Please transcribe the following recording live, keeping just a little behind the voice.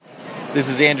This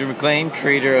is Andrew McLean,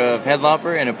 creator of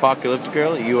Headlopper and Apocalyptic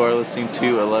Girl. You are listening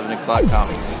to 11 O'Clock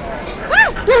Comics.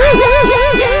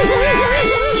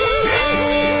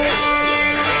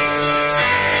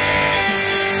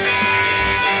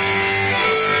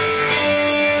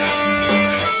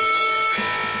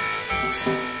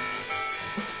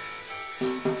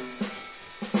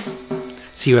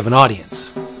 So you have an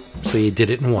audience. So you did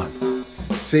it in one.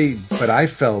 See, but I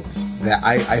felt that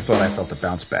I thought I felt the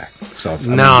bounce back. So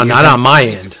not on my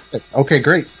end. Okay,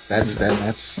 great. That's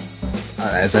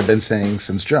as I've been saying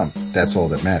since Jump. That's all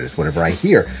that matters. Whatever I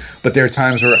hear. But there are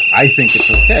times where I think it's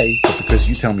okay, but because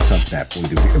you tell me something that we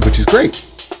do, which is great.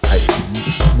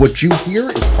 What you hear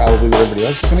is probably what everybody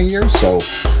else is going to hear. So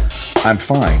I'm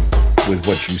fine with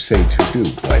what you say to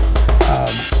do. But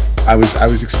I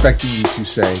was expecting you to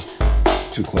say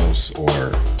too close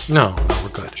or no, we're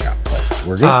good. Yeah, but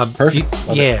we're good. Perfect.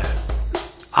 Yeah.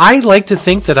 I like to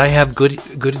think that I have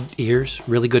good ears,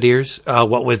 really good ears.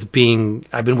 What with being,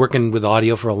 I've been working with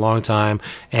audio for a long time,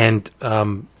 and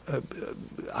I'm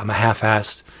a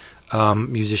half-assed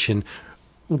musician.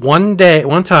 One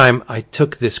time, I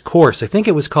took this course. I think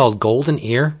it was called Golden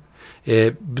Ear.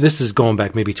 This is going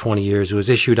back maybe 20 years. It was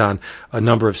issued on a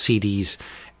number of CDs,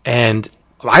 and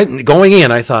going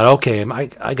in, I thought, okay,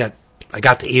 I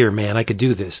got the ear, man. I could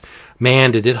do this.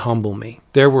 Man, did it humble me.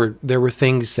 There were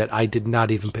things that I did not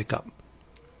even pick up.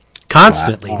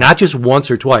 Constantly, not just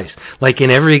once or twice. Like in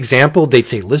every example, they'd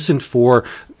say, listen for,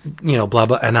 blah,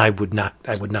 blah, and I would not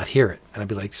hear it. And I'd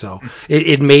be like, so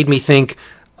it made me think,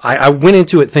 I went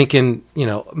into it thinking,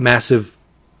 massive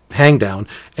hang down,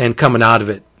 and coming out of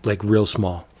it like real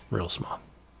small.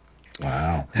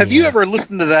 Wow. Have you ever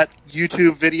listened to that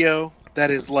YouTube video that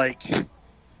is like,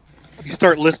 you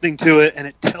start listening to it and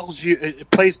it tells you,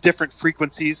 it plays different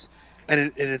frequencies,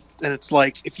 and it's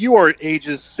like, if you are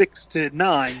ages 6 to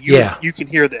 9, you can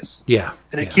hear this. Yeah.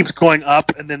 And it keeps going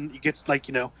up, and then it gets like,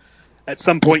 at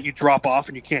some point you drop off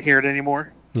and you can't hear it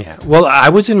anymore. Yeah. Well, I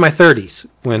was in my 30s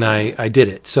when I did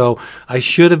it, so I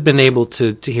should have been able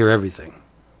to hear everything.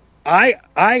 I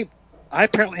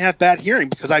apparently have bad hearing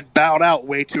because I bowed out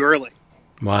way too early.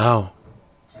 Wow.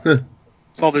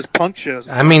 It's all those punk shows.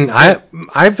 I mean,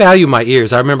 I value my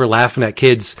ears. I remember laughing at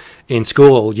kids in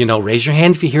school, raise your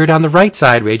hand if you hear it on the right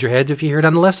side, raise your head if you hear it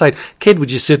on the left side. Kid would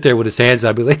just sit there with his hands,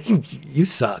 I'd be like, you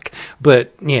suck.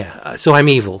 But yeah, so I'm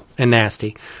evil and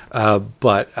nasty.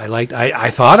 But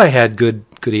I thought I had good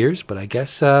ears, but I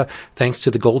guess, thanks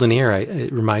to the golden ear,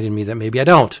 it reminded me that maybe I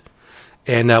don't.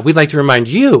 And, we'd like to remind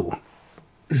you,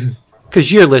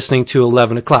 because you're listening to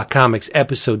 11 O'Clock Comics,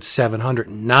 episode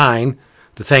 709,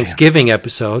 the Thanksgiving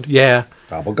episode. Yeah.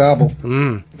 Gobble, gobble.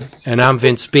 And I'm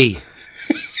Vince B.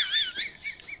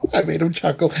 I made him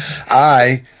chuckle.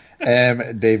 I am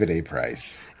David A.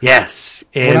 Price. Yes.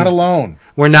 And we're not alone.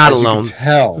 We're not alone. You can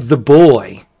tell. The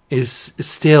boy is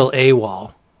still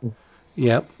AWOL.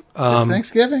 Yep. It's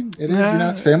Thanksgiving. It is.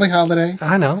 It's family holiday.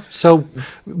 I know. So,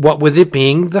 what with it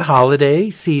being the holiday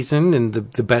season and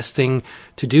the best thing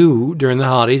to do during the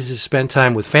holidays is spend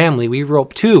time with family, we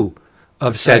roped 2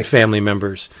 of said family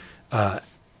members.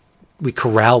 We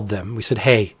corralled them. We said,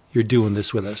 "Hey, you're doing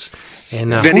this with us."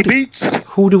 And Vinny Beats.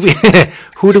 Who do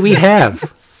we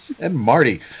have? And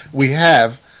Marty. We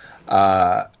have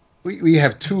we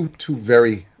have two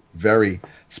very, very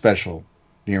special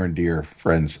near and dear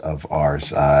friends of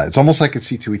ours. It's almost like it's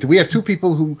C2E2. We have 2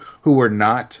 people who are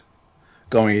not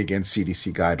going against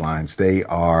CDC guidelines. They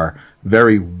are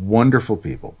very wonderful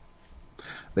people.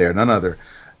 They are none other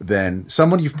than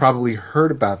someone you've probably heard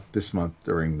about this month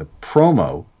during the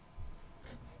promo,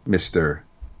 Mr.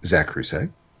 Zach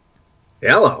Crusade.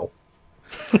 Hello.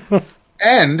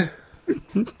 And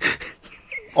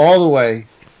all the way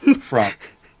from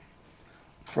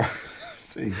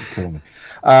you kill me.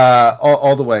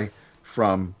 All the way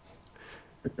from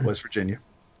West Virginia,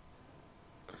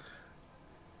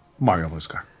 Mario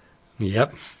Muscar.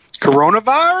 Yep.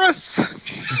 Coronavirus?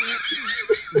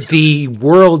 The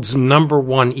world's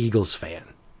 #1 Eagles fan,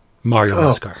 Mario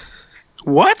Muscar.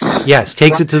 What? Yes,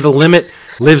 takes it to the limit,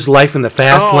 lives life in the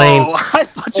fast lane. I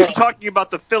thought you were talking about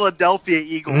the Philadelphia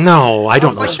Eagles. No, I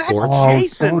don't know sports.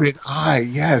 Jason. So did I,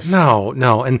 yes. No.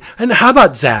 And how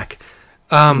about Zach?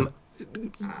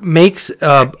 Makes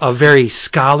a very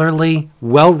scholarly,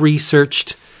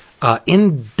 well-researched,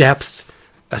 in-depth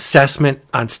assessment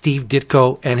on Steve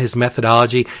Ditko and his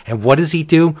methodology. And what does he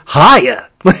do? Higher!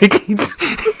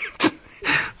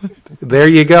 There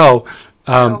you go.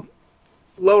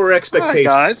 Lower expectations.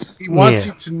 Hi, guys. He wants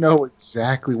you to know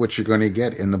exactly what you're going to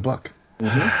get in the book.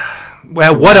 Mm-hmm.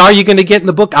 Well, what are you going to get in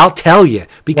the book? I'll tell you,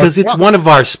 because it's one of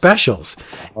our specials.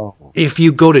 Oh. If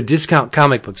you go to Discount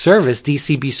Comic Book Service,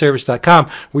 dcbservice.com,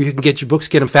 where you can get your books,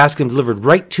 get them fast, get them delivered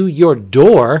right to your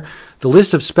door, the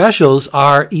list of specials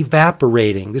are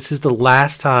evaporating. This is the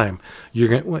last time you're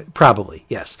going to, probably,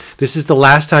 yes. This is the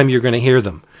last time you're going to hear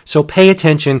them. So pay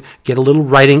attention, get a little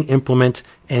writing implement,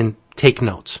 and take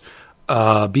notes.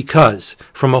 Because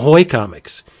from Ahoy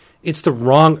Comics, it's The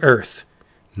Wrong Earth,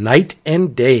 Night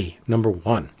and Day,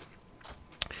 #1.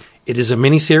 It is a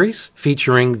miniseries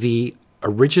featuring the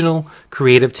original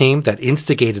creative team that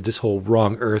instigated this whole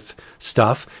Wrong Earth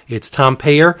stuff. It's Tom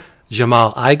Payer,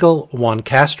 Jamal Eigel, Juan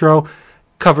Castro.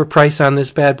 Cover price on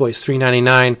this bad boy is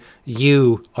 $3.99.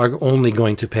 You are only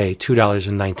going to pay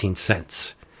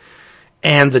 $2.19.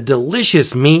 And the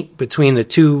delicious meat between the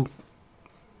two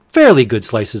fairly good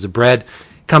slices of bread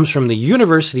comes from the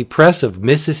University Press of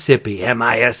Mississippi,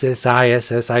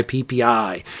 Mississippi.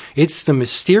 It's The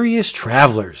Mysterious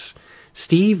Travelers,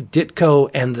 Steve Ditko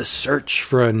and the Search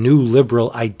for a New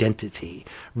Liberal Identity,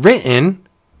 written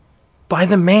by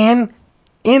the man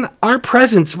in our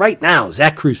presence right now,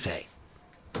 Zach Crusay.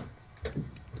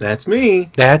 That's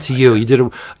me. That's you. You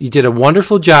did a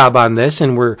wonderful job on this,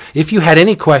 and if you had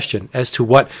any question as to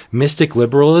what mystic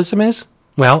liberalism is,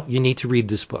 well, you need to read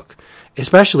this book.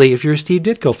 Especially if you're a Steve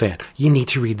Ditko fan, you need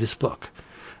to read this book.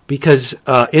 Because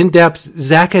in depth,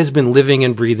 Zach has been living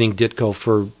and breathing Ditko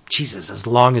for, Jesus, as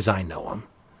long as I know him.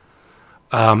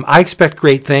 I expect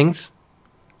great things,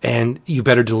 and you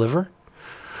better deliver.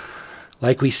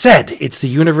 Like we said, it's the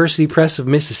University Press of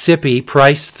Mississippi,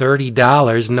 price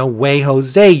 $30. No way,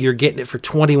 Jose, you're getting it for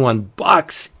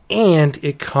 $21, and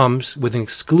it comes with an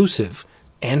exclusive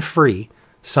and free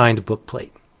signed book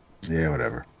plate. Yeah,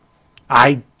 whatever.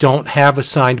 I don't have a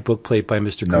signed book plate by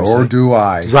Mr. Crusay. Nor do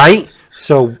I. Right?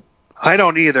 So I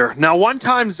don't either. Now, one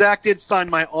time Zach did sign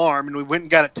my arm, and we went and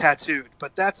got it tattooed,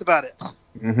 but that's about it.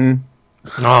 Mm-hmm.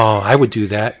 Oh, I would do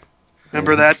that.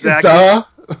 Remember that, Zach? Duh.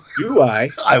 Do I?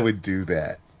 I would do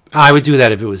that. I would do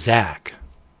that if it was Zach.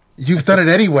 You've done it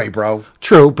anyway, bro.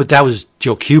 True, but that was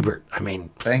Joe Kubert. I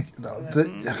mean, and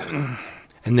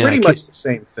then Pretty much the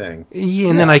same thing.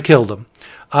 Yeah, and then I killed him.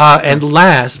 And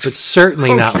last, but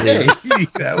certainly not least,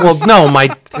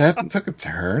 that took a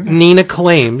turn. Nina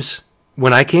claims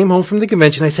when I came home from the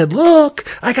convention, I said, "Look,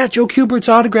 I got Joe Kubert's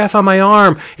autograph on my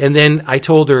arm." And then I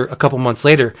told her a couple months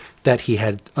later that he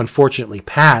had unfortunately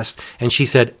passed, and she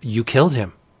said, "You killed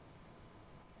him."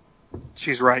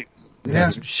 She's right.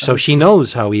 Yeah. So she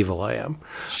knows how evil I am.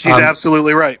 She's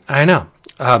absolutely right. I know.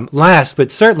 Last,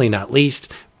 but certainly not least,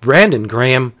 Brandon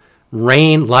Graham,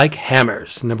 Rain Like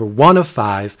Hammers, #1 of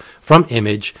 5 from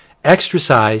Image,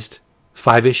 extra-sized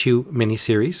 5-issue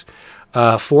miniseries,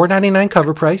 $4.99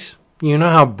 cover price. You know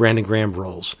how Brandon Graham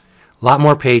rolls. A lot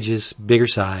more pages, bigger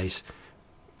size.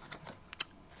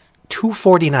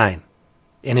 $2.49,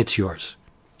 and it's yours.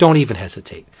 Don't even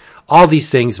hesitate. All these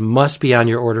things must be on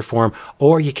your order form,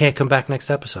 or you can't come back next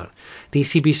episode.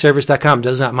 DCBService.com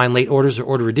does not mind late orders or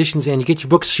order additions, and you get your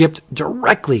books shipped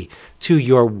directly to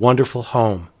your wonderful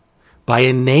home by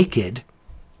a naked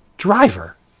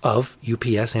driver of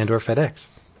UPS and or FedEx.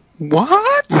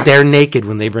 What? They're naked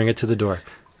when they bring it to the door.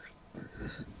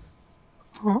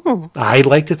 Oh. I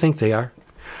like to think they are.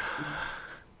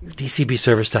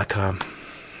 DCBService.com.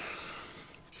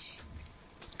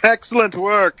 Excellent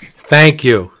work. Thank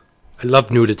you. I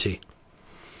love nudity.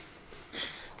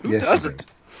 Who Yes, you doesn't?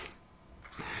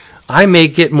 I may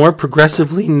get more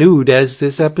progressively nude as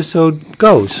this episode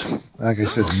goes. Like I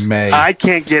said, May. I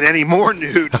can't get any more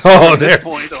nude Oh, from there. this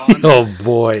point on. Oh,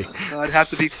 boy. I'd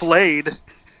have to be flayed.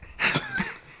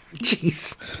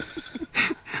 Jeez.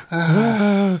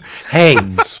 Hey,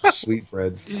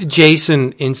 Sweetbreads.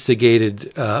 Jason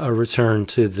instigated a return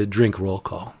to the drink roll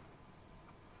call.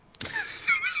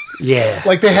 Yeah.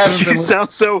 Like they haven't You been.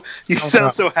 sound so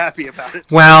happy about it.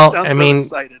 Well, You sound I so mean,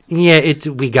 excited.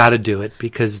 yeah, we got to do it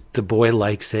because the boy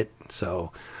likes it.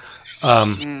 So,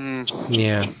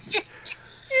 yeah.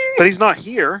 But he's not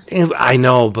here. I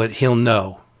know, but he'll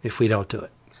know if we don't do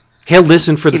it. He'll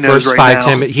listen for the He knows first right 5, now.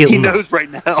 10 minutes. He knows right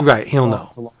now. Right, he'll know.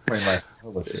 It's a long way life.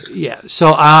 Listen. Yeah,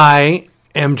 so I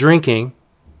am drinking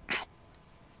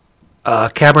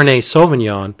Cabernet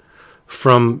Sauvignon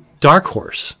from Dark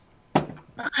Horse.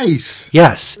 Nice.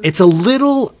 Yes, it's a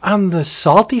little on the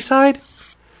salty side.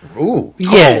 Ooh.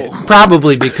 Yeah,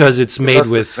 probably because it's made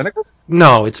with... Vinegar?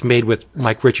 No, it's made with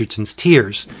Mike Richardson's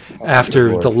tears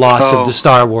after the loss of the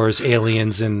Star Wars,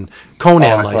 Aliens, and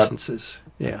Conan I thought- licenses.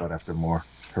 Yeah, But after more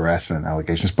harassment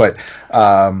allegations, but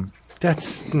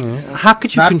that's... how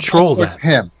could you not control towards that?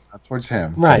 him. Not towards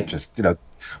him. Right. Just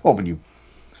well, when you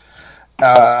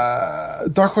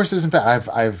Dark Horse isn't bad.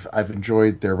 I've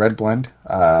enjoyed their red blend,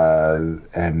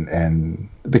 and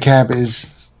the cab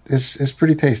is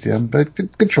pretty tasty. But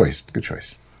good choice. Good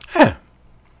choice. Huh.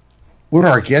 What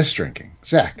are our guests drinking,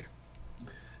 Zach?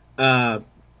 I'm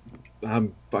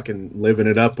fucking living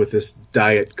it up with this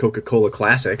Diet Coca-Cola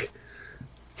Classic.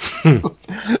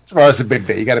 Tomorrow's a big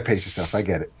day. You got to pace yourself. I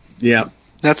get it. Yeah,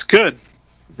 That's good.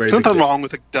 very Nothing big. wrong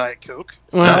with a Diet Coke.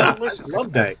 Well, It's delicious. I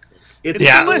love Diet Coke. It's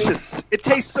Yeah. delicious. It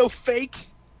tastes so fake.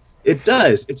 It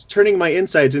does. It's turning my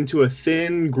insides into a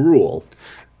thin gruel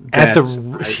At that the-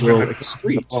 I will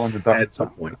excrete at some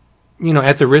point.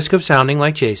 at the risk of sounding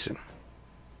like Jason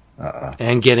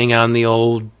and getting on the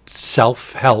old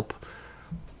self-help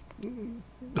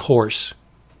horse,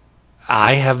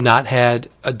 I have not had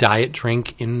a diet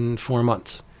drink in 4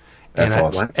 months. That's and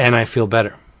awesome. And I feel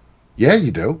better. Yeah,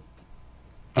 you do.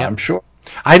 Yeah. I'm sure.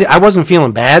 I wasn't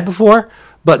feeling bad before,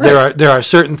 but there are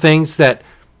certain things that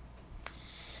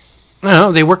I don't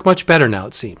know, they work much better now,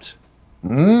 it seems.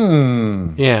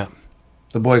 Yeah.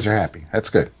 The boys are happy. That's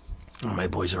good. Oh, my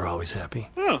boys are always happy.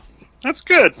 Oh, that's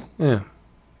good. Yeah.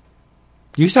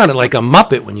 You sounded like a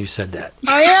Muppet when you said that.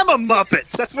 I am a Muppet.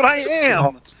 That's what I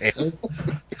am.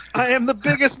 I am the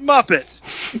biggest Muppet.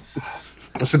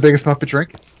 What's the biggest Muppet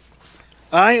drink?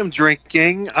 I'm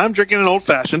drinking an old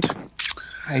fashioned.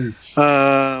 Nice.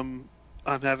 I'm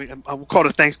we'll call it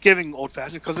a Thanksgiving old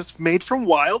fashioned because it's made from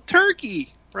wild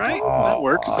turkey, right? That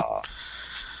works.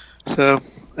 So,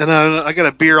 and I got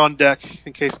a beer on deck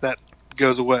in case that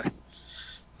goes away.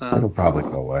 That'll probably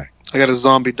go away. I got a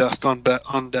zombie dust on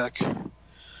deck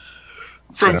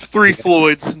from Three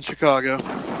Floyds in Chicago.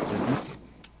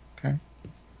 Okay.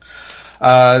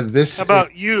 This. How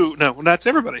about you? No, that's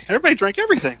everybody. Everybody drank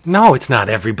everything. No, it's not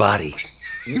everybody.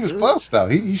 He was close though.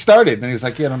 He started and he was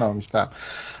like, "Yeah, no, let me stop."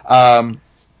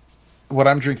 What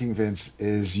I'm drinking, Vince,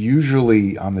 is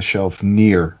usually on the shelf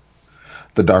near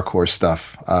the Dark Horse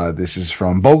stuff. This is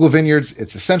from Bogle Vineyards.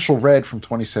 It's Essential Red from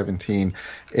 2017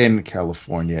 in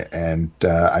California, and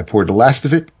I poured the last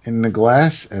of it in the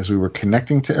glass as we were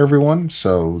connecting to everyone.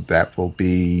 So that will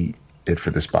be it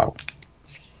for this bottle.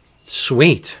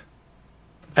 Sweet.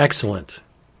 Excellent.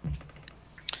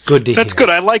 Good to hear. That's good.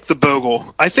 I like the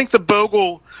Bogle. I think the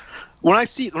Bogle. When I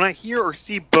hear or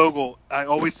see Bogle, I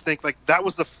always think like that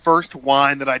was the first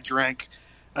wine that I drank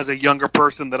as a younger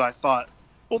person that I thought,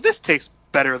 well, this tastes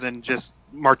better than just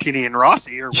Martini and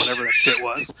Rossi or whatever that shit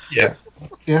was. Yeah.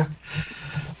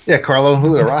 Carlo and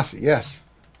Julio Rossi. Yes.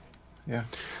 Yeah.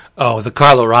 Oh, the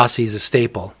Carlo Rossi is a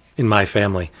staple in my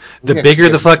family. The Yeah, bigger yeah.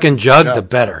 the fucking jug, Yeah. the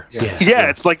better. Yeah. Yeah,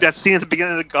 it's like that scene at the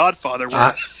beginning of The Godfather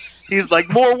where he's like,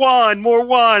 more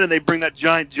wine, and they bring that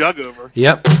giant jug over.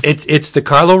 Yep. It's the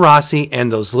Carlo Rossi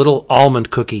and those little almond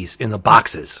cookies in the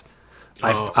boxes.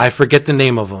 I forget the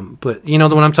name of them, but you know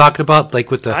the one I'm talking about,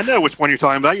 like with the I know which one you're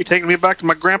talking about. You're taking me back to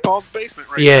my grandpa's basement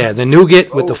right yeah, the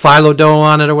nougat with the phyllo dough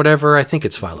on it or whatever. I think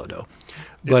it's phyllo dough.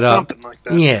 now. It's something like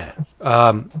that. Yeah.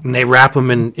 And they wrap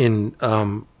them in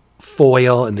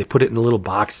foil and they put it in a little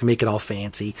box to make it all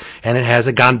fancy. And it has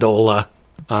a gondola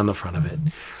on the front of it.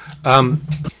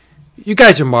 You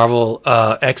guys are Marvel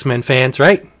X-Men fans,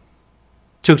 right?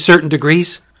 To certain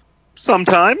degrees?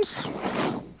 Sometimes.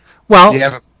 Well, Do you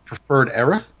have a preferred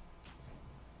era?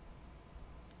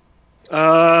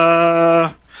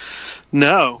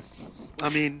 No. I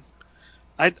mean,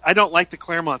 I don't like the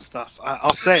Claremont stuff.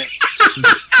 I'll say it.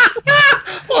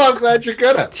 Oh, I'm glad you're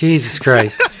gonna. Jesus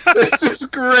Christ. This is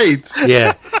great.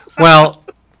 Yeah. Well,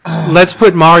 let's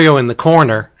put Mario in the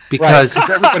corner because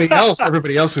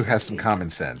everybody else who has some common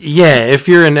sense. yeah, if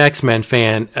you're an X-Men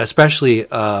fan, especially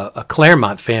a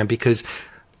Claremont fan, because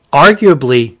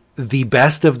arguably the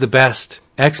best of the best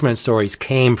X-Men stories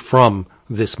came from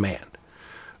this man,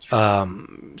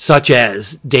 such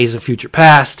as Days of Future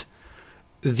Past,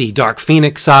 the Dark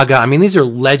Phoenix saga. I mean, these are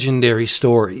legendary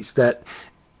stories that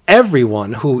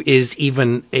everyone who is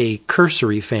even a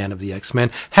cursory fan of the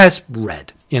X-Men has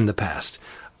read in the past.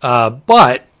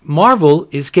 But Marvel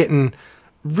is getting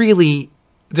really,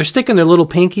 they're sticking their little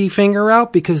pinky finger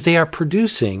out because they are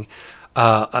producing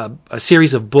a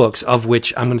series of books, of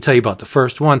which I'm going to tell you about the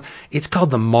first one. It's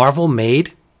called the Marvel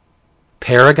Made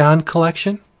Paragon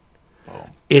Collection.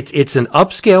 It's an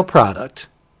upscale product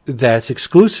that's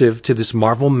exclusive to this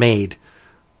Marvel Made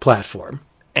platform.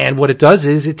 And what it does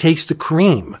is it takes the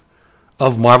cream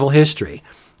of Marvel history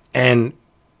and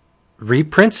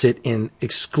reprints it in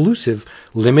exclusive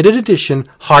limited edition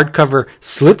hardcover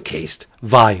slipcased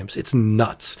volumes. It's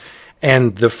nuts.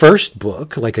 And the first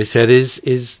book, like I said,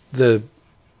 is the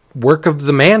work of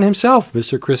the man himself,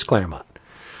 Mr. Chris Claremont.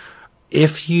 I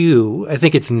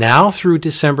think it's now through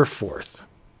December 4th.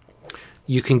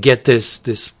 you can get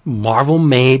this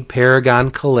Marvel-made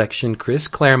Paragon Collection, Chris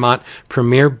Claremont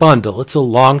Premier Bundle. It's a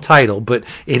long title, but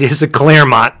it is a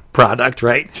Claremont product,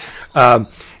 right?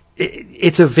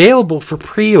 It's available for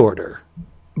pre-order,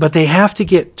 but they have to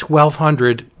get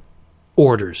 1,200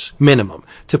 orders minimum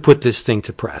to put this thing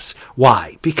to press.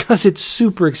 Why? Because it's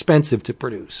super expensive to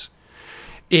produce.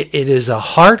 It is a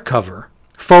hardcover,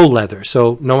 faux leather,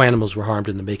 so no animals were harmed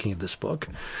in the making of this book.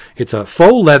 It's a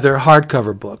faux leather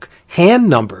hardcover book, hand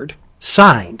numbered,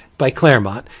 signed by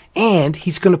Claremont, and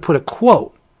he's going to put a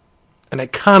quote, an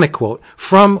iconic quote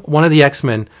from one of the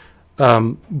X-Men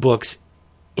books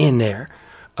in there.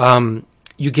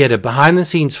 You get a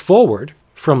behind-the-scenes forward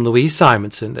from Louise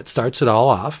Simonson that starts it all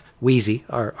off, Wheezy,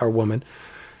 our woman.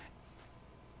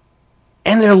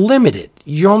 And they're limited.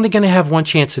 You're only going to have one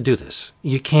chance to do this.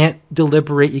 You can't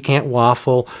deliberate. You can't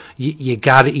waffle. You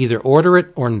got to either order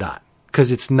it or not,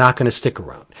 because it's not going to stick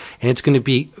around. And it's going to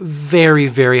be very,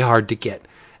 very hard to get.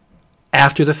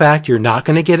 After the fact, you're not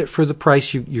going to get it for the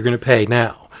price you're going to pay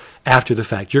now. After the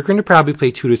fact, you're going to probably pay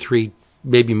 2 to 3,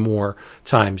 maybe more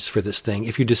times for this thing.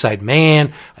 If you decide,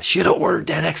 man, I should have ordered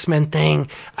that X-Men thing.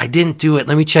 I didn't do it.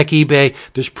 Let me check eBay.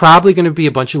 There's probably going to be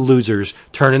a bunch of losers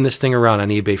turning this thing around on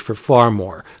eBay for far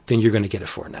more than you're going to get it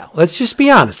for now. Let's just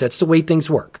be honest. That's the way things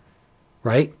work,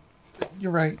 right?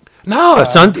 You're right. No,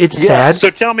 it's sad. So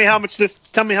tell me how much this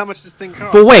thing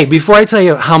costs. But wait, before I tell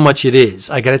you how much it is,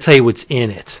 I got to tell you what's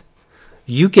in it.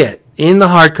 You get in the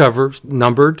hardcover,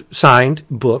 numbered, signed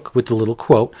book with the little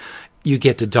quote, you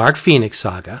get the Dark Phoenix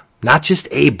Saga, not just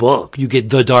a book. You get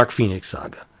the Dark Phoenix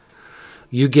Saga.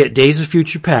 You get Days of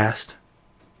Future Past.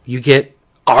 You get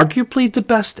arguably the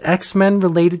best X-Men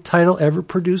related title ever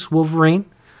produced, Wolverine,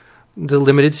 the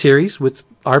limited series with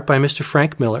art by Mr.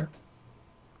 Frank Miller.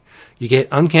 You get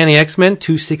Uncanny X-Men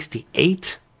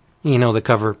 268. You know, the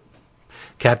cover,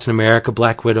 Captain America,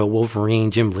 Black Widow, Wolverine,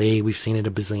 Jim Lee. We've seen it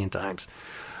a bazillion times.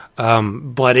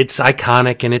 But it's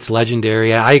iconic and it's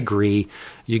legendary. I agree.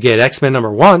 You get X-Men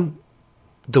 #1,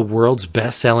 the world's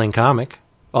best-selling comic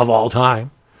of all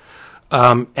time.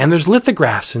 And there's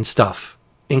lithographs and stuff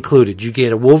included. You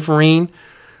get a Wolverine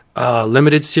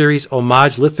limited series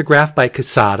homage lithograph by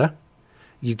Quesada.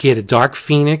 You get a Dark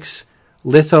Phoenix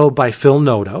litho by Phil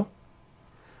Noto.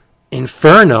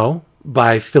 Inferno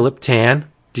by Philip Tan.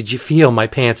 Did you feel my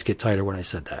pants get tighter when I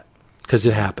said that? Because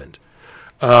it happened.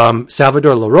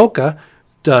 Salvador LaRocca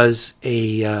does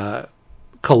a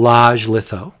collage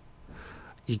litho.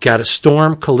 You got a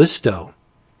Storm Callisto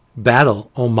battle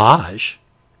homage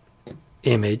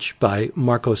image by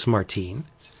Marcos Martin.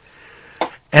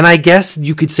 And I guess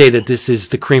you could say that this is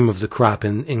the cream of the crop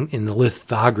in the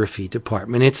lithography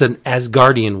department. It's an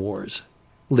Asgardian Wars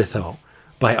litho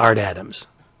by Art Adams.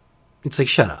 It's like,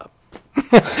 shut up.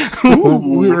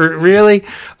 Really?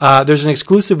 There's an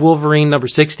exclusive Wolverine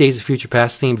 #6 Days of Future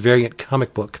Past themed variant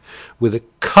comic book with a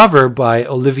cover by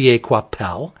Olivier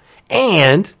Coipel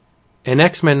and an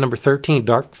X-Men #13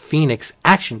 Dark Phoenix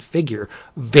action figure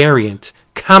variant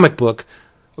comic book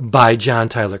by John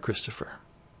Tyler Christopher.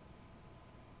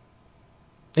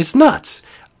 It's nuts.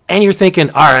 And you're thinking,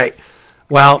 all right,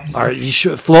 you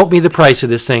should float me the price of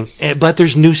this thing. But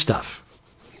there's new stuff.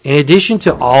 In addition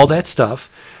to all that stuff,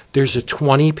 there's a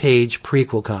 20-page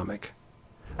prequel comic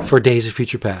for Days of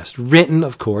Future Past, written,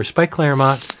 of course, by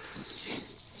Claremont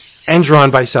and drawn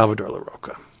by Salvador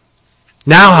LaRocca.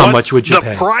 Now, how much would you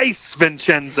pay? The price,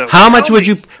 Vincenzo. How much would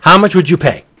you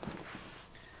pay?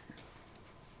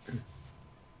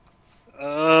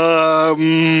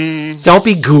 Don't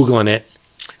be Googling it.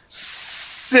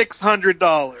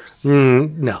 $600.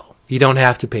 No, you don't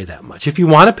have to pay that much. If you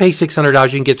want to pay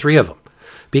 $600, you can get 3 of them.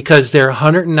 Because they're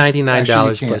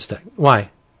 $199 plus tax.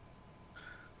 Why?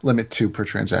 Limit 2 per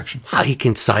transaction. He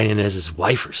can sign in as his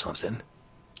wife or something.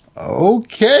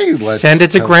 Okay, let's send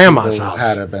it to Grandma's house.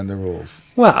 How to bend the rules?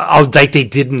 Well, like they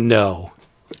didn't know.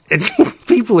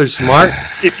 People are smart.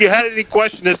 If you had any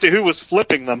question as to who was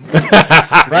flipping them,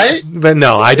 right? But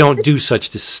no, I don't do such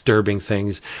disturbing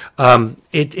things.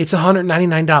 It's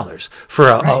 $199 for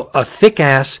a thick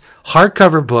ass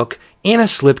hardcover book. In a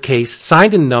slipcase,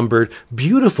 signed and numbered,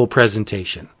 beautiful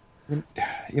presentation. You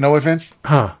know what, Vince?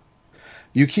 Huh?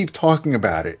 You keep talking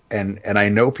about it, and I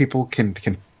know people can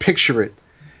picture it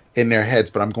in their heads,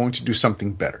 but I'm going to do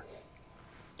something better.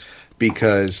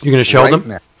 Because you're going to show them?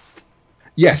 Now,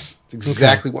 yes,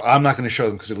 exactly. Okay. Well, I'm not going to show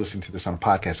them because they're listening to this on a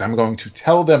podcast. I'm going to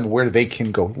tell them where they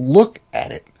can go look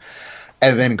at it,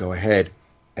 and then go ahead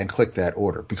and click that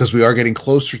order, because we are getting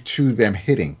closer to them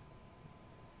hitting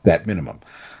that minimum.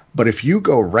 But if you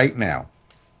go right now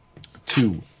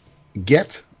to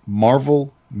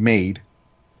getmarvelmade.com,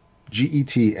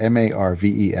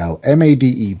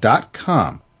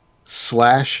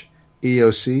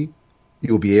 GETMARVELMADE.com/EOC,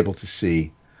 you will be able to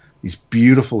see these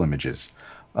beautiful images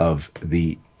of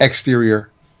the exterior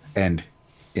and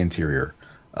interior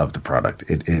of the product.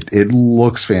 It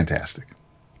looks fantastic.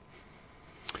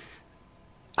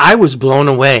 I was blown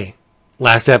away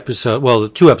last episode, well,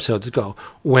 2 episodes ago,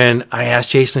 when I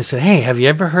asked Jason, I said, hey, have you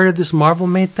ever heard of this Marvel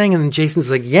Made thing? And then Jason's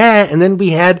like, yeah. And then we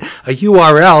had a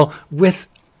URL with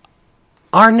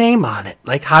our name on it.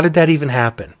 Like, how did that even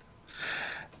happen?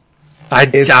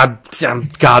 I'm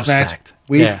gobsmacked.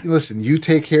 Listen, you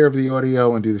take care of the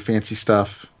audio and do the fancy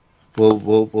stuff.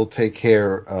 We'll take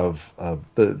care of the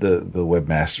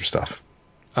webmaster stuff.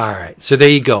 All right. So there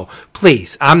you go.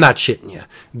 Please, I'm not shitting you.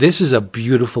 This is a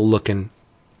beautiful looking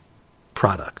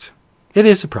product. It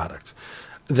is a product.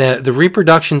 The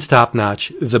reproduction's top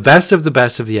notch. The best of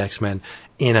the X-Men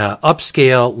in a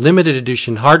upscale, limited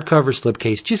edition, hardcover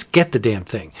slipcase. Just get the damn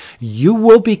thing. You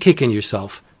will be kicking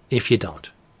yourself if you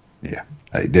don't. Yeah.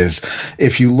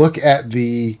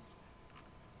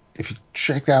 If you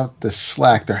check out the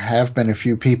Slack, there have been a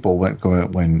few people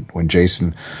when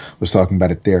Jason was talking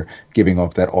about it there, giving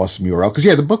off that awesome URL. Because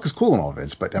the book is cool and all,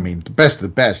 Vince, but I mean, the best of the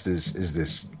best is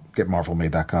this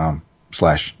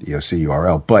getmarvelmade.com/EOC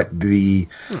URL. But the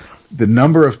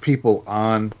number of people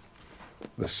on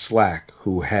the Slack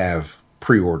who have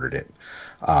pre-ordered it,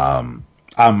 I'm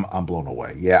blown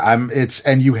away. Yeah,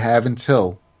 and you have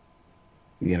until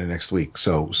the end of next week.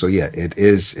 So yeah,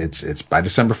 it's by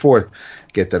December 4th.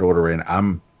 Get that order in.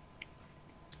 I'm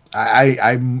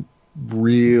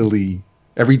really,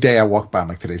 every day I walk by, I'm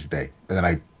like, today's the day, and then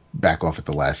I back off at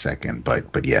the last second.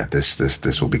 But yeah,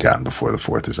 this will be gotten before the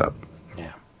 4th is up.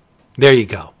 Yeah, there you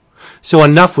go. So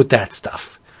enough with that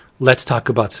stuff. Let's talk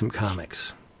about some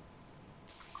comics.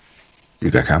 You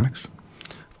got comics?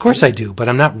 Of course I do, but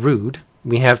I'm not rude.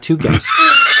 We have 2 guests.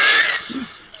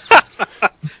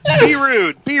 Be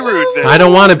rude, Vince. I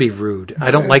don't want to be rude.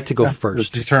 I don't like to go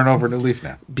first. Just turn over a new leaf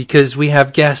now. Because we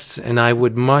have guests, and I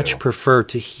would much prefer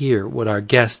to hear what our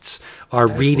guests are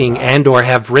reading and or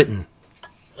have written.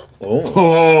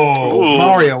 Oh,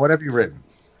 Mario, what have you written?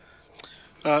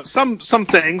 Some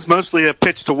things, mostly a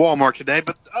pitch to Walmart today,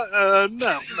 but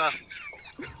no.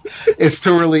 It's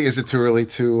too early. Is it too early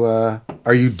to?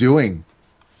 Are you doing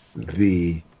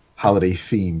the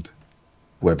holiday-themed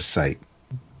website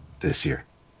this year?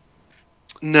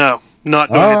 No,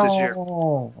 not doing it this year.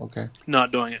 Oh, okay.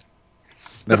 Not doing it.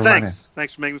 Never but mind.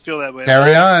 Thanks for making me feel that way.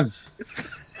 Carry on.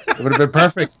 It would have been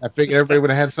perfect. I figured everybody would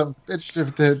have had something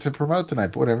to promote tonight,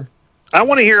 but whatever. I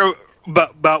want to hear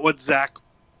about what Zach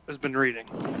has been reading.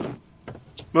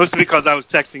 Mostly because I was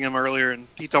texting him earlier and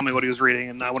he told me what he was reading,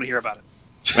 and I want to hear about it.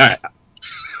 All right.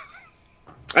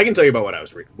 I can tell you about what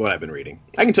I've been reading.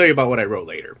 I can tell you about what I wrote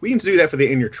later. We can do that for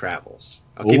the In Your Travels.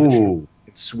 I'll keep it short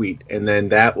and sweet, and then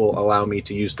that will allow me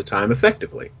to use the time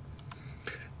effectively.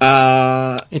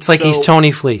 It's like he's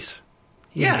Tony Fleece.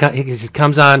 Yeah. He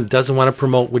comes on, doesn't want to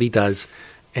promote what he does,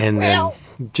 and then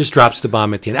just drops the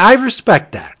bomb at the end. I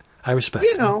respect that. I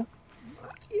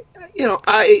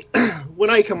when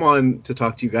I come on to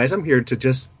talk to you guys, I'm here to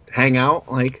just hang out.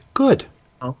 Like, good.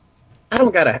 I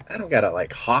don't gotta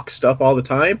like hawk stuff all the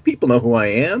time. People know who I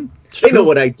am. They know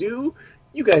what I do.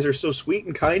 You guys are so sweet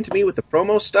and kind to me with the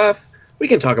promo stuff. We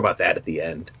can talk about that at the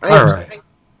end. I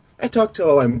talk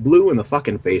till I'm blue in the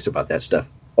fucking face about that stuff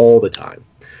all the time.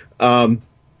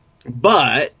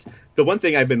 But the one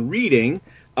thing I've been reading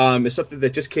is something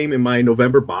that just came in my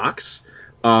November box.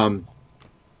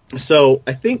 So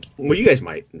I think, well, you guys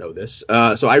might know this.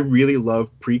 So I really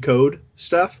love pre-code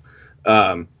stuff.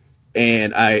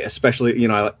 And I especially,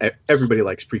 everybody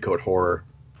likes pre-code horror.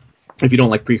 If you don't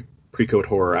like pre-code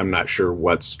horror, I'm not sure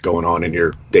what's going on in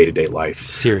your day-to-day life.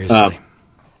 Seriously.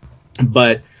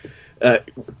 But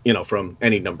from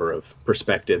any number of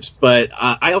perspectives. But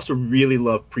I also really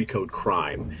love pre-code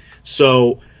crime.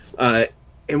 So, and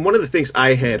one of the things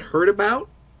I had heard about,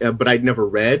 but I'd never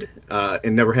read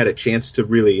and never had a chance to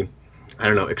really,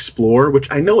 explore,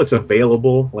 which I know it's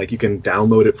available. Like, you can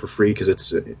download it for free because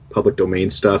it's public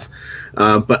domain stuff.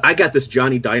 But I got this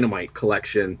Johnny Dynamite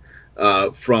collection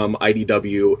from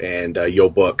IDW and Yo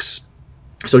Books.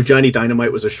 So Johnny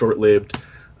Dynamite was a short-lived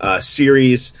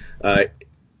series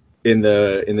in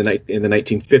the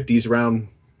 1950s, around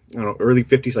early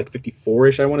 50s, like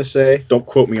 54ish, I want to say. Don't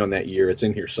quote me on that year; it's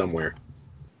in here somewhere.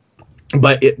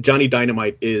 But Johnny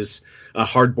Dynamite is a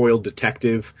hard-boiled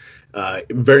detective,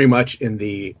 very much in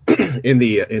the in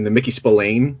the Mickey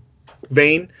Spillane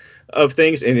vein. of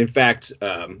things, and in fact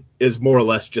is more or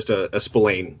less just a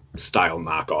Spillane style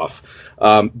knockoff.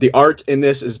 The art in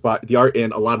this is by the art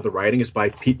and a lot of the writing is by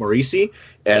Pete Morisi,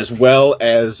 as well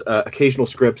as occasional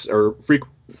scripts or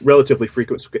relatively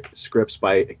frequent scripts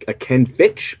by Ken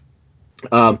Fitch.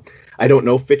 I don't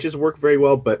know Fitch's work very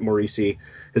well, but Morisi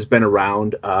has been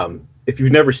around. If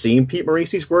you've never seen Pete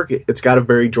Morisi's work, it's got a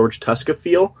very George Tuska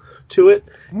feel to it.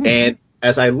 And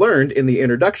as I learned in the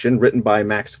introduction, written by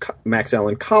Max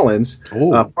Allan Collins,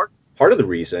 part of the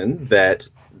reason that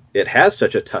it has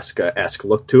such a Tuska-esque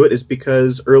look to it is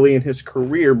because early in his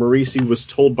career, Morisi was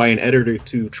told by an editor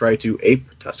to try to ape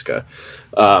Tuska.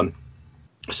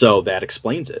 So that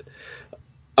explains it.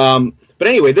 But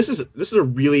anyway, this is a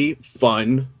really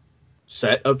fun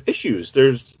set of issues.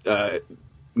 There's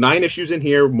 9 issues in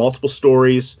here, multiple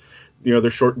stories. They're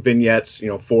short vignettes,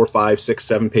 4, 5, 6,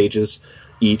 7 pages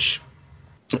each.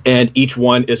 And each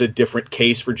one is a different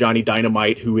case for Johnny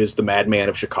Dynamite, who is the madman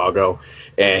of Chicago.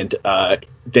 And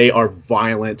they are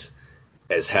violent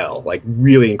as hell, like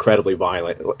really incredibly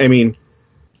violent. I mean,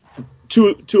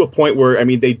 to a point where, I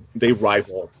mean, they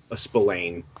rival a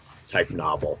Spillane type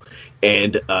novel.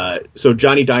 And so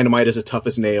Johnny Dynamite is a tough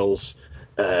as nails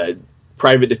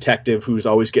private detective who's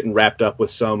always getting wrapped up with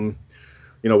some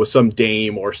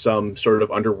dame or some sort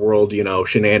of underworld,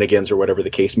 shenanigans or whatever the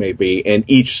case may be. And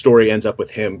each story ends up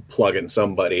with him plugging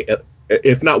somebody,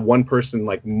 if not one person,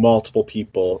 like multiple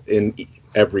people in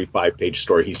every 5-page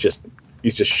story. He's just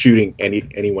shooting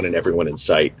anyone and everyone in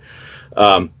sight.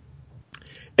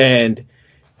 And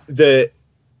the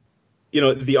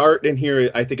art in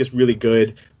here, I think, is really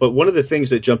good. But one of the things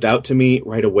that jumped out to me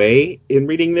right away in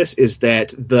reading this is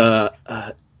that the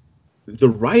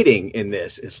writing in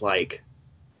this is like,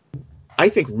 I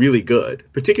think, really good,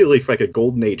 particularly for like a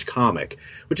Golden Age comic,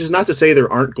 which is not to say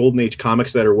there aren't Golden Age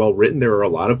comics that are well written. There are a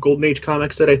lot of Golden Age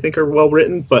comics that I think are well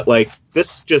written, but like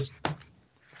this just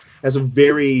has a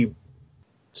very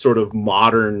sort of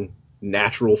modern,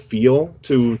 natural feel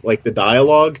to like the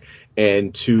dialogue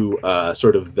and to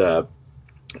sort of the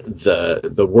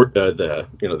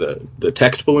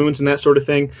text balloons and that sort of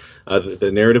thing, the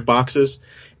narrative boxes.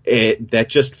 That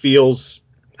just feels,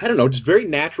 I don't know, just very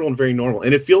natural and very normal,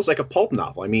 and it feels like a pulp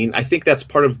novel. I mean, I think that's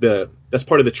part of the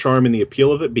charm and the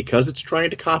appeal of it, because it's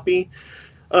trying to copy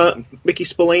Mickey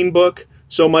Spillane book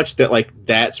so much that like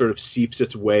that sort of seeps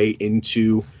its way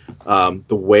into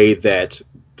the way that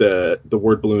the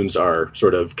word balloons are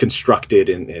sort of constructed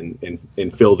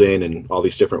and filled in all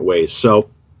these different ways.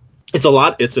 So it's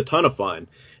a ton of fun.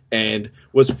 And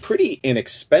was pretty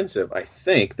inexpensive, I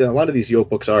think. A lot of these Yo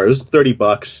books are. It was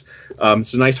 $30.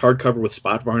 It's a nice hardcover with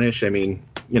spot varnish. I mean,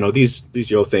 these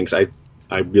Yo things, I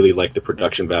really like the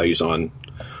production values on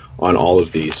all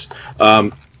of these.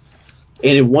 And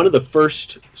in one of the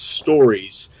first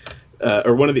stories,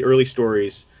 or one of the early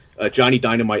stories, Johnny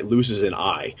Dynamite loses an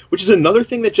eye, which is another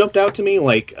thing that jumped out to me.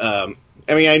 Like, I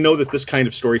mean, I know that this kind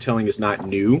of storytelling is not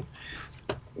new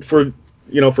for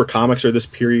comics or this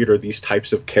period or these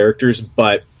types of characters,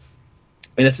 and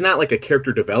it's not like a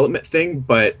character development thing,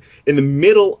 but in the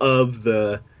middle of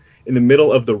the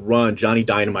run, Johnny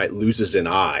Dynamite loses an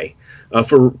eye,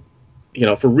 for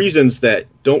reasons that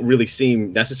don't really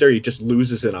seem necessary. He just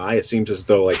loses an eye. It seems as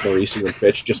though like Morisi and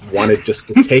Fitch just wanted just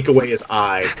to take away his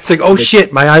eye. It's like, oh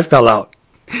shit, my eye fell out.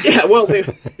 Yeah, well,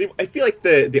 I feel like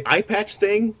the eye patch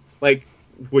thing, like,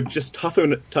 would just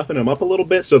toughen him up a little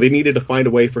bit, so they needed to find a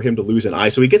way for him to lose an eye.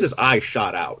 So he gets his eye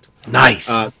shot out.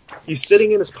 Nice. He's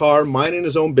sitting in his car, minding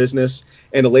his own business,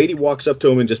 and a lady walks up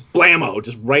to him and just blammo,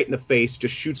 just right in the face,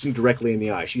 just shoots him directly in the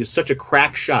eye. She is such a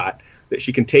crack shot that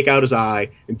she can take out his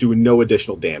eye and do no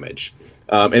additional damage.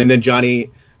 And then Johnny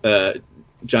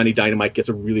Dynamite gets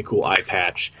a really cool eye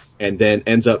patch, and then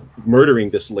ends up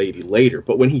murdering this lady later.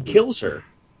 But when he kills her,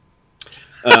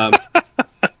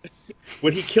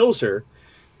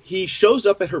 he shows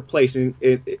up at her place, and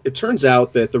it turns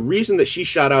out that the reason that she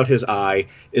shot out his eye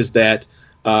is that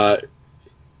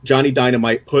Johnny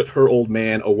Dynamite put her old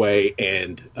man away,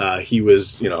 and he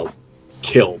was,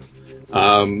 killed.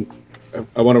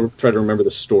 I want to try to remember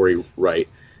the story right.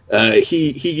 He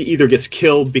either gets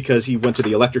killed because he went to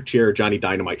the electric chair, or Johnny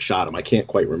Dynamite shot him. I can't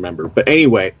quite remember. But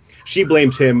anyway, she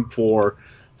blames him for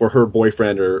her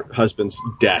boyfriend or husband's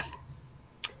death.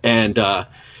 And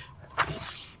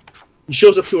he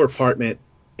shows up to her apartment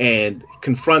and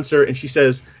confronts her, and she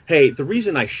says, "Hey, the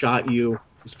reason I shot you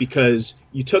is because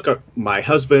you took my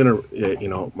husband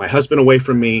away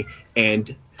from me,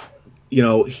 and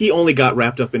he only got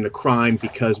wrapped up into crime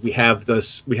because we have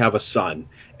a son,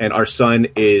 and our son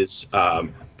is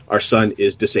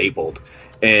disabled,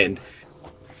 and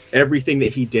everything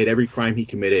that he did, every crime he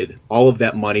committed, all of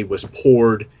that money was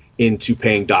poured into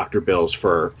paying doctor bills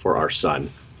for our son.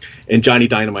 And Johnny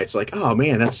Dynamite's like, oh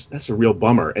man, that's a real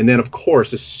bummer. And then of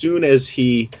course, as soon as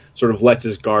he sort of lets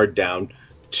his guard down,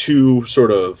 two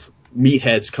sort of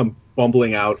meatheads come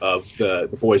bumbling out of the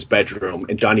boy's bedroom,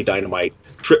 and Johnny Dynamite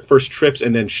first trips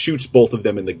and then shoots both of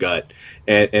them in the gut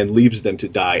and leaves them to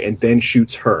die, and then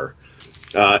shoots her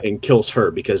and kills her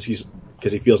because he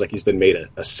feels like he's been made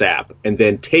a sap, and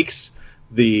then takes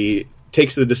the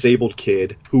disabled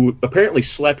kid who apparently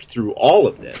slept through all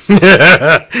of this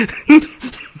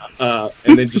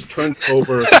and then just turns him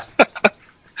over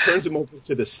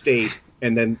to the state,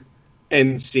 and then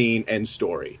end scene, end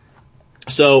story.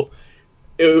 So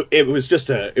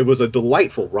it was a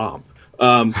delightful romp.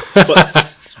 But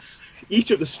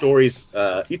each of the stories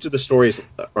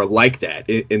are like that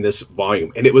in this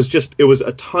volume, and it was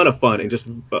a ton of fun and just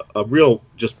a real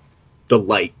just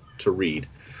delight to read.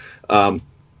 And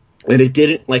it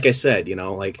didn't, like I said,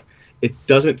 it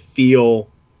doesn't feel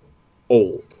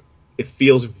old. It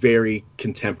feels very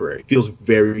contemporary. It feels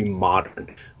very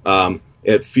modern. And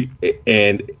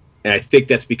I think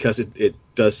that's because it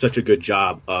does such a good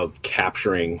job of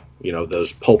capturing,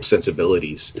 those pulp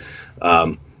sensibilities,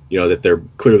 that they're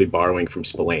clearly borrowing from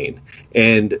Spillane.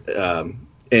 And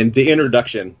the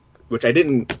introduction,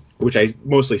 which I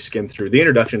mostly skimmed through, the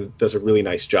introduction does a really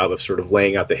nice job of sort of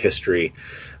laying out the history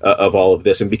of all of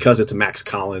this. And because it's a Max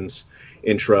Collins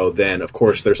intro, then of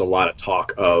course there's a lot of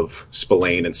talk of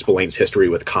Spillane and Spillane's history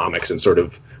with comics and sort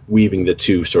of weaving the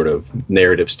two sort of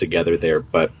narratives together there.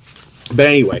 But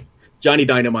anyway, Johnny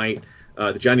Dynamite,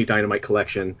 the Johnny Dynamite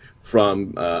collection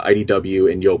from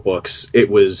IDW and Yo Books, it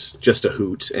was just a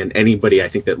hoot. And anybody I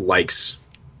think that likes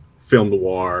film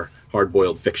noir,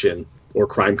 hard-boiled fiction, or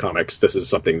crime comics, this is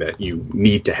something that you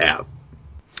need to have.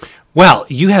 Well,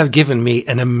 you have given me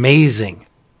an amazing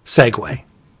segue,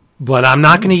 but I'm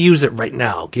not going to use it right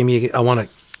now. I want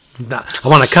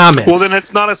to comment. Well, then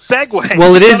it's not a segue.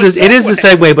 Well, it is a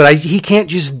segue, but he can't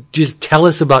just tell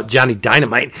us about Johnny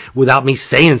Dynamite without me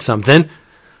saying something.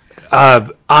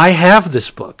 I have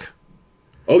this book.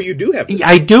 Oh, you do have this book?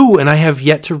 I do, and I have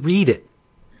yet to read it.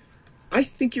 I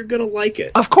think you're going to like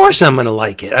it. Of course I'm going to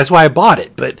like it. That's why I bought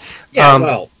it. But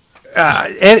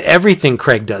everything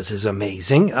Craig does is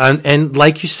amazing. And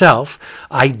like yourself,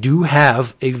 I do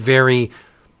have a very,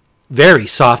 very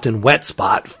soft and wet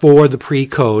spot for the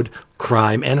pre-code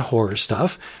crime and horror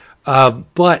stuff.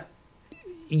 But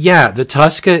yeah, the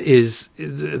Tuska is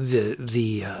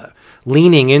the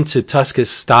leaning into Tuska's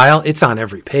style. It's on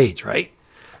every page, right?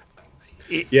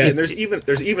 And there's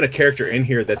even a character in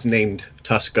here that's named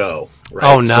Tusko. Right?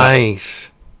 Oh, nice.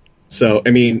 So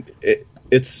I mean,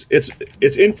 its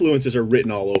influences are written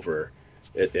all over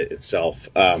itself,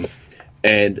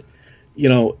 and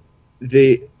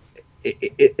the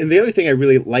other thing I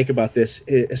really like about this,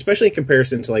 especially in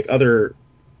comparison to like other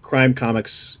crime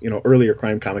comics, earlier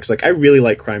crime comics, like I really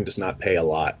like Crime Does Not Pay a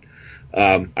lot.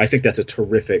 I think that's a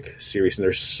terrific series, and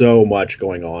there's so much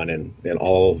going on in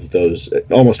all of those,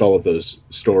 almost all of those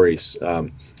stories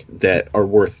that are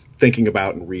worth thinking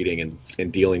about and reading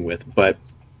and dealing with. But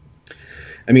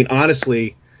I mean,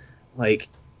 honestly, like,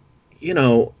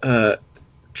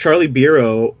 Charlie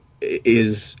Biro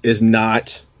is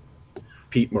not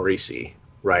Pete Morisi,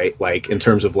 right? Like in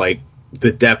terms of like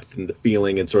the depth and the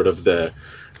feeling and sort of the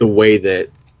way that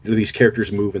these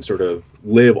characters move and sort of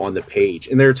live on the page.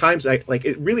 And there are times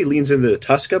it really leans into the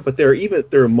Tuska, but there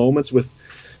are moments with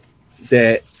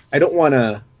that I don't want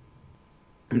to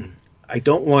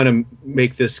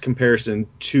make this comparison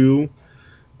to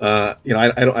I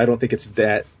don't think it's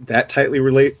that tightly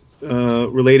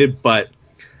related, but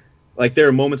like there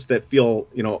are moments that feel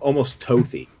almost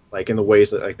Tothy, like in the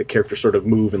ways that like the characters sort of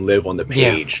move and live on the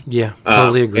page. Yeah,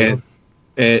 totally agree.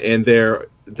 And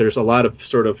there's a lot of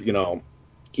sort of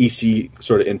EC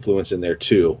sort of influence in there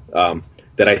too,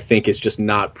 that I think is just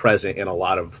not present in a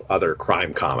lot of other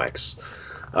crime comics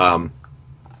from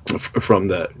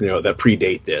the that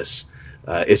predate this.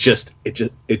 It just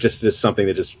is something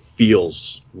that just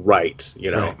feels right,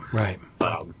 Right.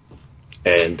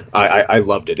 And I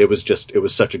loved it. It was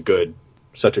such a good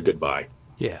buy.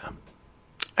 Yeah,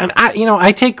 and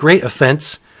I take great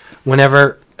offense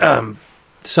whenever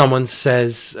someone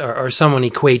says or someone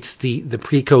equates the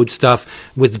pre-code stuff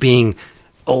with being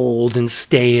old and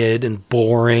staid and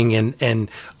boring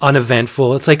and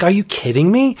uneventful. It's like, are you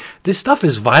kidding me? This stuff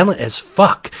is violent as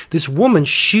fuck. This woman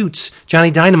shoots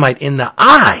Johnny Dynamite in the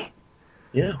eye.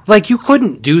 Yeah. Like you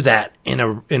couldn't do that in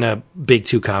a Big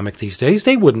Two comic these days.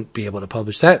 They wouldn't be able to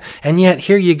publish that. And yet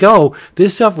here you go.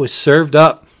 This stuff was served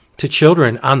up to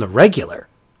children on the regular.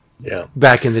 Yeah.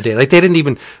 Back in the day. Like they didn't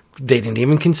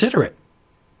even consider it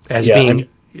as being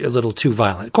a little too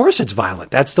violent. Of course it's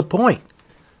violent. That's the point.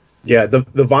 Yeah, the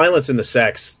violence and the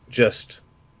sex just,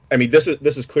 I mean, this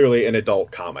is clearly an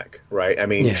adult comic, right? I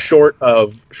mean, Yeah. short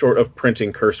of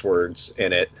printing curse words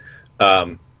in it,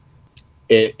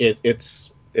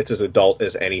 it's as adult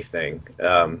as anything.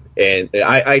 And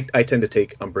I tend to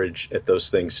take umbrage at those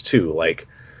things too, like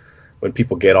when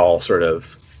people get all sort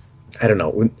of, I don't know,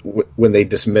 when they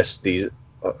dismiss these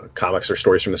comics or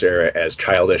stories from this era as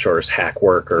childish or as hack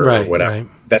work or whatever. Right.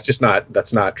 That's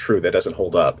not true. That doesn't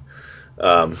hold up.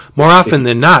 More often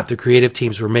than not, the creative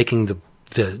teams were making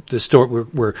the story,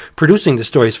 were producing the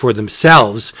stories for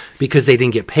themselves because they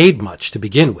didn't get paid much to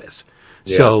begin with.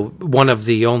 Yeah. So one of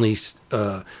the only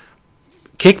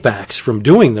kickbacks from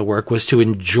doing the work was to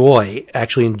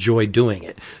actually enjoy doing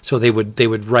it. So they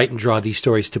would write and draw these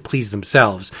stories to please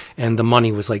themselves, and the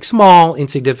money was like small,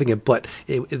 insignificant, but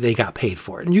they got paid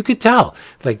for it, and you could tell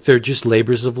like they're just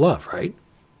labors of love, right?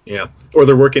 Yeah, or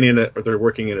they're working in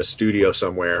a studio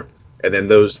somewhere, and then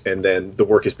the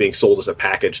work is being sold as a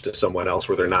package to someone else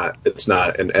where it's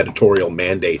not an editorial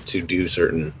mandate to do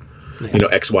certain,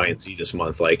 X, Y, and Z this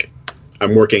month. Like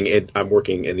I'm working in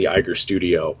the Iger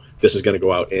studio. This is going to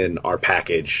go out in our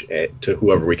package to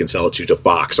whoever we can sell it to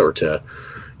Fox or to,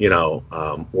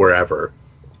 wherever,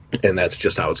 and that's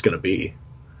just how it's going to be.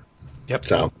 Yep.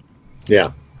 So,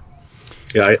 yeah,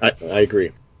 I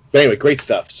agree. But anyway, great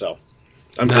stuff. So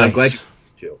I'm glad you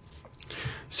too.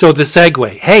 So the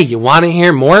segue. Hey, you want to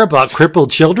hear more about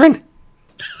crippled children?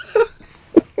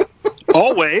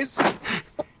 Always.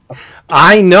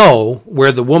 I know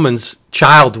where the woman's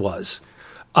child was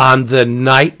on the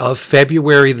night of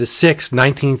February the 6th,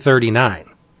 1939.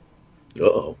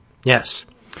 Uh-oh. Yes,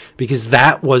 because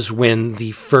that was when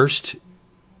the first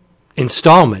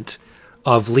installment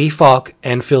of Lee Falk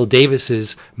and Phil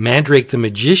Davis's Mandrake the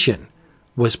Magician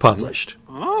was published.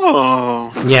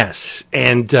 Oh. Yes,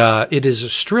 and it is a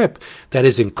strip that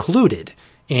is included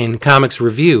in Comics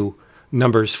Review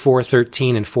numbers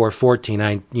 413 and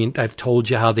 414. I've told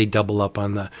you how they double up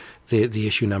on the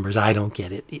issue numbers. I don't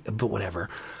get it, but whatever.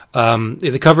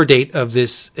 The cover date of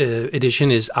this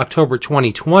edition is October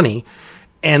 2020,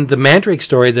 and the Mandrake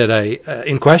story that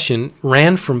in question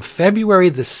ran from February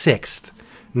the 6th,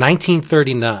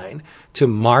 1939 to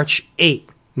March 8th,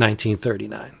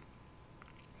 1939.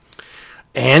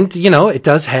 And, it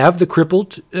does have the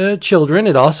crippled children.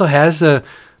 It also has a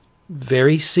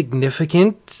very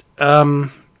significant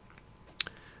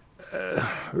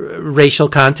racial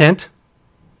content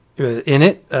in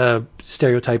it,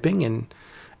 stereotyping, and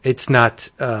it's not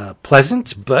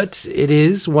pleasant, but it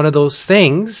is one of those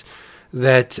things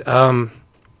that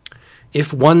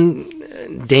if one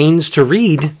deigns to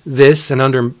read this and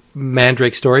under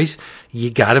Mandrake stories,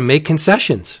 you got to make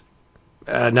concessions,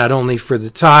 not only for the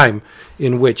time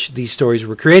in which these stories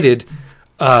were created,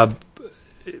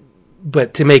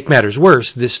 but to make matters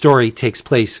worse, this story takes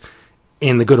place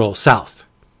in the good old South.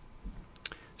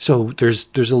 So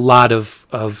there's a lot of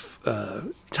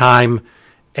time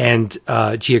and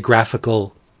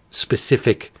geographical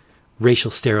specific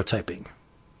racial stereotyping.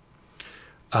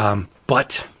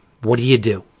 But what do you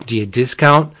do? Do you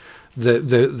discount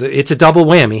the it's a double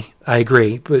whammy, I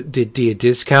agree, but do you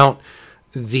discount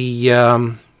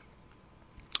the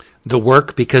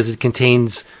work because it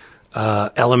contains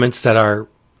elements that are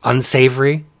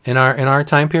unsavory in our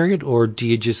time period, or do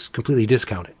you just completely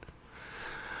discount it?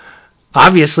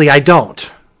 Obviously, I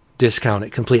don't discount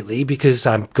it completely because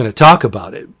I'm going to talk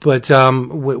about it. But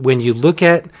when you look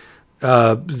at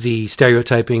the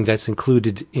stereotyping that's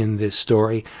included in this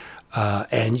story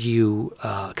and you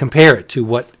compare it to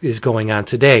what is going on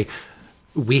today,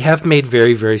 we have made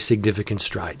very, very significant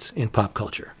strides in pop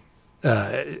culture,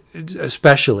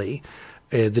 especially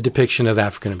the depiction of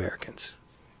African Americans.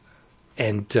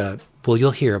 And,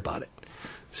 you'll hear about it.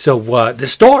 So the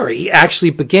story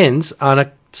actually begins on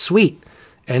a sweet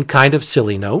and kind of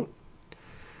silly note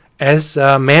as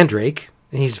Mandrake,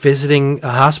 he's visiting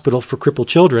a hospital for crippled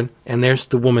children, and there's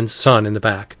the woman's son in the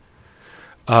back.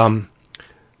 And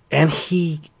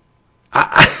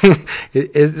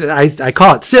I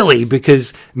call it silly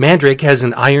because Mandrake has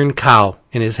an iron cow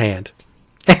in his hand,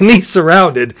 and he's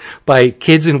surrounded by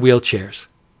kids in wheelchairs.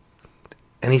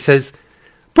 And he says,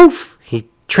 poof, he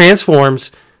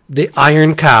transforms the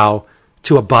iron cow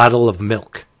to a bottle of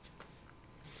milk.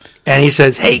 And he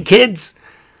says, hey, kids,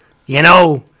 you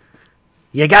got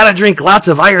to drink lots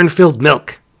of iron-filled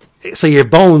milk so your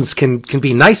bones can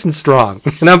be nice and strong.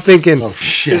 And I'm thinking, oh,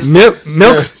 shit.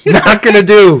 Milk's not going to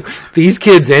do these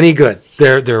kids any good.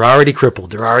 They're already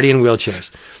crippled. They're already in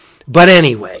wheelchairs. But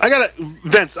anyway.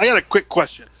 Vince, I got a quick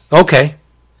question. Okay.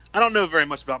 I don't know very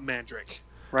much about Mandrake,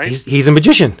 right? He's a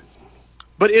magician.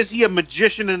 But is he a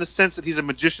magician in the sense that he's a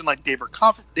magician like David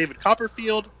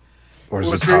Copperfield? Or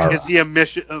is he a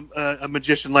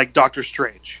magician like Doctor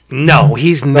Strange? No,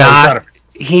 he's not.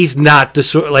 He's not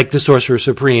like the Sorcerer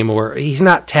Supreme, or he's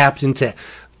not tapped into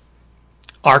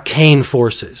arcane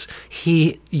forces.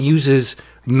 He uses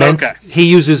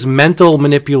mental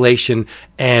manipulation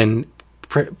and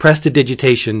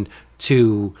prestidigitation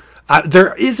to.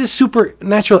 There is a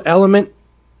supernatural element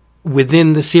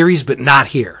within the series, but not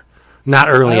here, not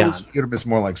early on. It's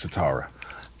more like Zatara.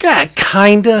 Yeah,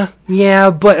 kinda, yeah,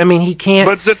 but I mean, he can't.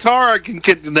 But Zatara can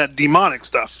get in that demonic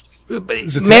stuff.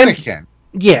 Zatanna can.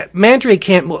 Yeah, Mandrake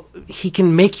can't. Well, he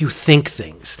can make you think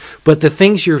things, but the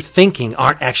things you're thinking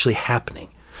aren't actually happening.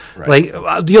 Right.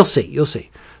 Like you'll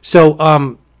see.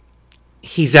 So,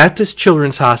 he's at this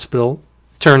children's hospital,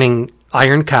 turning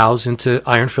iron cows into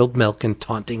iron-filled milk and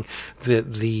taunting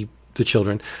the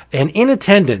children. And in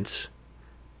attendance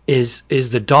is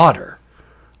the daughter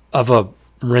of a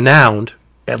renowned,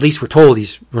 at least we're told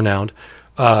he's renowned,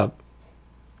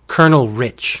 Colonel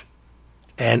Rich.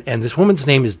 And this woman's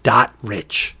name is Dot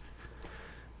Rich.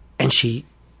 And she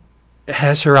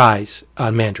has her eyes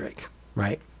on Mandrake,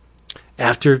 right?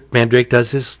 After Mandrake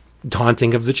does his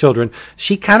taunting of the children,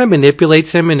 she kind of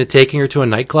manipulates him into taking her to a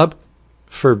nightclub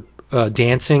for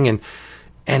dancing,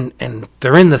 and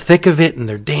they're in the thick of it, and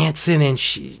they're dancing, and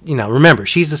she, remember,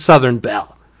 she's a Southern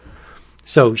belle.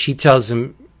 So she tells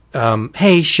him,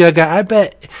 hey, sugar, I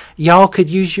bet y'all could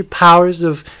use your powers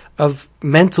of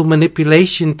mental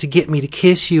manipulation to get me to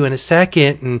kiss you in a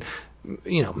second. And,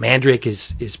 Mandrake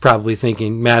is probably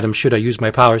thinking, madam, should I use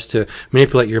my powers to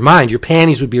manipulate your mind? Your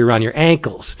panties would be around your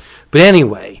ankles. But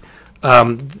anyway,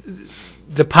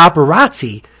 the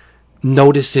paparazzi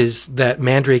notices that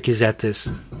Mandrake is at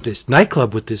this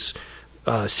nightclub with this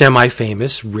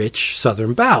semi-famous, rich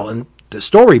Southern belle. And the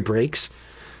story breaks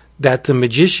that the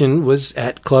magician was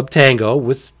at Club Tango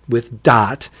with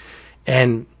Dot,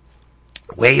 and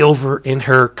way over in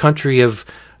her country of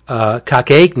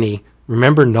Kakagni,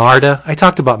 remember Narda? I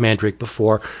talked about Mandrake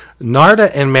before.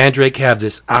 Narda and Mandrake have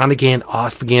this on-again,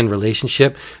 off-again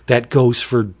relationship that goes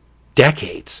for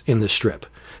decades in the strip.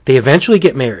 They eventually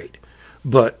get married,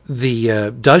 but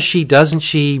does she, doesn't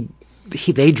she,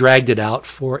 they dragged it out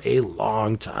for a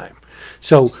long time.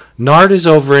 So Narda's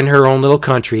over in her own little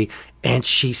country, and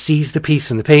she sees the piece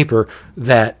in the paper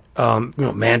that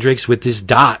Mandrake's with this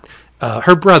Dot.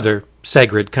 Her brother,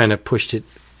 Segrid, kind of pushed it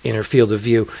in her field of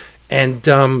view. And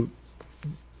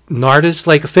Narda's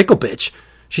like a fickle bitch.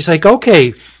 She's like,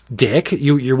 okay, Dick,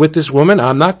 you're with this woman.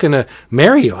 I'm not going to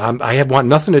marry you. I want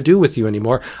nothing to do with you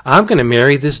anymore. I'm going to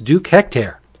marry this Duke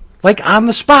Hector. Like, on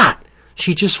the spot.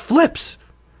 She just flips.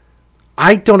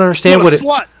 I don't understand what it...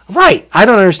 Slut. Right. I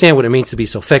don't understand what it means to be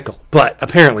so fickle. But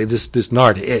apparently this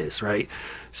Narda is, right?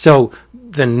 So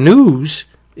the news...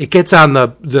 It gets on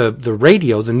the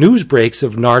radio, the news breaks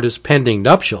of Narda's pending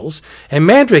nuptials, and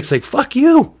Mandrake's like, fuck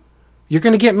you. You're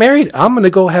going to get married. I'm going to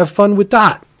go have fun with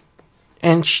Dot.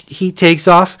 And he takes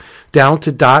off down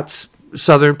to Dot's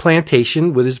southern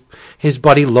plantation with his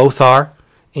buddy Lothar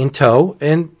in tow.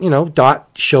 And, Dot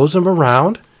shows him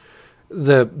around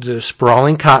the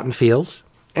sprawling cotton fields.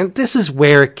 And this is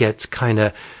where it gets kind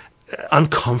of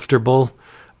uncomfortable.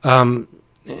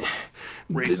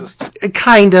 Racist.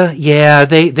 Kinda, yeah.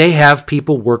 They have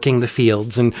people working the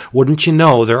fields, and wouldn't you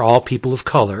know, they're all people of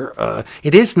color.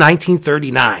 It is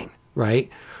 1939, right?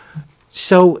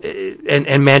 So,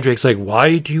 and Mandrake's like,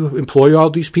 why do you employ all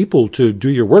these people to do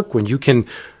your work when you can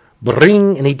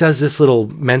bring? And he does this little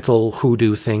mental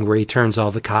hoodoo thing where he turns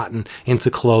all the cotton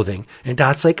into clothing. And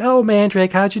Dot's like, oh,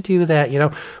 Mandrake, how'd you do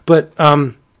that? But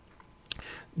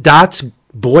Dot's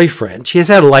boyfriend, she has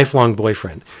had a lifelong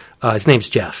boyfriend. His name's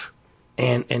Jeff.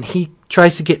 And he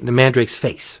tries to get into Mandrake's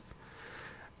face.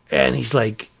 And he's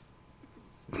like,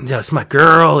 it's my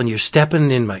girl, and you're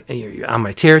stepping you're on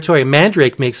my territory. And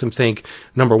Mandrake makes him think,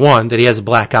 number one, that he has a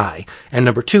black eye, and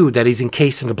number two, that he's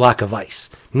encased in a block of ice.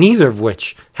 Neither of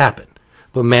which happened.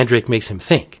 But Mandrake makes him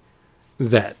think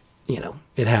that,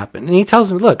 it happened. And he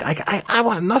tells him, look, I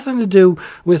want nothing to do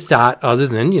with Dot other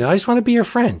than, I just want to be your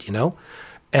friend,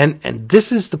 And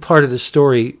this is the part of the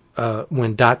story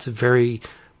when Dot's very...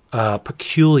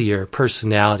 peculiar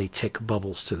personality tick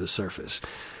bubbles to the surface.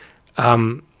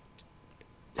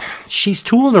 She's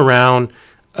tooling around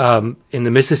in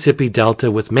the Mississippi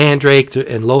Delta with Mandrake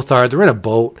and Lothar. They're in a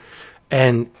boat,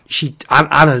 and she,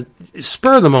 on a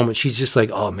spur of the moment, she's just like,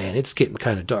 "Oh man, it's getting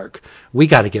kind of dark. We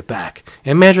got to get back."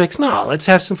 And Mandrake's, "No, let's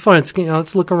have some fun.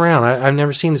 Let's look around. I've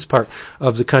never seen this part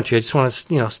of the country. I just want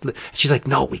to, She's like,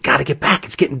 "No, we got to get back.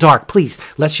 It's getting dark. Please,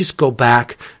 let's just go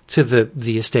back to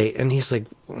the estate." And he's like,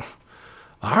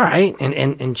 all right.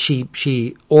 And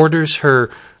she orders her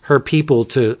people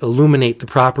to illuminate the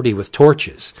property with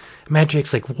torches.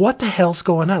 Mandrake's like, what the hell's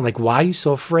going on? Like, why are you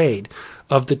so afraid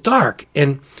of the dark?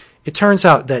 And it turns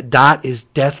out that Dot is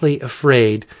deathly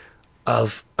afraid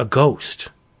of a ghost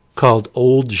called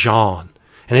Old Jean.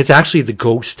 And it's actually the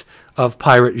ghost of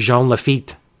pirate Jean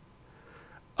Lafitte.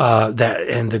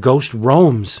 And the ghost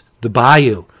roams the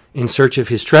bayou in search of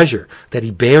his treasure that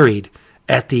he buried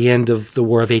at the end of the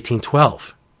War of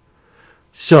 1812.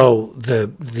 So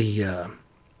the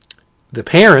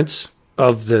parents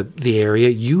of the area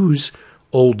use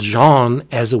Old Jean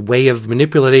as a way of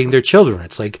manipulating their children.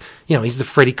 It's like, he's the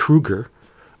Freddy Krueger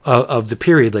of the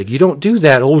period. Like, you don't do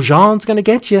that. Old Jean's going to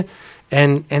get you.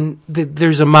 And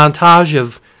there's a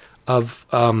montage of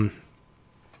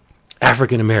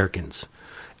African Americans,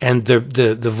 and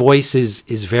the voice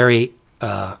is very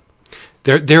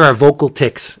there are vocal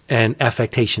tics and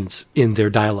affectations in their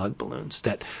dialogue balloons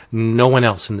that no one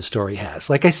else in the story has.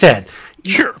 Like I said,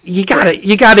 sure, you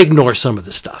gotta ignore some of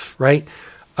the stuff, right?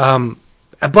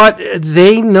 But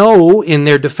they know, in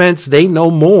their defense, they know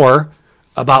more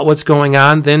about what's going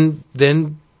on than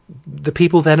the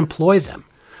people that employ them.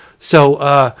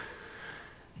 So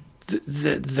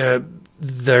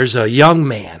there's a young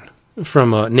man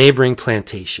from a neighboring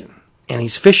plantation, and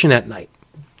he's fishing at night,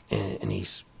 and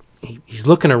he's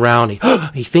looking around.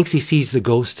 He thinks he sees the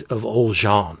ghost of Old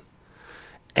Jean,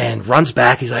 and runs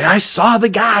back. He's like, I saw the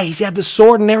guy. He's had the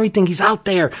sword and everything. He's out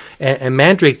there. And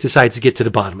Mandrake decides to get to the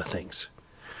bottom of things.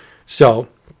 So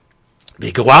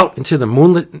they go out into the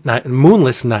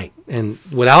moonless night, and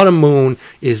without a moon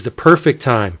is the perfect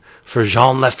time for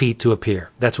Jean Lafitte to appear.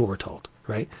 That's what we're told,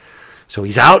 right? So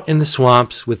he's out in the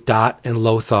swamps with Dot and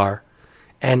Lothar,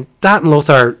 and Dot and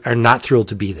Lothar are not thrilled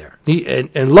to be there.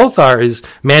 And Lothar is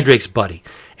Mandrake's buddy,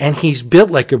 and he's built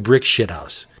like a brick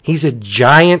shithouse. He's a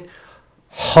giant,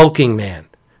 hulking man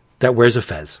that wears a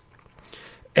fez.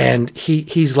 And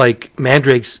he's like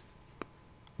Mandrake's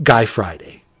Guy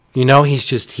Friday.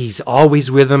 He's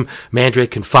always with him.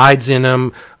 Mandrake confides in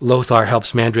him. Lothar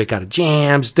helps Mandrake out of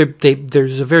jams.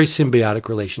 There's a very symbiotic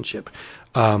relationship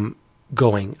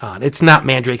going on. It's not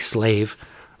Mandrake's slave.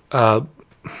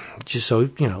 Just so,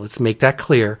 let's make that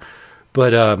clear.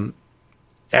 But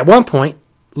at one point,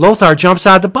 Lothar jumps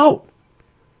out of the boat.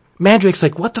 Mandrake's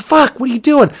like, what the fuck? What are you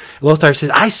doing? Lothar says,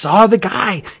 I saw the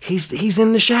guy. He's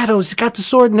in the shadows. He's got the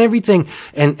sword and everything.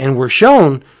 And we're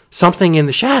shown something in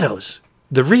the shadows.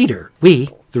 The reader,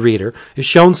 is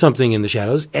shown something in the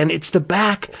shadows, and it's the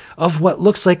back of what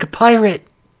looks like a pirate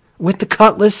with the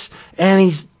cutlass, and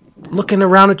he's looking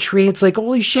around a tree. It's like,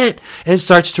 holy shit. And it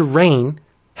starts to rain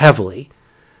heavily.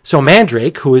 So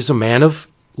Mandrake, who is a man of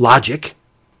logic,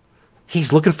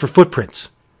 he's looking for footprints.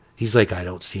 He's like, I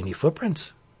don't see any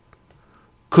footprints.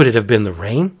 Could it have been the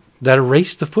rain that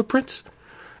erased the footprints?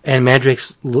 And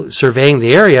Mandrake's surveying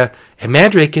the area, and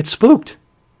Mandrake gets spooked.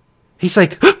 He's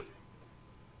like,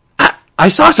 I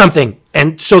saw something.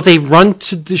 And so they run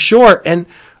to the shore, and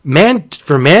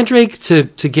for Mandrake to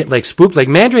get like spooked, like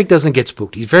Mandrake doesn't get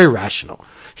spooked. He's very rational.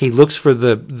 He looks for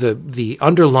the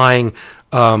underlying,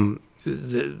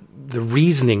 the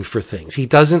reasoning for things. He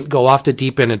doesn't go off the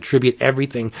deep end and attribute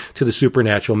everything to the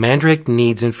supernatural. Mandrake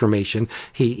needs information.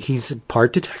 He's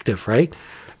part detective, right?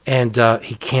 And,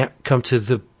 he can't come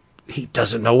to he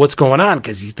doesn't know what's going on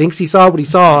because he thinks he saw what he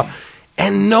saw,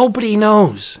 and nobody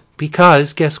knows,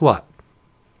 because guess what?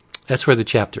 That's where the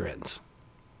chapter ends.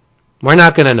 We're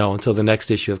not going to know until the next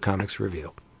issue of Comics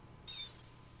Review.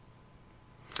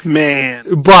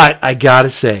 Man. But I got to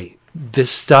say,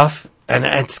 this stuff, and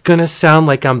it's going to sound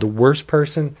like I'm the worst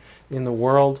person in the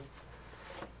world,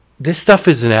 this stuff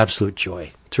is an absolute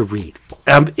joy to read.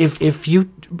 If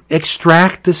you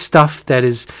extract the stuff that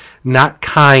is not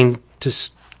kind to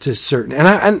certain,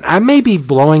 and I may be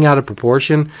blowing out of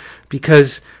proportion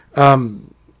because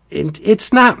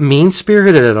it's not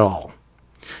mean-spirited at all.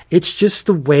 It's just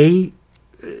the way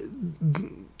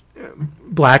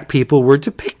black people were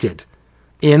depicted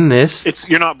in this.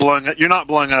 You're not blowing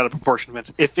out of proportion,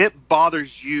 Vince. If it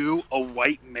bothers you, a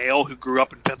white male who grew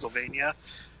up in Pennsylvania,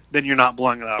 then you're not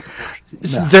blowing it out of proportion.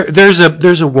 No.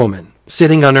 There's a woman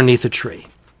sitting underneath a tree,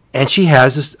 and she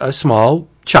has a small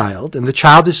child, and the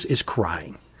child is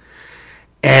crying.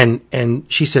 And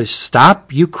she says,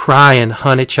 stop you crying,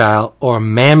 honey child, or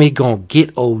mammy gonna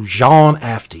get old Jean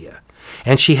after you.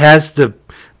 And she has the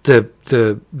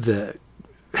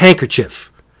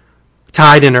handkerchief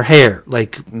tied in her hair,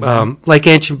 like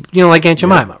Aunt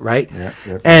Jemima, right? Yeah,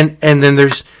 yeah. And then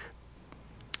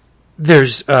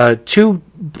there's two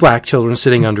black children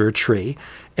sitting under a tree,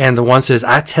 and the one says,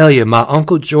 I tell you, my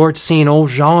Uncle George seen old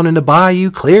Jean in the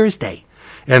bayou clear as day.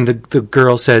 And the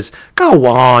girl says, "Go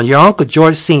on, your Uncle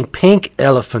George seen pink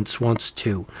elephants once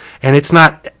too." And it's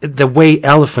not the way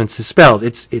elephants is spelled.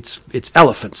 It's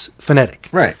elephants, phonetic.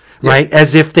 Right. Right?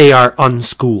 As if they are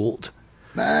unschooled.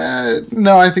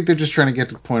 No, I think they're just trying to get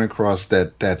the point across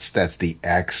that that's the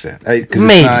accent.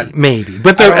 Maybe.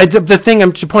 But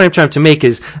the point I'm trying to make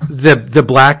is the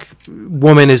black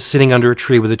woman is sitting under a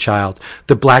tree with a child.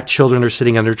 The black children are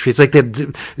sitting under a tree. It's like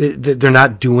they're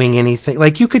not doing anything.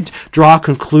 Like, you could draw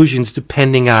conclusions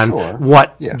depending on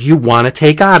what you want to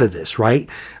take out of this, right?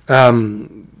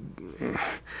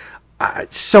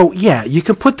 So yeah, you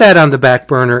can put that on the back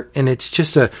burner, and it's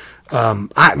just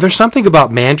there's something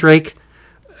about Mandrake.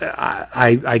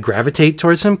 I gravitate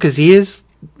towards him because he is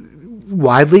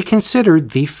widely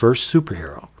considered the first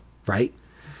superhero, right?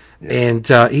 Yeah. And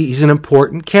he's an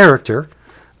important character,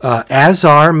 as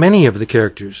are many of the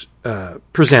characters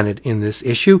presented in this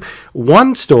issue.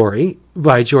 One story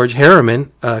by George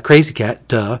Harriman, Crazy Cat,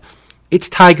 it's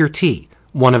Tiger T,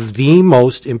 one of the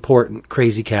most important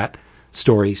Crazy Cat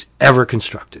stories ever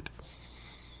constructed,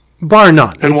 bar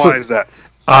none. And why is that?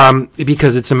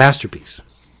 Because it's a masterpiece.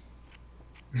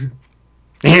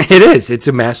 It is. It's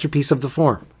a masterpiece of the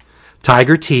form.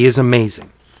 Tiger T is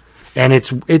amazing, and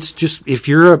it's just, if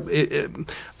you're an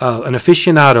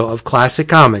aficionado of classic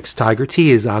comics, Tiger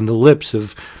T is on the lips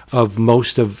of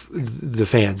most of the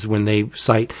fans when they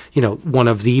cite, one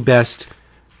of the best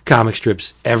comic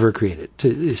strips ever created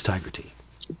is Tiger T.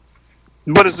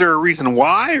 But is there a reason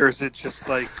why, or is it just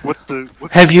like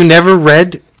Have you never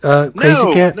read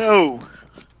Crazy Cat? No.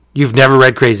 You've never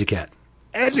read Crazy Cat?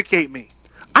 Educate me.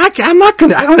 I'm not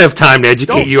gonna. I don't have time to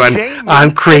educate you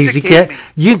on Crazy Cat.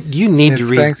 You need to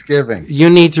read Thanksgiving. You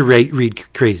need to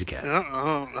read Crazy Cat.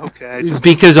 Okay.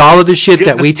 Because all of the shit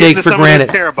that we take for granted.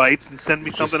 Terabytes and send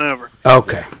me something over.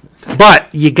 Okay, but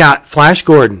you got Flash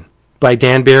Gordon by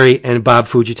Dan Barry and Bob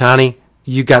Fujitani.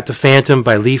 You got The Phantom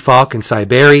by Lee Falk and Cy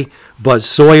Berry. Buzz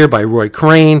Sawyer by Roy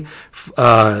Crane.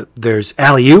 There's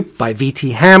Alley Oop by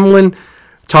V.T. Hamlin.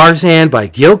 Tarzan by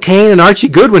Gil Kane and Archie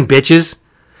Goodwin, bitches.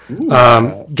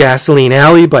 Gasoline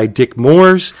Alley by Dick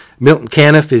Moores. Milton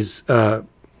Caniff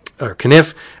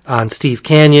on Steve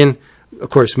Canyon. Of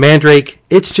course, Mandrake.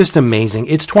 It's just amazing.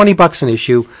 It's $20 an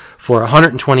issue for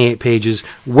 128 pages.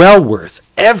 Well worth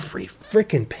every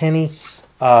freaking penny.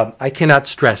 I cannot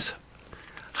stress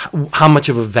how much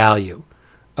of a value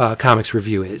Comics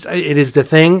Review is. It is the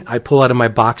thing I pull out of my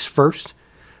box first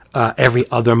every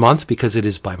other month because it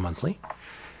is bi-monthly.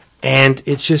 And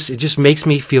it just makes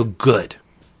me feel good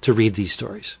to read these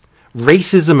stories,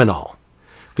 racism and all,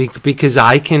 because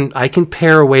I can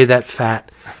pare away that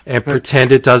fat and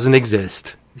pretend it doesn't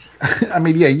exist. I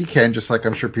mean, yeah, you can. Just like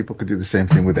I'm sure people could do the same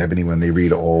thing with Ebony when they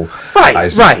read all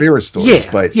Ice and Spirit stories.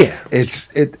 Yeah, but yeah.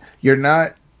 You're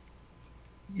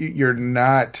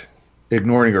not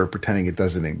ignoring or pretending it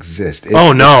doesn't exist.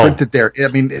 No, it's printed there. I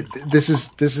mean, this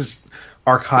is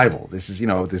archival. This is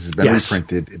been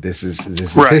reprinted. This is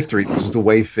history. This is the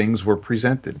way things were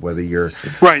presented. Whether you're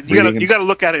right, you got to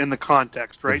look at it in the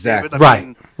context, right, exactly.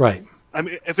 David? Right. I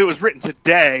mean, if it was written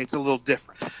today, it's a little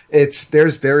different.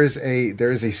 There is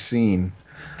a scene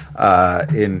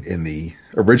in the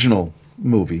original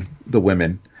movie, The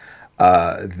Women,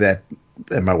 that,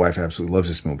 and my wife absolutely loves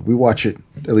this movie. We watch it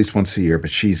at least once a year,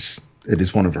 but it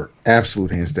is one of her absolute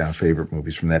hands down favorite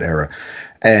movies from that era,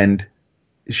 and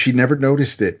she never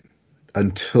noticed it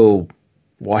until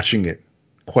watching it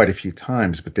quite a few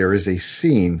times. But there is a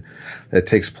scene that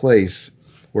takes place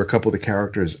where a couple of the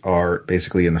characters are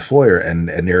basically in the foyer and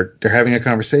they're having a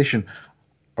conversation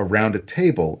around a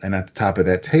table, and at the top of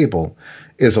that table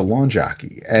is a lawn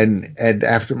jockey. And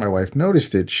after my wife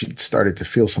noticed it, she started to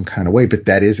feel some kind of way. But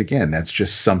that's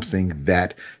just something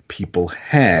that people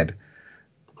had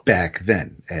back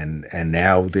then, and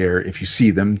now if you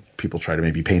see them, people try to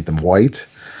maybe paint them white.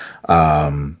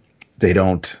 They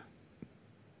don't.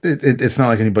 It's not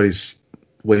like anybody's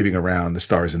waving around the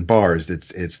stars and bars.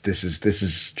 This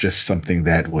is just something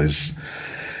that was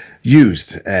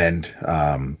used, and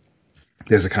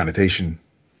there's a connotation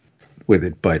with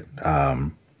it, but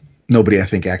nobody, I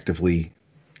think, actively.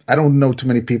 I don't know too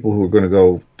many people who are going to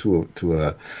go to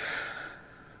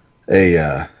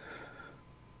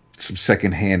some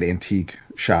secondhand antique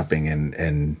shopping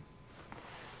and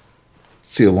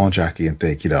see a lawn jockey and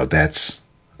think,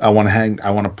 I want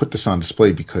to put this on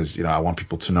display because, I want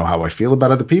people to know how I feel about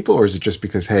other people, or is it just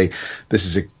because, hey, this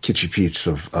is a kitschy piece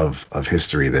of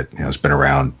history that, has been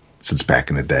around since back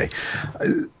in the day?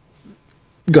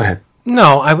 Go ahead.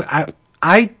 No,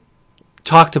 I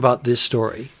talked about this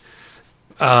story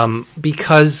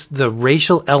because the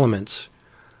racial elements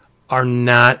are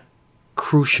not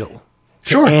crucial to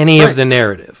Sure, any right. of the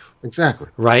narrative. Exactly.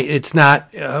 Right? It's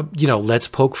not, let's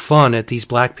poke fun at these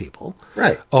black people.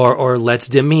 Right. Or let's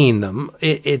demean them.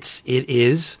 It's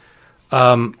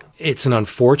an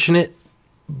unfortunate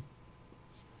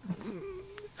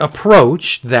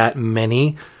approach that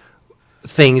many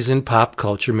things in pop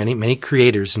culture, many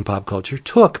creators in pop culture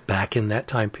took back in that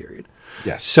time period.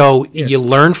 Yes. So you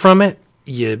learn from it.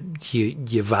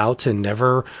 You vow to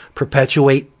never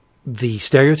perpetuate the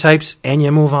stereotypes, and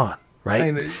you move on.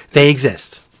 Right? They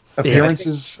exist.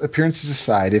 Appearances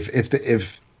aside,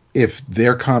 if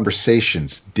their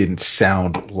conversations didn't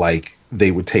sound like they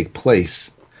would take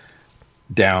place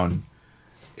down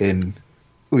in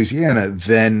Louisiana,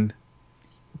 then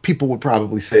people would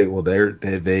probably say, well,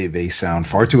 they sound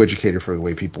far too educated for the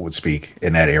way people would speak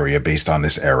in that area based on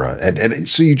this era. And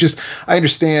so I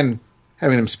understand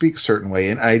having them speak a certain way,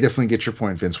 and I definitely get your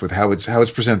point, Vince, with how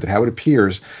it's presented, how it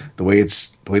appears, the way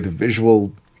the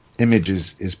visual image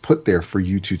is put there for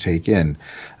you to take in.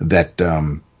 It's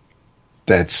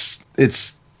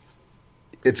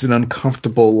an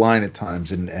uncomfortable line at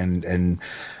times, and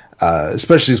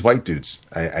especially as white dudes,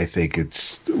 I think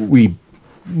we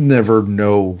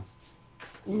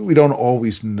don't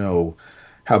always know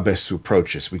how best to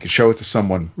approach this. We could show it to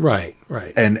someone, right,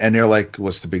 and they're like,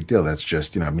 "What's the big deal? That's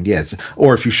just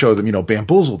or if you show them,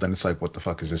 Bamboozled, then it's like, "What the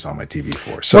fuck is this on my TV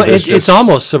for?" So it's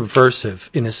almost subversive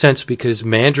in a sense because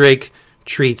Mandrake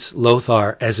treats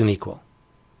Lothar as an equal.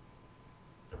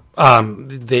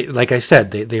 They, like I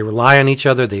said, they rely on each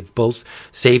other. They've both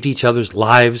saved each other's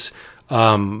lives.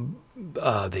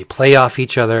 They play off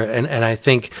each other, and I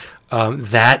think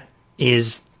that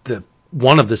is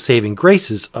one of the saving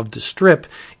graces of the strip.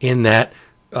 In that,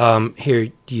 here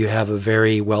you have a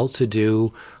very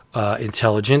well-to-do,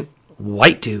 intelligent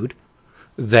white dude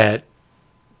that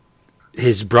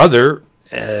his brother,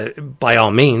 by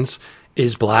all means,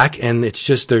 is black, and it's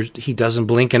just he doesn't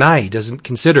blink an eye. He doesn't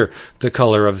consider the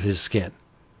color of his skin.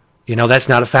 That's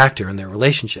not a factor in their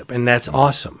relationship, and that's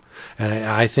awesome. And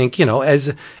I think, as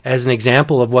an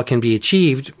example of what can be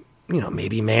achieved,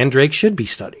 maybe Mandrake should be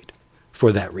studied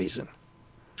for that reason.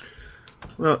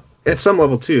 Well, at some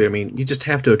level, too, I mean, you just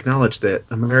have to acknowledge that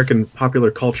American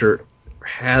popular culture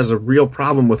has a real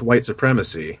problem with white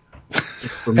supremacy.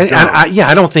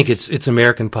 I don't think it's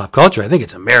American pop culture. I think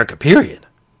it's America, period.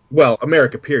 Well,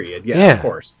 America, period. Yeah, of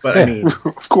course. But I mean,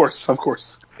 of course.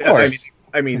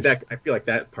 I mean, that I feel like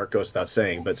that part goes without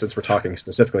saying. But since we're talking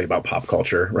specifically about pop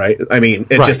culture, right? I mean,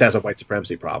 it just has a white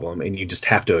supremacy problem, and you just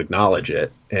have to acknowledge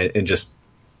it, and just.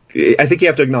 I think you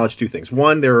have to acknowledge two things.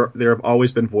 One, there have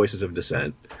always been voices of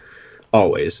dissent,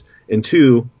 always, and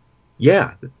two,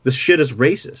 this shit is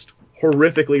racist,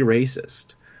 horrifically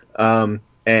racist,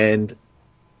 and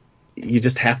you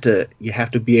just have to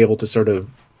be able to sort of.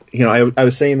 I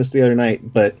was saying this the other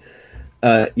night, but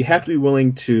you have to be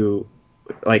willing to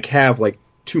have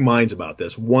two minds about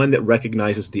this. One that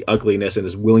recognizes the ugliness and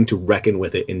is willing to reckon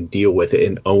with it and deal with it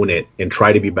and own it and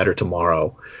try to be better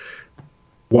tomorrow,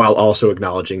 while also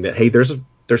acknowledging that, hey, there's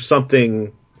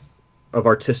something of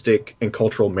artistic and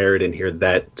cultural merit in here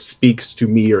that speaks to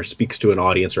me or speaks to an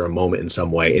audience or a moment in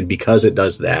some way, and because it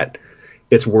does that,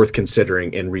 it's worth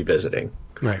considering and revisiting.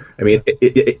 Right. I mean,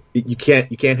 you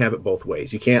can't have it both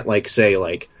ways. You can't say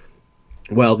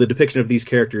well, the depiction of these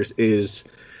characters is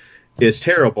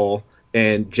terrible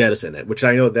and jettison it, which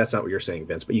I know that's not what you're saying,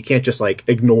 Vince, but you can't just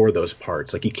ignore those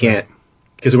parts. You can't,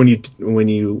 because when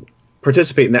you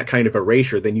participate in that kind of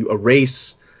erasure, then you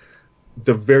erase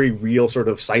the very real sort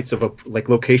of sites of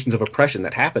locations of oppression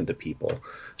that happen to people.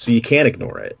 So you can't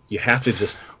ignore it. You have to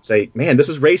just say, man, this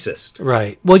is racist.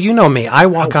 Right. Well, you know me. I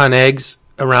walk on eggs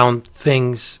around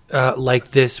things like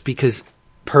this because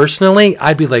personally,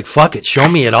 I'd be like, fuck it. Show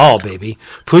me it all, baby.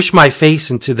 Push my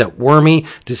face into that wormy,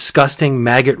 disgusting,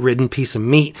 maggot-ridden piece of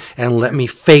meat and let me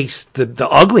face the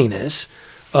ugliness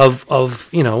of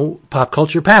pop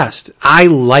culture past. I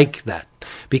like that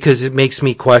because it makes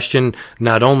me question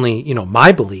not only,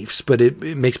 my beliefs, but it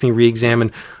makes me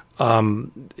re-examine,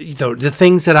 the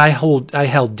things that I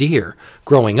held dear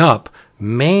growing up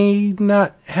may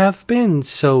not have been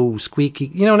so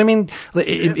squeaky. You know what I mean?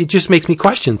 It just makes me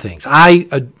question things. I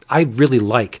really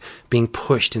like being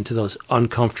pushed into those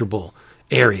uncomfortable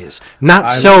areas.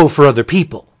 Not so for other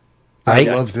people. Right?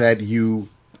 I love that you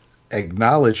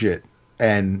acknowledge it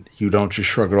and you don't just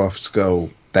shrug it off and go,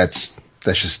 that's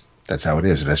how it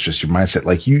is. That's just your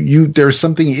mindset. There's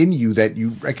something in you that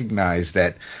you recognize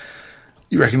that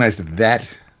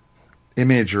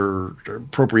image or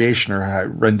appropriation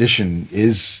or rendition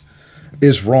is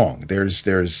wrong. It's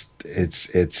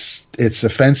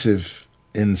offensive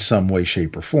in some way,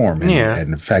 shape, or form. And, Yeah.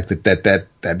 and the fact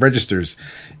that registers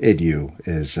in you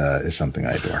is something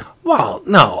I adore. Well,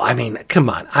 no, I mean, come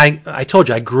on. I told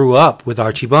you I grew up with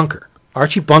Archie Bunker.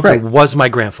 Archie Bunker Right. was my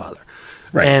grandfather.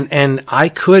 Right. And I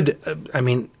could, I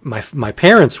mean, my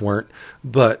parents weren't,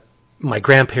 but my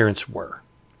grandparents were.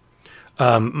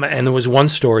 And there was one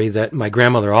story that my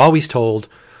grandmother always told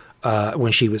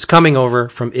when she was coming over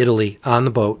from Italy on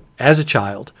the boat as a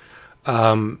child.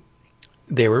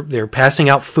 They were passing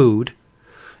out food,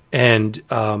 and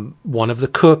one of the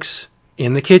cooks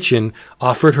in the kitchen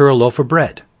offered her a loaf of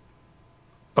bread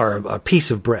or a piece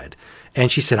of bread,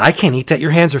 and she said, "I can't eat that.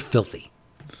 Your hands are filthy."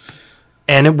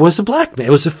 And it was a black man.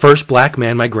 It was the first black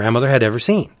man my grandmother had ever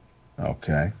seen.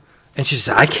 Okay. And she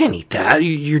said, "I can't eat that.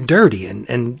 You're dirty."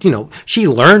 And you know, she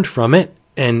learned from it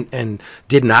and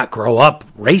did not grow up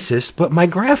racist. But my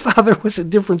grandfather was a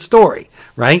different story,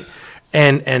 right?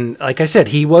 And like I said,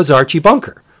 he was Archie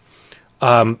Bunker.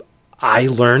 I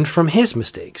learned from his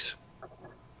mistakes.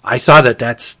 I saw that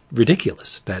that's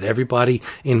ridiculous. That everybody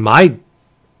in my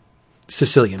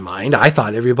Sicilian mind, I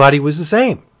thought everybody was the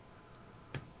same,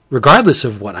 regardless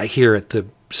of what I hear at the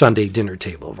Sunday dinner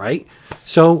table, right?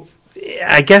 So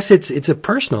I guess it's a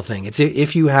personal thing. It's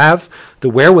if you have the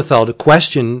wherewithal to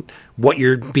question what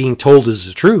you're being told is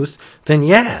the truth, then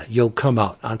yeah, you'll come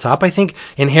out on top. I think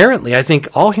inherently, I think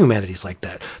all humanity is like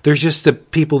that. There's just the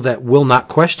people that will not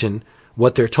question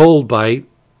what they're told by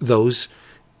those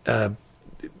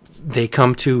they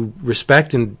come to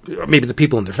respect, and maybe the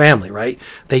people in their family, right?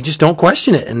 They just don't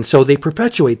question it, and so they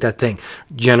perpetuate that thing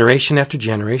generation after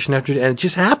generation after, and it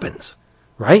just happens,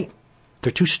 right?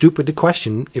 They're too stupid to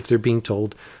question if they're being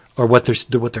told or what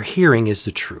they're hearing is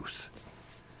the truth.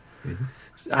 Mm-hmm.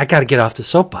 I got to get off the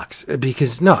soapbox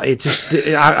because no, it's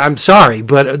just I'm sorry,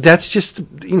 but that's just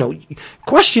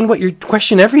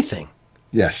question everything.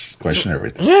 Yes, question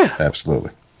everything. Yeah,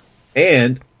 absolutely.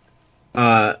 And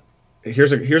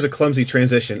here's a clumsy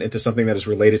transition into something that is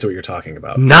related to what you're talking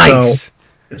about. Nice.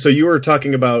 So you were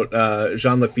talking about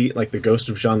Jean Lafitte, like the ghost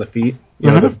of Jean Lafitte,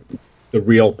 you know, the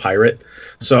real pirate.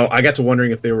 So I got to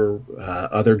wondering if there were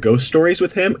other ghost stories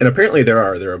with him, and apparently there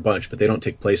are a bunch, but they don't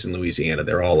take place in Louisiana.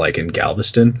 They're all like in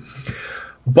Galveston.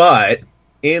 But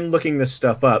in looking this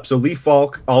stuff up, so Lee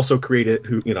Falk also created,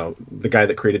 the guy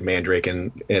that created Mandrake,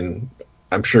 and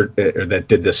I'm sure that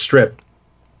did this strip,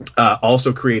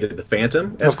 also created the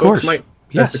Phantom, as folks might,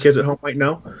 as the kids at home might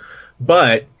know.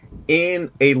 But in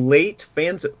a late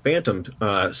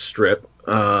Phantom strip,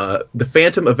 the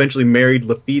Phantom eventually married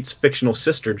Lafitte's fictional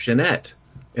sister, Jeanette.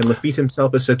 And Lafitte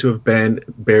himself is said to have been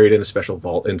buried in a special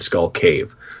vault in Skull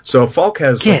Cave. So Falk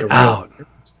has Get out.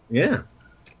 Yeah.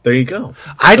 There you go.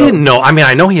 I didn't know. I mean,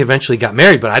 I know he eventually got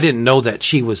married, but I didn't know that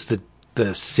she was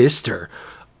the sister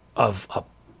of a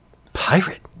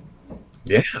pirate.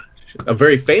 Yeah. A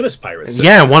very famous pirate sister.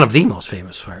 Yeah, one of the most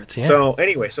famous pirates. Yeah. So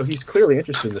anyway, he's clearly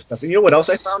interested in this stuff. And you know what else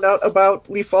I found out about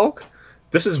Lee Falk?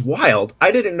 This is wild.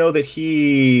 I didn't know that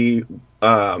he...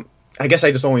 I guess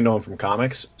I just only know him from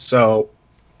comics. So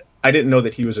I didn't know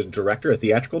that he was a director, a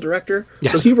theatrical director.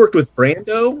 Yes. So he worked with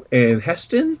Brando and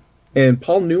Heston and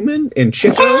Paul Newman and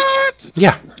Chico. What?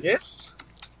 Yeah. Yeah.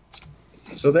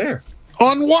 So there.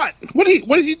 On what? What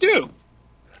did he do?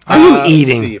 Are you Let's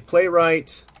eating? see,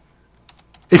 playwright.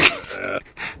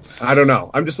 I don't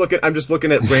know. I'm just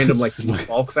looking at random like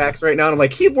Falk facts right now, and I'm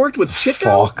like, he worked with Chico.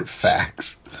 Falk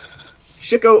facts.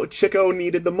 Chico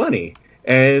needed the money,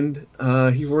 and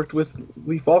he worked with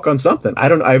Lee Falk on something. I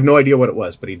have no idea what it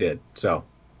was, but he did. So,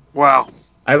 wow.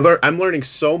 I'm learning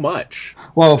so much.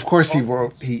 Well, of course he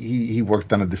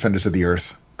worked on a Defenders of the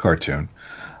Earth cartoon.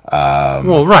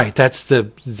 Well, right. That's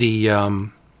the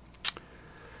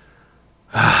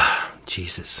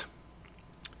Jesus.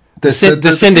 The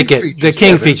Syndicate, the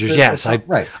King features. Yes,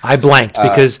 I blanked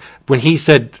because when he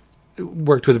said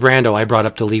worked with Brando, I brought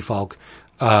up the Lee Falk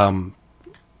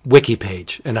wiki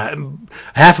page, and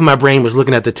half of my brain was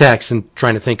looking at the text and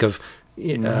trying to think of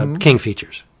King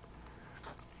features.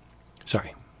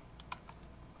 Sorry.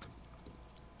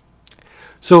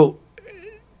 So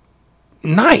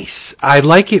nice. I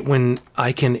like it when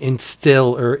I can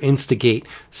instill or instigate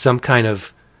some kind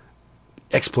of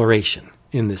exploration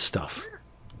in this stuff.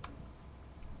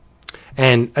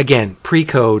 And again,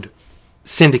 pre-code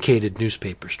syndicated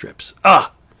newspaper strips.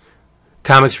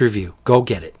 Comics Review. Go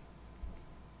get it.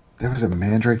 There was a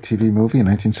Mandrake TV movie in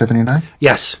 1979?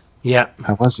 Yes. Yeah.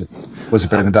 How was it? Was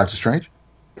it better than Doctor Strange?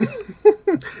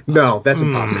 No, that's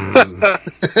impossible.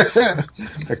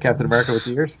 Or Captain America with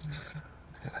the ears?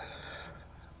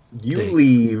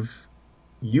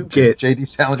 You get J.D.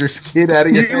 Salinger's kid out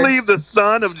of your head. You leave the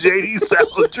son of J.D.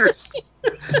 Salinger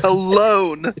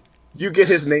alone. You get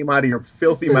his name out of your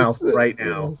filthy mouth right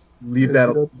now. Yes. Leave Yes, that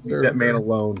you don't leave deserve that man that.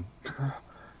 alone.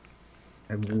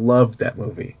 I loved that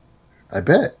movie. I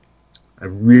bet. I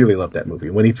really love that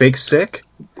movie. When he fakes sick,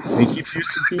 and he keeps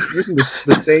using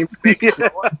the same fake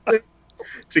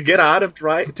to get out of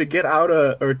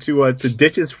to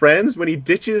ditch his friends. When he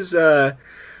ditches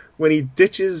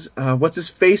what's his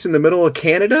face in the middle of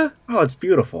Canada. Oh, it's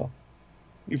beautiful.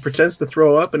 He pretends to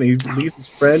throw up and he leaves his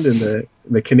friend in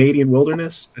the Canadian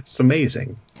wilderness. It's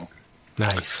amazing.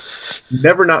 Nice.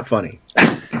 Never not funny.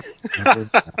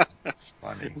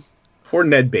 Funny. Poor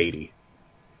Ned Beatty.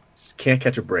 Just can't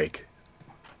catch a break.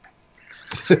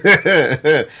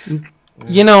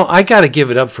 You know, I got to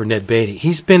give it up for Ned Beatty.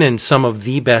 He's been in some of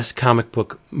the best comic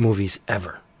book movies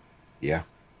ever. Yeah.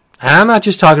 And I'm not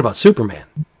just talking about Superman.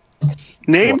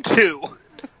 Name two.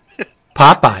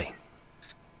 Popeye.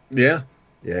 Yeah.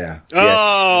 Yeah.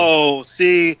 Oh,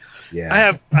 see,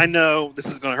 Yeah. I know this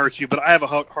is going to hurt you, but I have a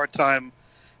hard time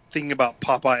thinking about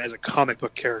Popeye as a comic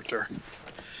book character.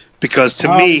 Because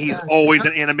to me, he's always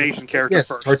an animation character Yes,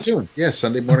 first. cartoon. Yes,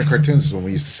 Sunday morning cartoons is when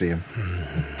we used to see him.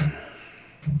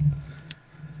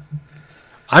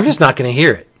 I'm just not going to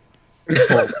hear it.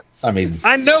 Well, I mean,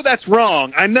 I know that's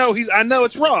wrong. I know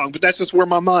it's wrong, but that's just where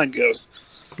my mind goes.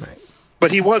 Right.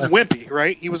 But he was wimpy,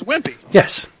 right? He was wimpy.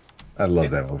 Yes. I love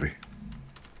that movie.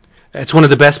 It's one of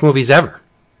the best movies ever.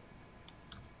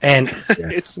 And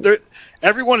It's there.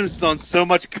 Everyone is on so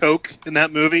much coke in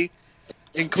that movie,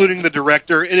 including the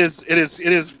director. It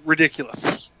is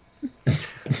ridiculous.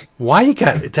 why you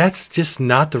got it? That's just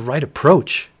not the right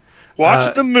approach.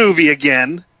 Watch the movie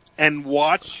again and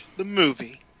watch the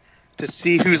movie to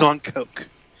see who's on coke.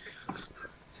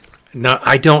 No,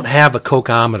 I don't have a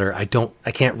cokeometer.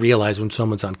 I can't realize when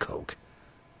someone's on coke.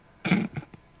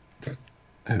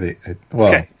 Well,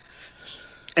 Okay.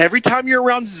 Every time you're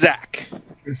around Zach,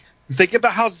 think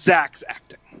about how Zach's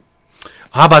acting.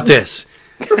 How about this?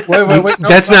 wait. No,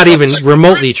 That's not even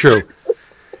remotely true.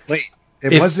 Wait,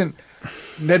 If- wasn't.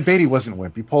 Ned Beatty wasn't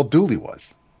wimpy. Paul Dooley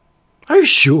was. Are you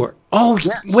sure? Oh,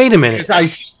 Yes. wait a minute. Because I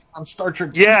see on Star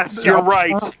Trek. Yes, you're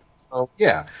right. So,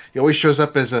 yeah, he always shows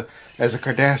up as a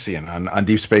Cardassian on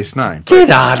Deep Space Nine. Get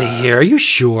out of here. Are you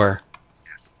sure?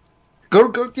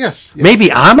 Go. Yes.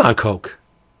 Maybe I'm on coke.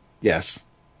 Yes.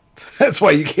 That's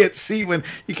why you can't see when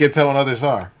you can't tell when others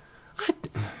are.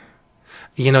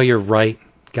 You know, you're right.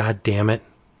 God damn it.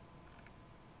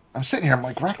 I'm sitting here. I'm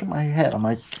like racking my head. I'm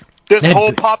like, This Ned-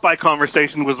 whole Popeye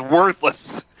conversation was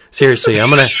worthless. Seriously, I'm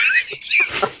going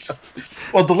to...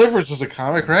 well, Deliverance was a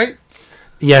comic, right?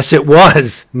 Yes, it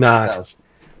was That not.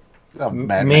 was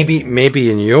Mad Maybe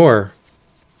Magazine. in your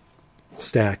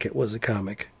stack it was a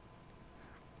comic.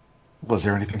 Was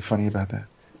there anything funny about that?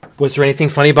 Was there anything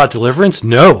funny about Deliverance?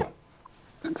 No.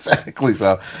 Exactly.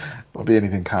 So, there'll be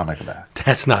anything comic about it.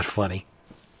 That's not funny.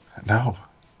 No.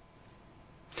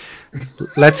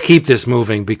 Let's keep this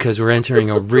moving because we're entering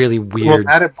a really Well, weird...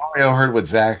 now that Mario heard what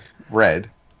Zach read,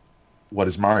 what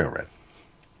has Mario read?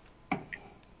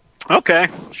 Okay,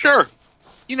 sure.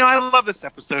 You know, I love this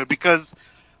episode because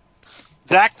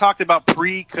Zach talked about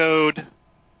pre-code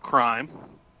crime.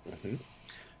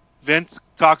 Vince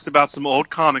talks about some old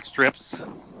comic strips.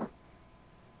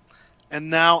 And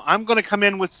now I'm going to come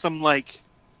in with some, like,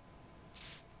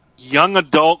 young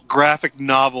adult graphic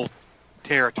novel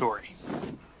territory.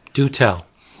 Do tell.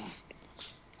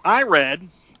 I read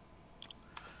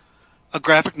a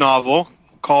graphic novel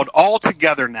called All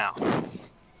Together Now.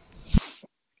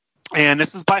 And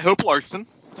this is by Hope Larson,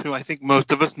 who I think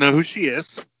most of us know who she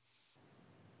is.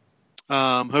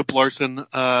 Hope Larson,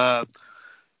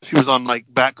 she was on like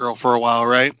Batgirl for a while,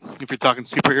 right? If you're talking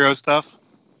superhero stuff.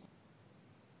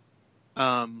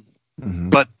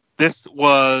 But this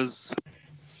was,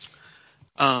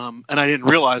 and I didn't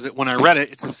realize it when I read it,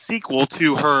 it's a sequel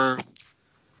to her,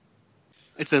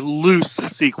 it's a loose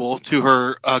sequel to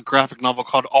her graphic novel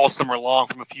called All Summer Long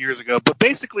from a few years ago. But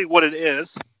basically what it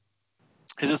is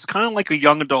it's kind of like a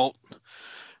young adult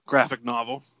graphic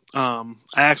novel. I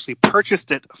actually purchased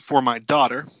it for my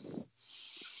daughter,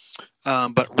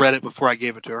 but read it before I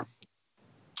gave it to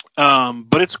her.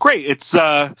 But it's great. It's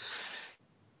a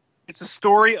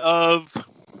story of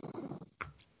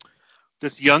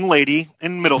this young lady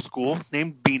in middle school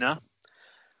named Bina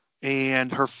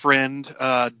and her friend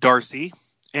Darcy,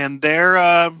 and they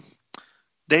are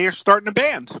starting a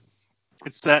band.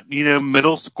 It's that,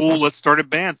 middle school let's start a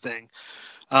band thing.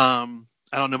 I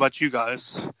don't know about you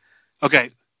guys.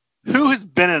 Okay, who has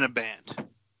been in a band?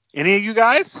 Any of you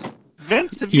guys?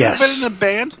 Vince, have you Yes. been in a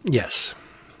band? Yes.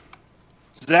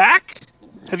 Zach,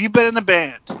 have you been in a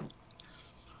band?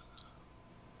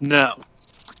 No.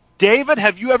 David,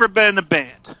 have you ever been in a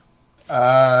band?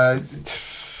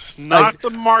 Not the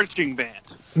marching band.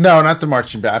 No, not the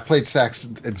marching band. I played sax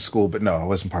in school, but no, I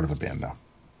wasn't part of a band. No.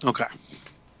 Okay.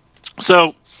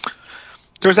 So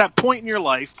there's that point in your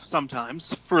life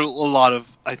sometimes for a lot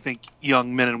of, I think,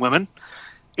 young men and women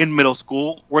in middle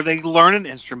school where they learn an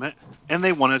instrument and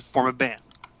they want to form a band.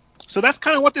 So that's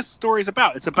kind of what this story is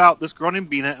about. It's about this girl named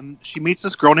Bina, and she meets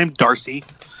this girl named Darcy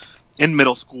in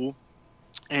middle school,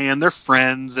 and they're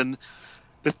friends, and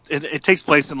it takes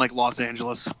place in like Los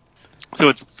Angeles.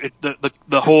 So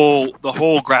the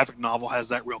whole graphic novel has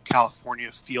that real California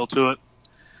feel to it.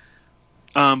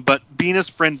 But Bina's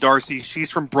friend Darcy, she's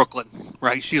from Brooklyn,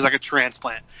 right? She's like a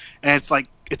transplant, and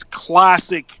it's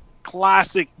classic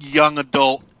young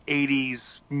adult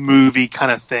 80s movie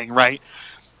kind of thing, right?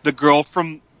 The girl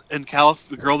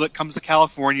the girl that comes to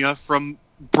California from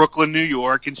Brooklyn, New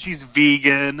York, and she's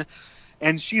vegan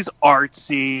and she's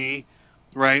artsy,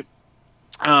 right?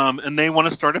 And they want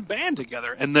to start a band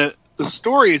together, and the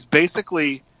story is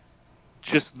basically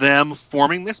just them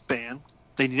forming this band.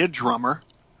 They need a drummer,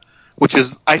 which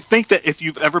is, I think that if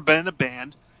you've ever been in a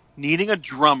band, needing a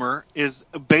drummer is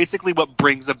basically what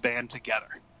brings a band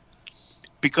together.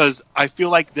 Because I feel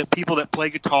like the people that play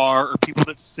guitar or people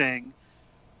that sing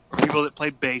or people that play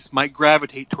bass might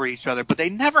gravitate toward each other, but they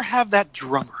never have that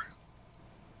drummer.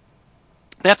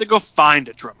 They have to go find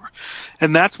a drummer.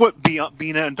 And that's what Bina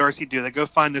and Darcy do. They go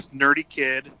find this nerdy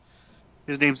kid.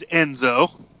 His name's Enzo,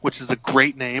 which is a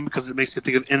great name because it makes me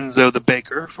think of Enzo the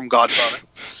Baker from Godfather.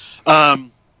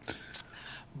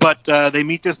 But they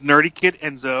meet this nerdy kid,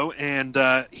 Enzo,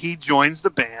 and he joins the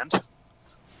band.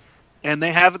 And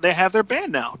they have their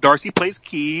band now. Darcy plays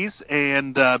keys,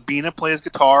 and Bina plays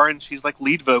guitar, and she's like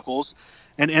lead vocals.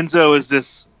 And Enzo is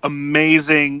this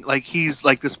amazing, like he's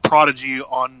like this prodigy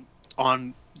on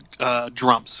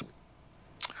drums.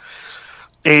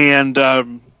 And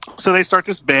so they start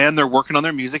this band. They're working on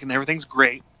their music, and everything's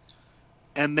great.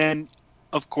 And then,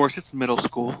 of course, it's middle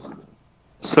school.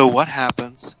 So what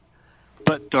happens?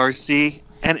 But Darcy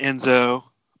and Enzo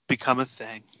become a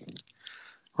thing,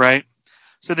 right?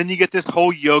 So then you get this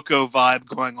whole Yoko vibe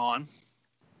going on.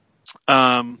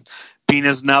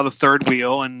 Bina's now the third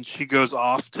wheel, and she goes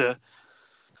off to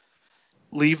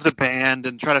leave the band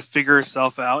and try to figure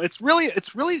herself out. It's really, I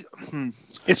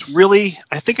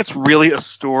think it's really a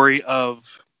story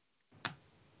of,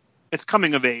 it's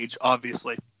coming of age,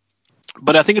 obviously.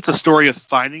 But I think it's a story of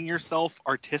finding yourself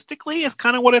artistically is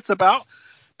kind of what it's about.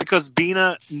 Because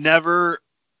Bina never,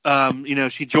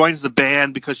 she joins the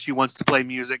band because she wants to play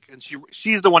music, and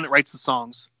she's the one that writes the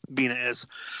songs. Bina is,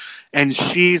 and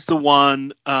she's the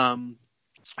one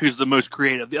who's the most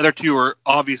creative. The other two are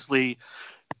obviously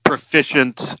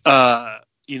proficient,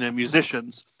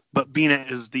 musicians, but Bina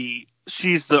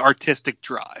she's the artistic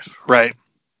drive, right?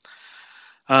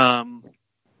 She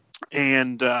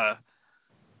ends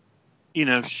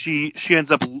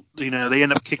up, they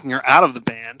end up kicking her out of the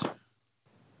band.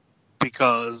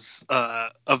 Because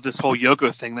of this whole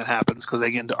Yoko thing that happens, because they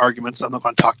get into arguments. I'm not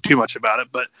going to talk too much about it,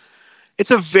 but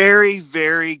it's a very,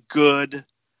 very good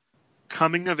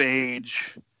coming of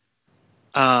age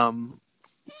for an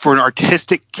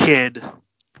artistic kid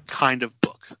kind of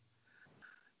book.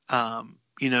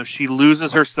 She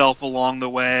loses herself along the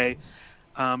way.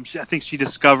 I think she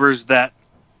discovers that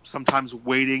sometimes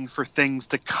waiting for things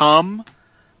to come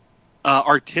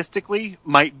artistically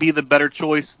might be the better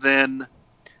choice than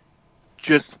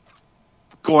just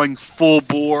going full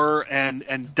bore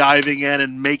and diving in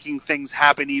and making things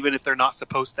happen even if they're not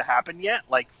supposed to happen yet,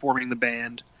 like forming the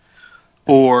band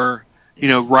or,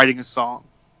 writing a song.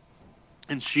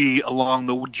 And she, along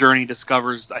the journey,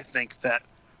 discovers, I think, that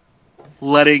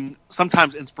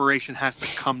sometimes inspiration has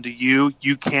to come to you.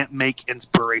 You can't make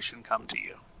inspiration come to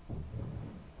you.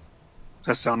 Does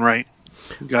that sound right?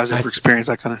 You guys ever experienced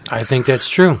that kind of... I think that's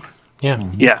true. Yeah.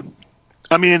 Yeah.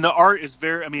 I mean, the art is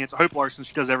it's Hope Larson.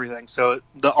 She does everything. So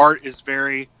the art is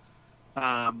very,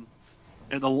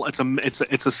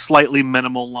 it's a slightly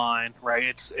minimal line, right?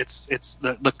 It's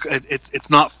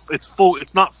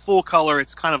not full color.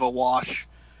 It's kind of a wash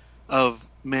of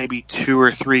maybe 2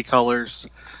 or 3 colors.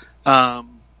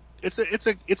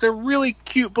 It's a really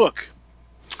cute book.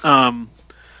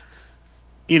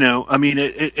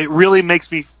 It really makes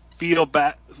me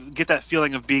get that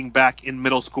feeling of being back in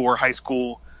middle school or high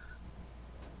school.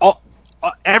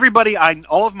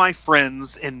 All of my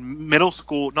friends in middle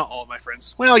school, not all of my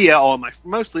friends. Well, yeah,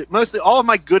 mostly all of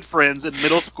my good friends in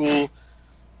middle school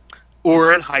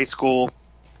or in high school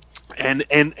and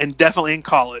definitely in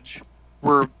college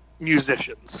were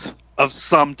musicians of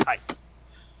some type.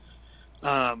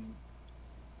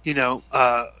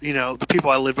 the people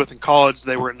I lived with in college,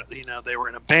 they were in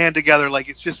a band together.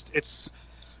 Like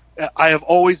I have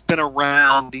always been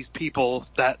around these people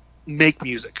that make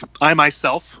music. I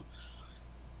myself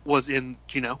was in,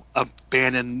 a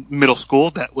band in middle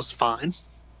school that was fine,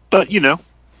 but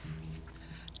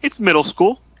it's middle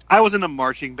school. I was in a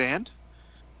marching band.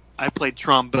 I played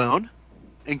trombone,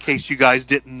 in case you guys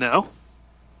didn't know,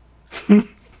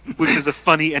 which is a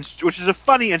funny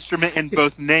instrument in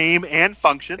both name and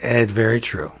function. It's very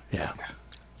true. Yeah.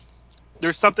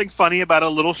 There's something funny about a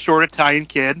little short Italian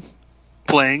kid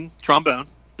playing trombone.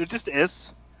 There just is.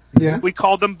 Yeah. We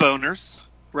called them boners,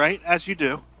 right? As you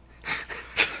do.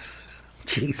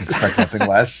 Jesus. Expect nothing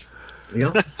less.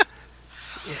 Yeah.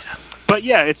 But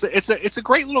yeah, it's a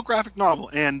great little graphic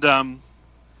novel, and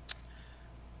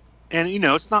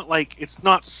it's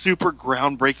not super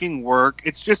groundbreaking work.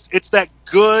 It's that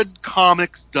good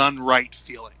comics done right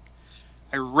feeling.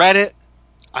 I read it.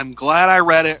 I'm glad I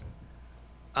read it.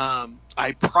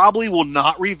 I probably will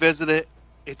not revisit it.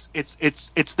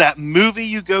 It's that movie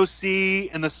you go see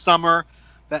in the summer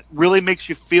that really makes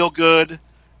you feel good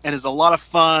and is a lot of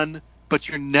fun, but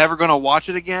you're never going to watch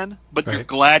it again. But You're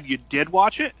glad you did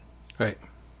watch it. Right.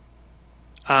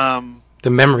 The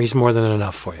memory's more than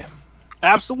enough for you.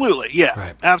 Absolutely, yeah,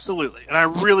 right. Absolutely, and I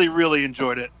really, really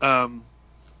enjoyed it. Yeah,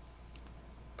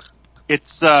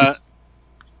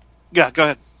 go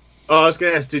ahead. Oh, I was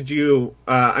going to ask, did you?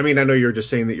 I know you're just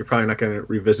saying that you're probably not going to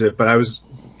revisit it, but I was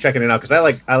checking it out because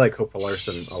I like Hope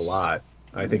Larson a lot.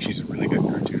 I think she's a really good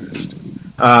cartoonist.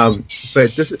 But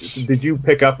did you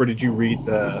pick up or did you read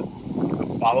the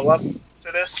follow-up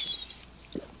to this?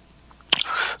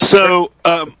 So,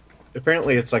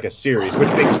 apparently it's like a series, which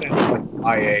makes sense, like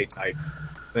IA type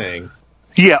thing.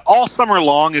 Yeah, All Summer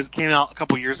Long came out a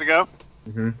couple years ago.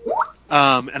 Mm-hmm.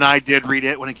 And I did read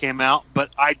it when it came out, but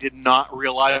I did not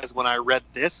realize when I read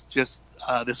this just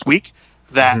this week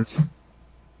that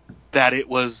it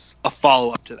was a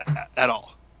follow-up to that at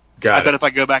all. I bet if I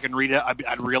go back and read it,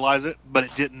 I'd realize it, but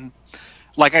it didn't.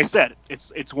 Like I said,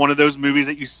 it's one of those movies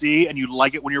that you see and you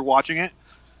like it when you're watching it,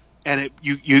 and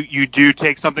you do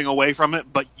take something away from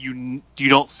it, but you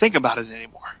don't think about it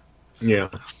anymore. Yeah.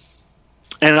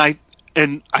 And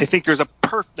I think there's a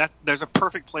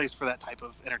perfect place for that type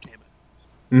of entertainment.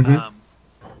 Mm-hmm.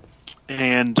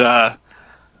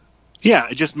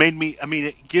 It just made me.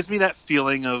 It gives me that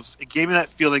feeling of. It gave me that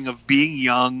feeling of being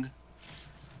young,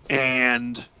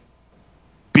 and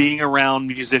being around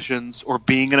musicians or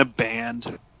being in a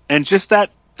band, and just that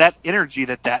energy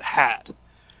that had.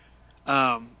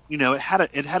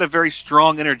 It had a very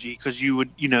strong energy because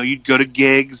you'd go to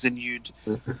gigs and you'd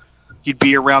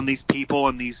be around these people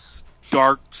in these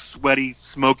dark, sweaty,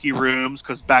 smoky rooms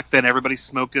because back then everybody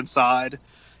smoked inside.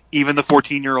 Even the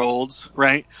 14-year-olds,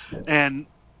 right? And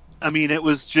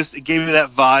it gave me that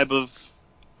vibe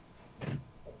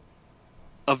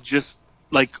of just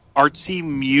like artsy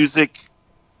music,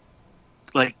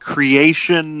 like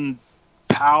creation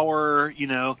power.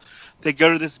 They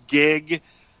go to this gig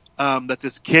that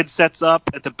this kid sets up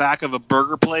at the back of a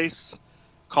burger place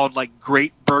called like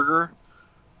Great Burger,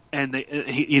 and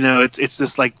it's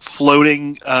this like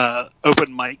floating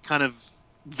open mic kind of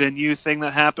venue thing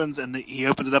that happens, and he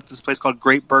opens it up to this place called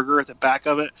Great Burger at the back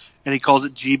of it, and he calls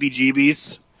it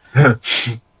GBGB's because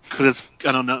it's,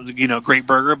 I don't know, Great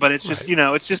Burger, but it's just,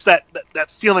 it's just that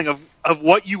feeling of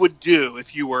what you would do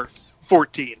if you were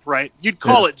 14, right? You'd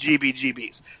call it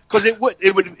GBGB's because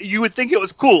you would think it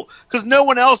was cool because no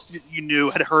one else you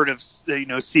knew had heard of,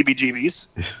 CBGB's,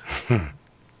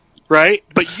 right?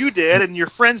 But you did, and your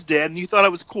friends did, and you thought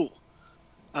it was cool.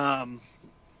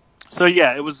 So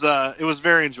yeah, it was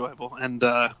very enjoyable, and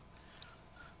I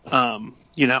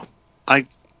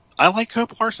like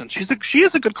Hope Larson. She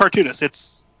is a good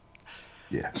cartoonist.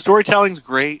 Storytelling's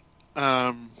great.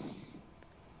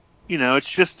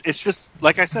 It's just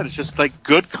like I said, it's just like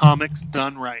good comics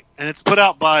done right, and it's put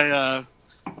out by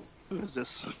who is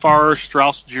this? Farrar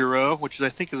Straus Giroux, which I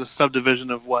think is a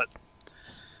subdivision of what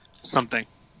something.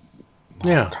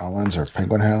 Yeah, Collins or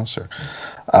Penguin House or.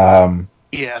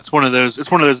 Yeah, it's one of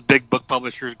those big book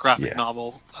publishers, graphic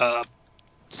novel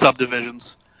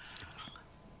subdivisions.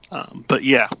 But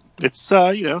yeah, it's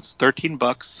it's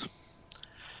 $13.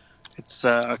 It's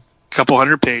a couple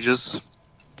hundred pages.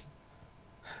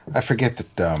 I forget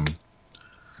that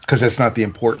because that's not the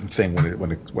important thing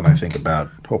when I think about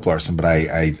Hope Larson, but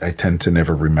I tend to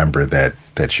never remember that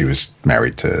she was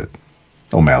married to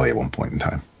O'Malley at one point in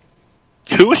time.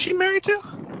 Who was she married to?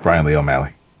 Brian Lee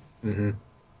O'Malley. Mm-hmm.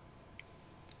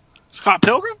 Scott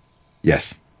Pilgrim?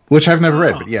 Yes. Which I've never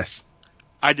read, but yes.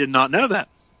 I did not know that.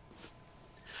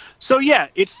 So yeah,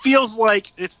 it feels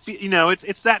like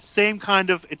it's that same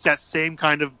kind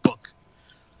of book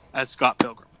as Scott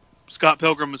Pilgrim. Scott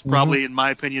Pilgrim is probably, in my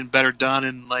opinion, better done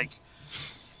and like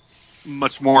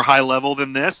much more high level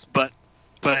than this, but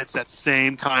it's that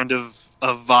same kind of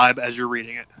vibe as you're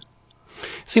reading it.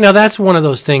 See, now that's one of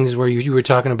those things where you were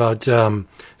talking about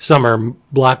summer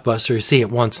blockbusters, see it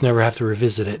once, never have to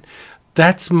revisit it.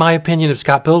 That's my opinion of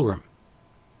Scott Pilgrim.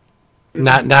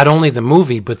 Not only the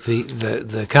movie, but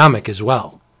the comic as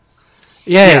well.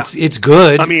 Yeah. It's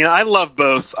good. I mean, I love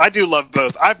both. I do love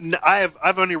both.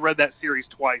 I've only read that series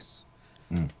twice.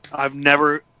 I've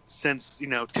never, since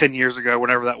 10 years ago,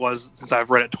 whenever that was, since I've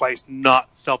read it twice, not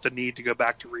felt the need to go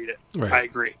back to read it. Right. I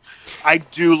agree. I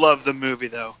do love the movie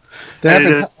though.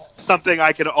 It's something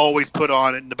I could always put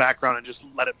on in the background and just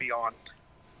let it be on.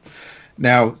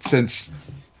 Now, since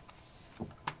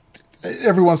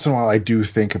every once in a while I do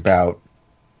think about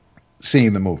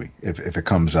seeing the movie, if it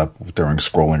comes up during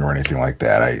scrolling or anything like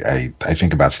that, I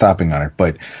think about stopping on it.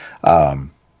 But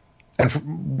and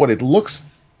from what it looks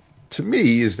to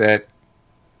me is that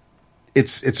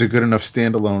it's a good enough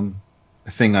standalone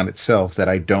thing on itself that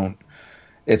I don't.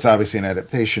 It's obviously an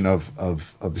adaptation of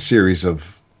the series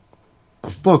of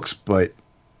books, but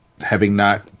having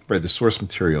not read the source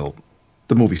material,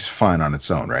 the movie's fine on its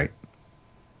own, right?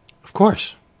 Of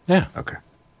course, yeah. Okay.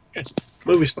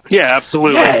 Movie's fine. Yeah,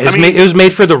 absolutely. Yeah, it was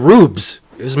made for the rubes.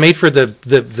 It was made for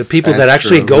the people that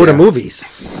actually go to movies.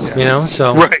 Yeah.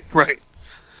 So right.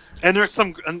 And there's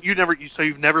some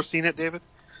you've never seen it, David?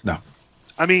 No.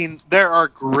 I mean, there are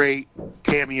great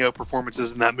cameo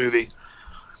performances in that movie.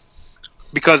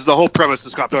 Because the whole premise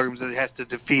of Scott Pilgrim is that he has to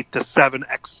defeat the 7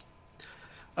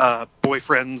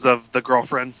 boyfriends of the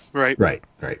girlfriend, right? Right.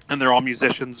 And they're all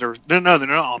musicians, no, they're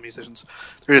not all musicians.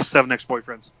 They're just 7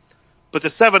 ex-boyfriends. But the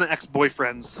 7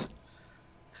 ex-boyfriends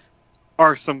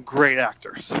are some great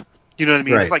actors. You know what I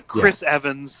mean? Right. It's like Chris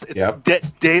Evans.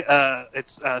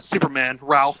 It's Superman,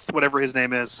 Ralph, whatever his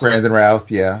name is. Brandon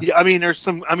Routh, yeah. Yeah, I mean,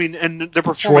 and the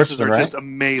performances are just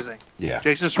amazing. Yeah.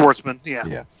 Jason Schwartzman,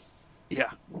 yeah.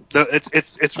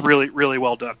 It's really, really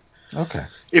well done. Okay.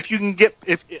 If you can get,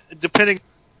 depending.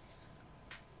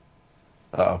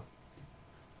 Uh-oh.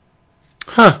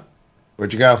 Huh.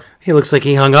 Where'd you go? He looks like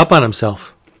he hung up on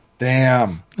himself.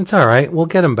 Damn. It's all right. We'll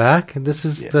get him back. This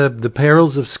is the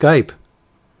perils of Skype.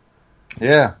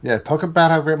 Yeah. Talk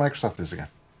about how great Microsoft is again.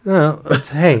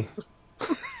 Hey.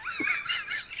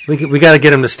 we got to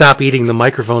get him to stop eating the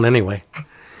microphone anyway.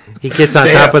 He gets on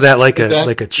top of that like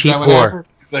a cheap whore.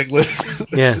 Like, listen.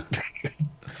 Yeah.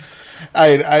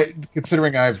 I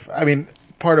considering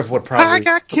part of what probably I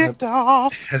got kicked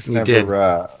off. Has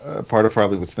never part of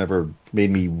probably what's never made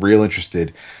me real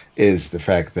interested is the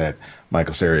fact that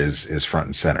Michael Cera is front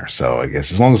and center. So I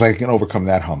guess as long as I can overcome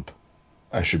that hump,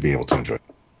 I should be able to enjoy it.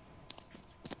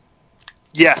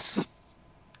 Yes.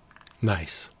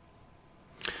 Nice.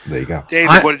 There you go.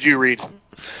 David, what did you read?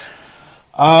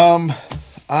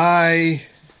 I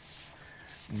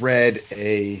read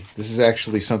this is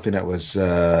actually something that was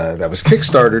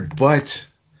Kickstarted, but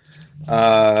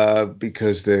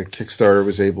because the Kickstarter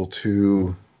was able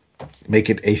to make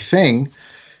it a thing,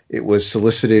 it was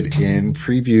solicited in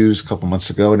previews a couple months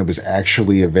ago, and it was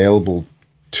actually available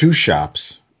to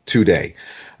shops today.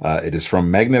 It is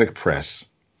from Magnetic Press,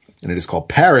 and it is called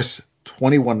Paris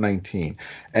 2119.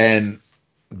 And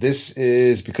this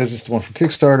is, because it's the one from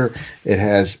Kickstarter, it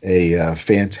has a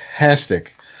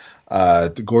fantastic,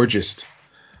 gorgeous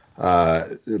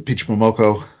Peach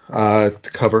Momoko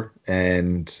cover,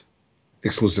 and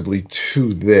exclusively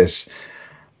to this.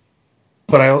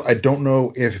 But I don't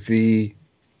know if the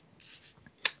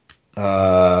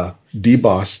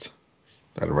debossed,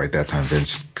 I had to write that time,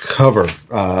 Vince, cover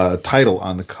title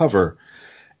on the cover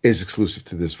is exclusive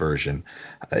to this version.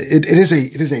 It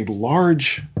is a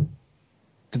large.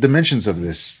 The dimensions of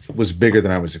this was bigger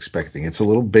than I was expecting. It's a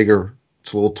little bigger.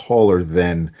 It's a little taller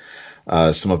than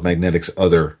some of Magnetic's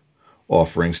other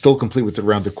offerings. Still complete with the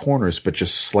rounded corners, but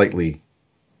just slightly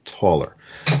taller.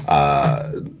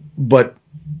 But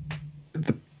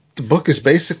the book is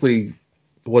basically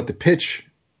what the pitch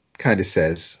kind of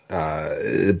says.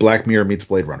 Black Mirror meets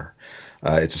Blade Runner.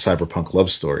 It's a cyberpunk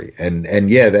love story. And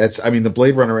yeah, the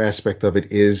Blade Runner aspect of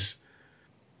it is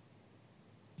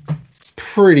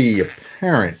pretty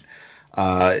apparent.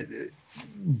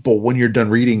 But when you're done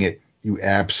reading it, you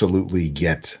absolutely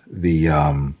get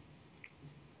the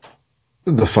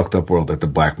fucked up world that the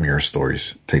Black Mirror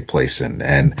stories take place in.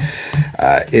 And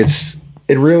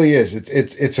it really is.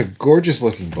 It's a gorgeous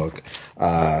looking book,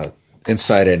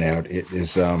 inside and out. It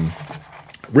is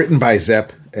written by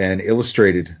Zepp and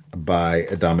illustrated by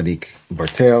Dominique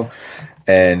Bartel,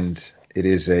 and It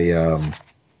is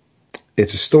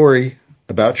it's a story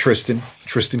about Tristan.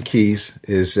 Tristan Keys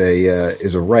is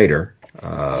a writer,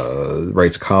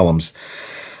 writes columns,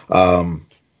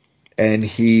 and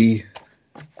he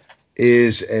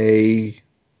is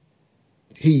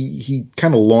he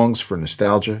kind of longs for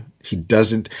nostalgia. He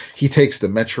takes the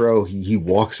metro. He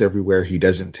walks everywhere. He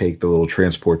doesn't take the little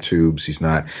transport tubes. He's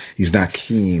not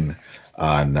keen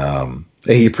on,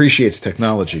 he appreciates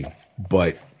technology,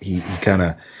 but he kind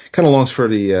of longs for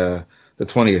the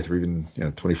 20th or even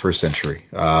 21st century.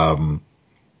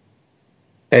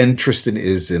 And Tristan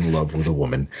is in love with a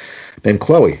woman named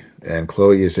Chloe, and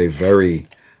Chloe is a very,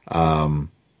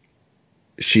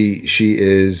 she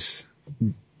is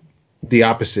the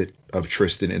opposite of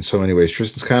Tristan in so many ways.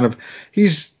 Tristan's kind of,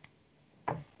 he's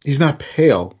not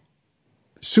pale,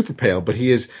 super pale, but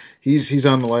he's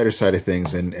on the lighter side of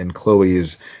things, and Chloe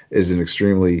is an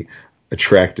extremely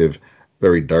attractive,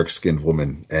 very dark skinned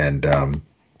woman, and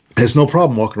has no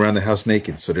problem walking around the house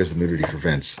naked. So there's the nudity for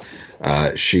Vince.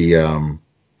 She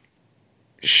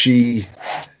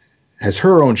has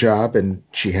her own job, and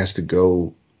she has to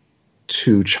go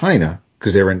to China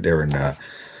because they're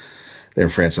in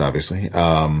France, obviously.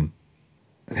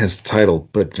 Hence the title,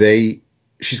 but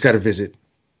she's got to visit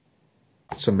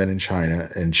some men in China,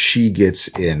 and she gets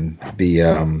in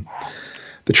the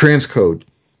transcode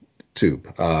tube,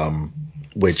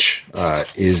 which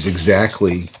is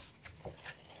exactly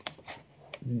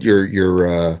your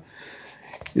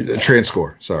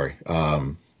transcore. Sorry,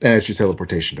 and it's your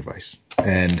teleportation device.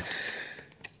 And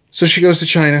so she goes to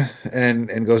China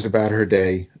and goes about her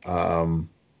day.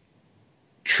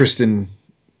 Tristan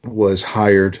was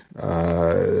hired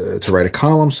to write a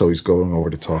column, so he's going over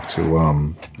to talk to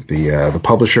the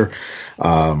publisher.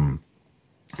 And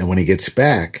when he gets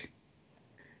back,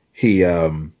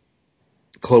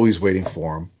 Chloe's waiting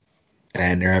for him,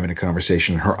 and they're having a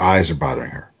conversation. Her eyes are bothering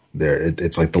her.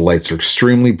 It's like the lights are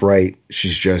extremely bright. She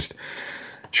feels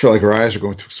like her eyes are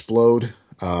going to explode.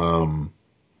 And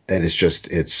it's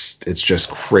just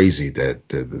crazy that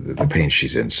the pain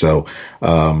she's in. So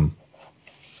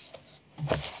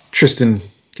Tristan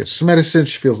gets some medicine.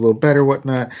 She feels a little better,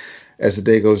 whatnot. As the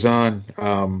day goes on,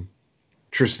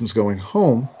 Tristan's going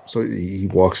home, so he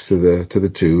walks to the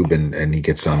tube and he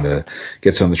gets on the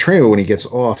train. But when he gets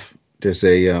off, there's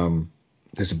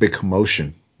a big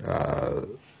commotion, a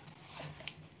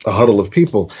huddle of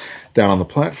people down on the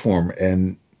platform,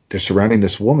 and they're surrounding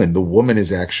this woman. The woman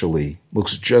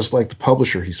looks just like the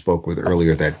publisher he spoke with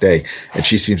earlier that day, and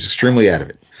she seems extremely out of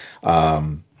it.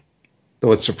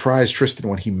 What surprised Tristan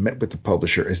when he met with the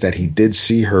publisher is that he did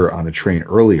see her on a train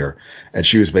earlier, and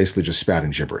she was basically just spouting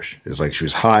gibberish. It was like she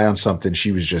was high on something.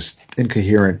 She was just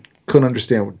incoherent, couldn't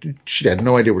understand. She had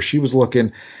no idea where she was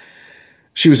looking.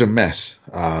 She was a mess.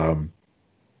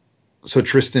 So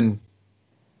Tristan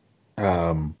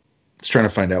is trying to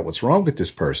find out what's wrong with this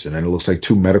person, and it looks like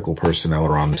two medical personnel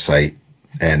are on the site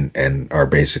and are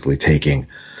basically taking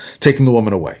the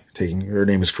woman away. Her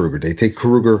name is Kruger. They take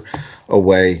Kruger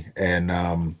away,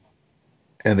 and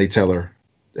they tell her.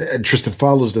 And Tristan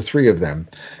follows the three of them,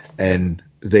 and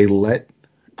they let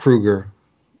Kruger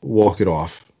walk it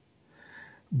off.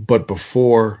 But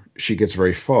before she gets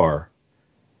very far,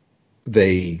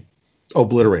 they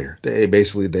obliterate her.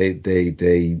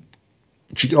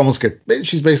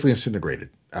 She's basically incinerated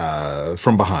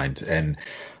from behind, and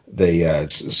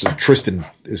so Tristan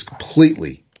is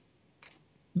completely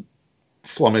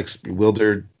flummoxed,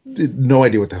 bewildered, no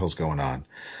idea what the hell's going on.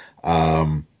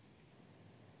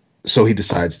 So he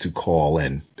decides to call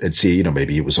in and see,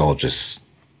 maybe he wasn't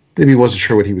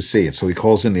sure what he was seeing. So he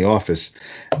calls in the office,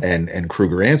 and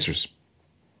Kruger answers.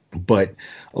 But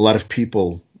a lot of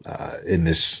people in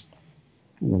this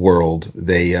world,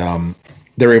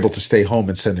 they're able to stay home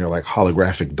and send their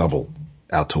holographic double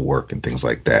out to work and things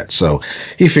like that. So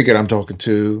he figured, I'm talking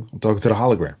to the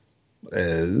hologram.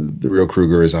 The real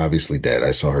Kruger is obviously dead.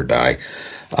 I saw her die.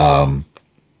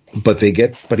 But he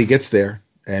gets there,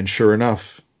 and sure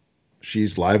enough,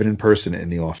 she's live and in person in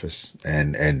the office,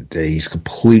 and he's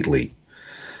completely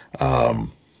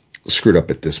screwed up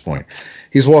at this point.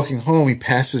 He's walking home. He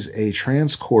passes a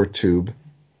transcore tube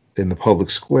in the public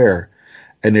square,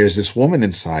 and there's this woman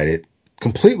inside it,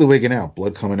 completely wigging out,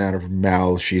 blood coming out of her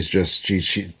mouth.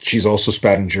 She's also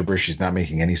spouting gibberish. She's not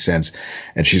making any sense,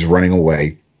 and she's running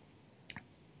away.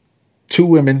 Two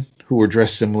women who were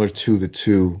dressed similar to the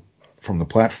two from the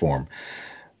platform,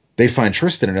 they find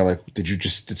Tristan, and they're like,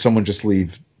 did someone just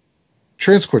leave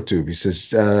transcore tube? He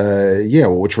says, yeah,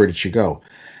 well, which way did she go?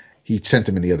 He sent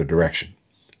them in the other direction.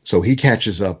 So he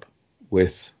catches up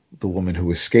with the woman who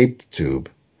escaped the tube,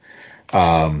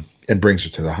 and brings her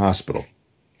to the hospital.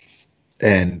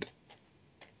 And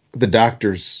the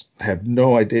doctors have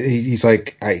no idea. He's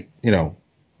like,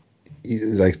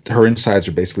 like her insides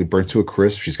are basically burnt to a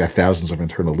crisp. She's got thousands of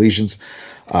internal lesions.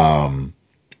 And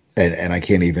I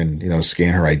can't even,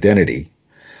 scan her identity.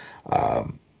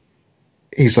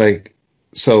 He's like,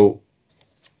 so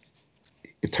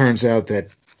it turns out that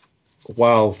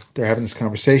while they're having this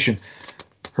conversation,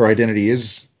 her identity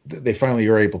is, they finally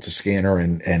are able to scan her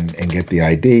and get the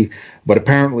ID. But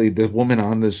apparently the woman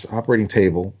on this operating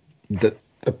table that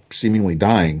seemingly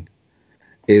dying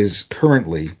is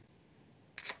currently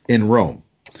in Rome.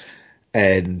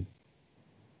 And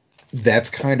that's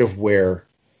kind of where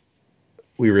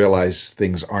we realize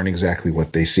things aren't exactly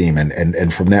what they seem.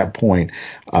 And from that point,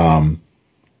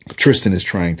 Tristan is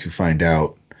trying to find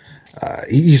out.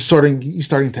 He's starting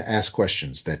to ask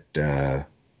questions that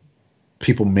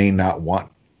people may not want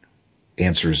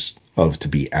answers of to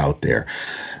be out there.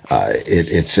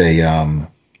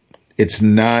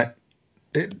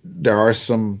 There are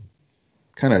some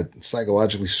kind of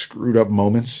psychologically screwed up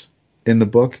moments in the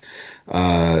book.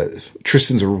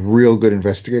 Tristan's a real good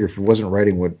investigator. If he wasn't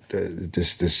writing what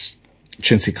this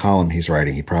chintzy column he's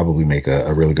writing, he'd probably make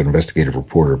a really good investigative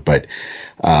reporter. But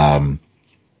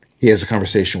he has a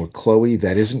conversation with Chloe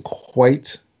that isn't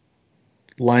quite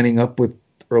lining up with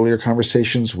earlier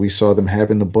conversations we saw them have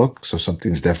in the book. So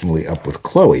something's definitely up with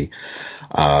Chloe.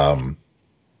 And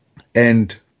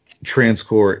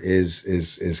Transcore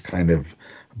is kind of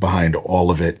behind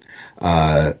all of it.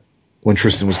 When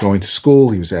Tristan was going to school,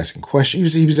 he was asking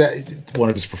questions. He was one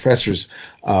of his professors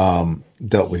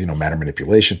dealt with matter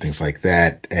manipulation, things like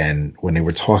that. And when they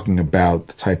were talking about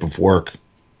the type of work,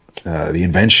 the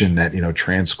invention that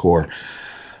Transcore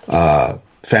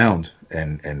found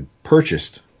and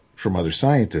purchased from other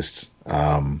scientists,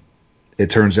 it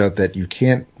turns out that you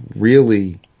can't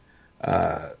really.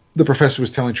 The professor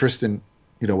was telling Tristan,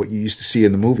 what you used to see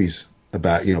in the movies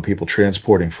about, people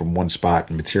transporting from one spot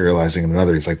and materializing in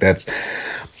another. He's like,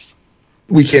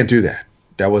 we can't do that.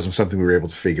 That wasn't something we were able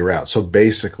to figure out. So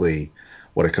basically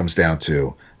what it comes down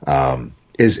to,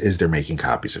 is they're making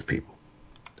copies of people,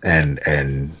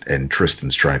 and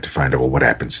Tristan's trying to find out, well, what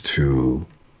happens to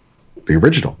the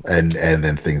original. And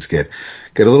then things get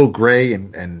a little gray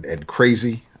and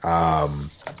crazy.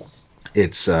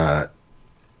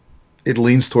 It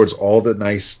leans towards all the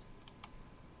nice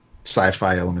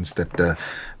sci-fi elements that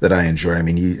I enjoy. I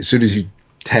mean, as soon as you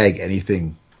tag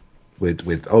anything with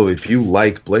if you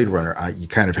like Blade Runner, you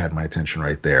kind of had my attention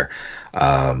right there.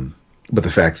 But the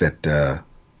fact that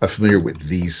I'm familiar with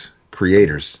these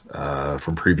creators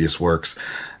from previous works,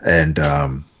 and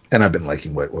I've been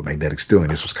liking what Magnetic's doing.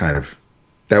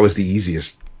 That was the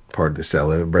easiest part to sell.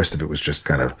 The rest of it was just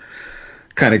kind of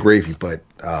gravy. But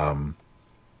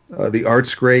the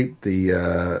art's great.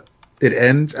 It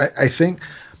ends. I think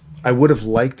I would have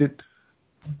liked it.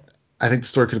 I think the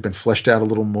story could have been fleshed out a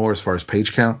little more as far as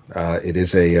page count.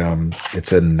 It's a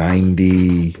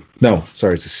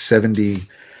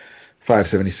 75,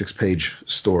 76 page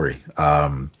story.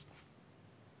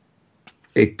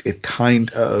 It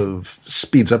kind of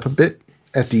speeds up a bit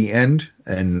at the end,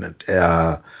 and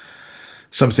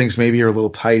some things maybe are a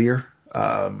little tidier.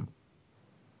 I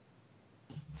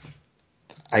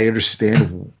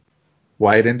understand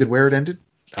why it ended where it ended.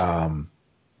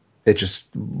 It just,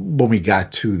 when we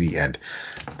got to the end,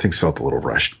 things felt a little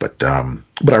rushed. But I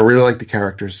really like the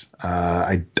characters.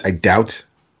 I doubt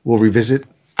we'll revisit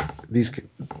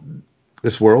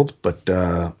this world, but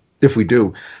if we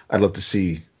do, I'd love to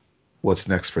see what's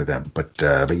next for them. But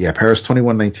yeah, Paris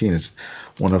 2119 is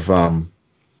one of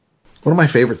my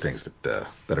favorite things that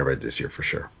I read this year for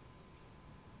sure.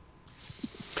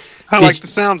 I like the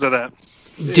sounds of that.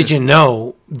 Did you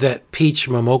know that Peach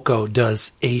Momoko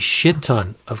does a shit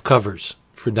ton of covers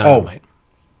for Dynamite? Oh,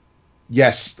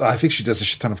 yes, I think she does a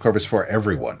shit ton of covers for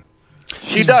everyone.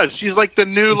 She does. She's like the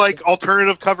new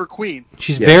alternative cover queen.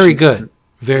 She's very good.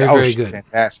 Very good.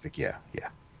 Fantastic, yeah.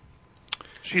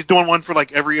 She's doing one for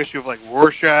every issue of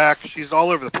Rorschach. She's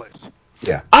all over the place.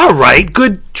 Yeah. All right,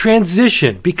 good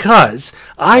transition, because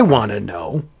I want to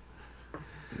know,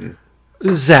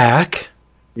 Zach.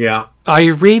 Yeah. Are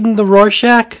you reading the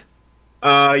Rorschach?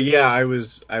 Yeah, I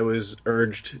was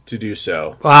urged to do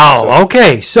so. Wow.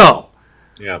 Okay. So.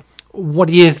 Yeah. What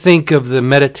do you think of the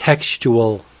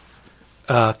metatextual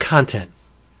content?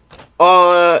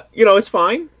 It's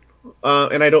fine,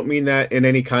 and I don't mean that in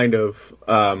any kind of,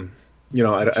 I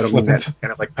don't mean that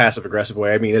kind of passive aggressive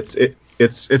way. I mean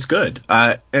it's good,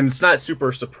 and it's not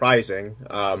super surprising.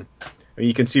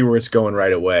 You can see where it's going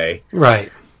right away. Right.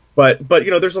 But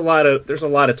there's a lot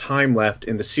of time left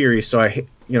in the series, so I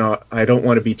don't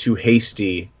want to be too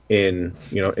hasty in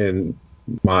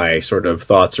my sort of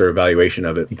thoughts or evaluation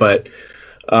of it. But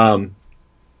one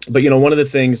of the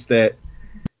things that,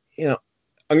 I'm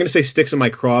going to say sticks in my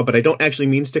craw, but I don't actually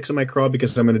mean sticks in my craw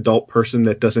because I'm an adult person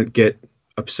that doesn't get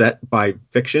upset by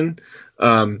fiction.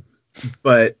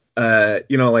 But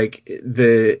like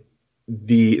the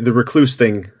recluse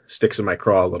thing sticks in my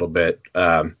craw a little bit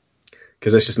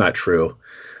because that's just not true.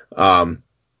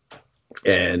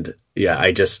 And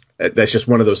yeah, that's just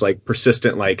one of those like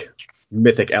persistent like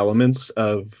mythic elements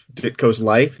of Ditko's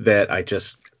life that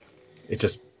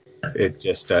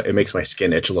it makes my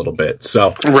skin itch a little bit.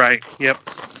 So right, yep.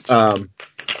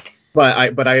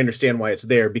 But I understand why it's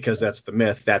there because that's the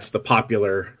myth, that's the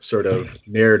popular sort of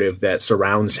narrative that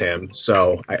surrounds him.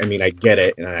 So I mean, I get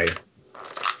it, and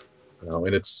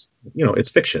and it's it's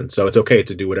fiction, so it's okay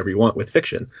to do whatever you want with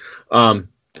fiction.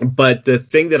 But the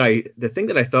thing that I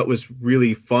thought was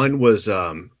really fun was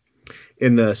in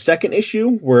the second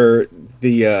issue where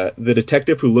the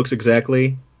detective who looks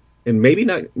exactly, and maybe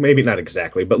not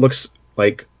exactly, but looks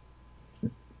like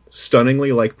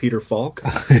stunningly like Peter Falk.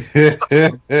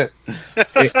 I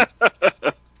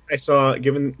saw,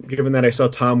 given that I saw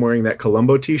Tom wearing that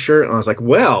Columbo T-shirt, and I was like,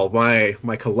 well, my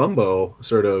Columbo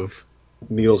sort of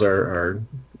needles are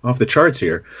off the charts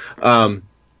here.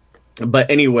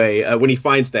 But anyway, when he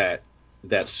finds that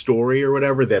story or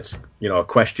whatever, that's a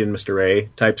question Mr. A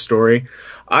type story,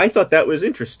 I thought that was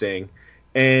interesting,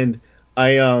 and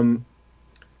I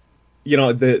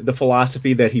the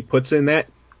philosophy that he puts in that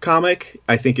comic,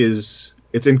 I think it's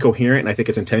incoherent, and I think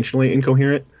it's intentionally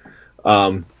incoherent.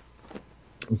 But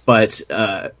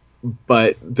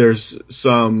there's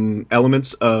some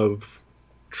elements of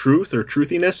truth or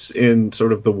truthiness in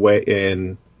sort of the way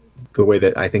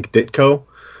that I think Ditko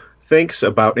thinks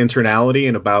about internality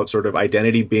and about sort of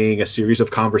identity being a series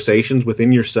of conversations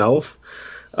within yourself.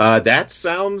 That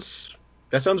sounds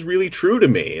really true to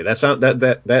me.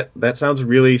 That sounds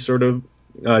really sort of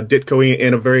Ditko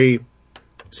in a very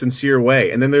sincere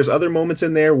way. And then there's other moments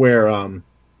in there where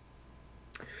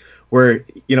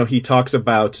he talks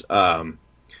about the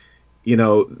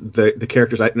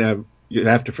characters. You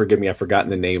have to forgive me, I've forgotten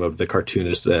the name of the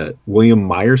cartoonist, William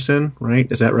Myerson, right?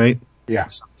 Is that right? Yeah.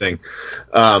 Something.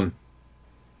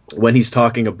 When he's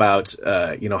talking about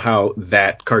how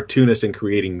that cartoonist in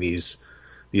creating these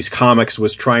comics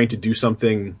was trying to do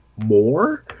something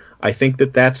more, I think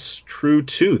that's true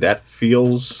too. That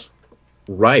feels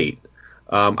right.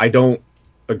 I don't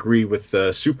agree with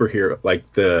the superhero,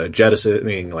 like the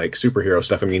jettisoning, like superhero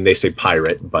stuff. I mean, they say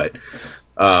pirate, but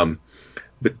that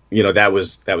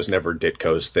was never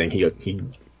Ditko's thing. He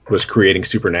was creating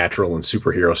supernatural and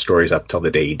superhero stories up till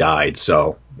the day he died.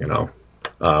 So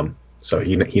so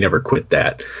he never quit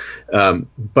that.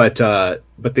 But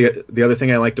the other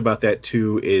thing I liked about that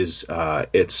too is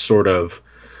it's sort of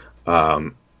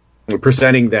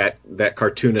presenting that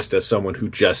cartoonist as someone who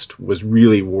just was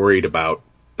really worried about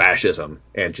fascism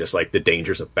and just like the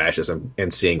dangers of fascism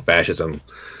and seeing fascism,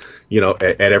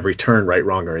 at every turn, right,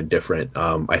 wrong, or indifferent.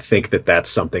 I think that's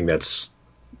something that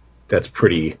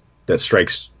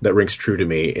rings true to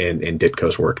me in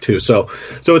Ditko's work too. So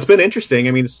it's been interesting.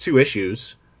 I mean, it's 2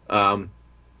 issues. And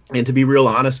to be real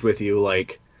honest with you,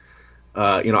 like,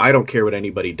 I don't care what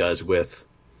anybody does with,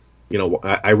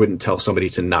 I wouldn't tell somebody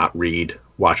to not read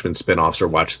Watchmen spinoffs or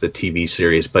watch the TV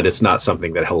series, but it's not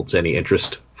something that holds any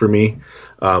interest for me.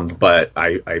 But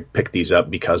I picked these up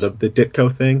because of the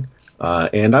Ditko thing,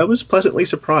 and I was pleasantly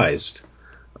surprised.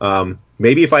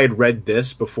 Maybe if I had read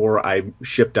this before I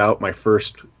shipped out my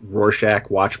first Rorschach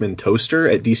Watchmen toaster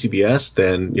at DCBS,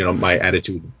 then my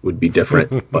attitude would be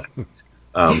different. But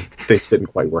things didn't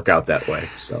quite work out that way.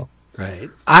 So right,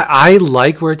 I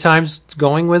like where Time's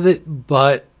going with it,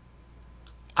 but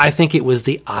I think it was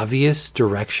the obvious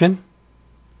direction.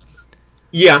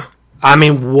 Yeah, I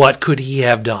mean, what could he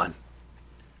have done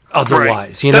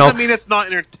otherwise? Right. Doesn't mean it's not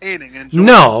entertaining.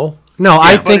 No, yeah,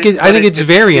 I think it's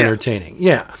very entertaining.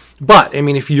 Yeah, but I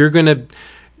mean, if you're going to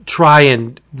try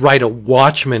and write a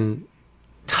Watchmen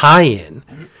tie-in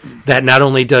that not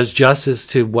only does justice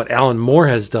to what Alan Moore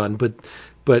has done, but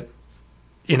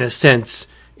in a sense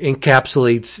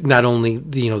encapsulates not only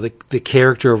the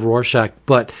character of Rorschach,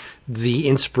 but the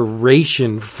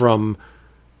inspiration from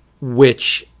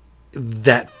which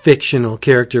that fictional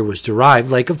character was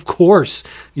derived. Like, of course,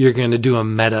 you're going to do a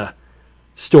meta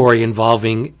story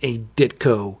involving a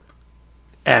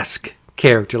Ditko-esque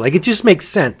character. Like, it just makes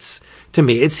sense to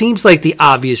me. It seems like the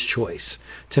obvious choice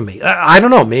to me. I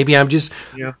don't know. Maybe I'm just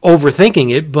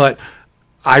overthinking it, but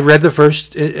I read the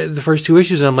first 2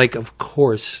 issues, and I'm like, of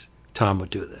course Tom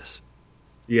would do this.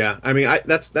 Yeah, I mean,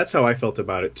 that's how I felt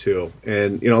about it too.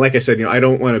 And like I said, I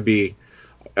don't want to be.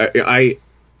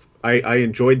 I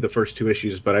enjoyed the first 2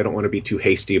 issues, but I don't want to be too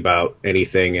hasty about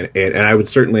anything, and I would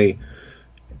certainly,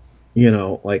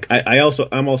 like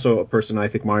I'm also a person. I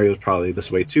think Mario is probably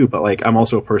this way too, but like I'm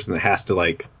also a person that has to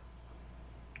like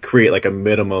create like a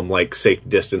minimum like safe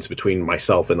distance between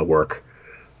myself and the work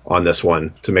on this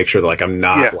one to make sure that like I'm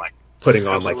not like putting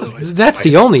on like that's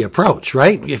the only approach,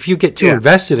 right? If you get too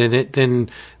invested in it,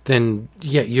 then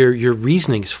your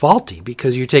reasoning's faulty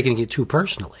because you're taking it too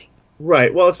personally.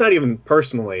 Right. Well, it's not even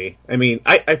personally. I mean,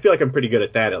 I feel like I'm pretty good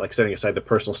at that, at like setting aside the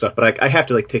personal stuff, but I have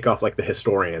to like take off like the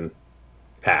historian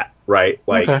hat, right?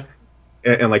 Like,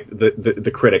 and like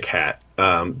the critic hat,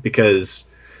 because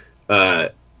those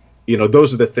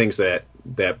are the things that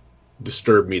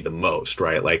disturb me the most,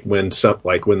 right? Like when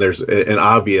there's an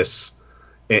obvious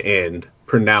and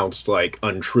pronounced like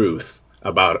untruth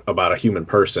about a human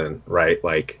person, right?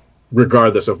 Like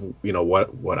regardless of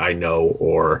what I know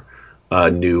or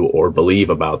knew or believe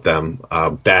about them,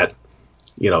 that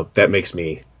makes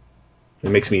me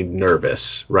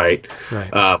nervous, right?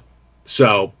 Right.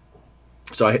 So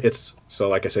like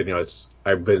I said,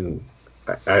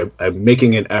 I'm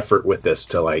making an effort with this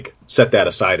to like set that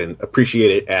aside and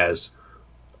appreciate it as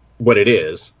what it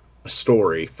is, a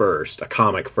story first, a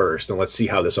comic first, and let's see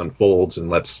how this unfolds, and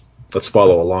let's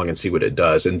follow along and see what it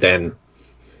does, and then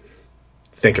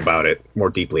think about it more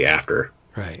deeply after.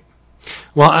 Right.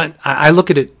 Well, I look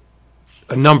at it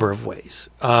a number of ways.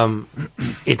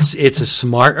 It's a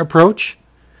smart approach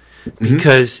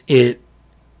because it,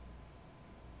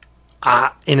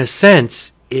 in a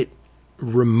sense, it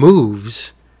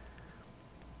removes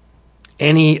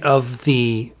any of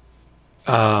the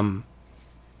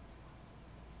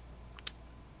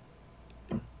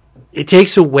it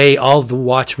takes away all the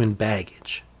Watchmen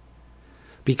baggage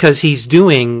because he's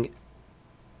doing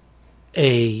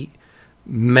a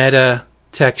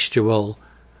meta-textual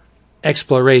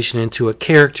exploration into a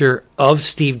character of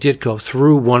Steve Ditko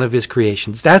through one of his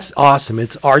creations. That's awesome.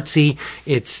 It's artsy.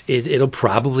 It'll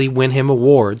probably win him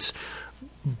awards,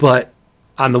 but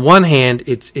on the one hand,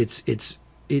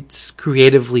 it's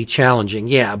creatively challenging.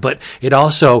 Yeah, but it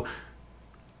also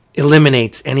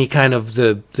eliminates any kind of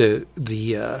the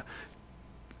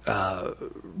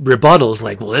rebuttals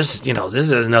like, well, this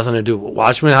has nothing to do with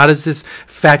Watchmen. How does this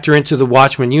factor into the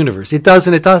Watchmen universe? It does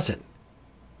and it doesn't.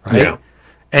 Right? Yeah.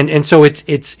 And so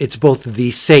it's both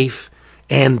the safe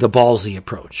and the ballsy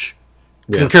approach.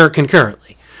 Yeah.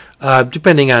 Concurrently.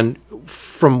 Depending on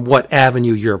from what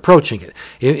avenue you're approaching it.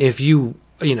 If you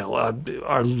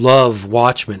love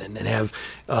Watchmen and have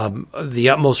the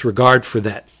utmost regard for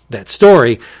that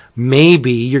story,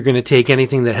 maybe you're going to take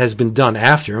anything that has been done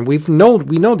after, and we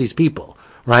know these people,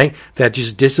 right? That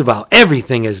just disavow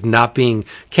everything as not being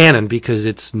canon because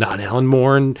it's not Alan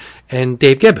Moore and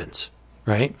Dave Gibbons,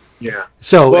 right? Yeah.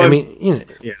 So well,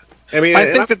 yeah.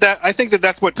 I think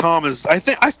that's what Tom is. I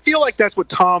feel like that's what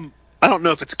Tom. I don't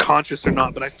know if it's conscious or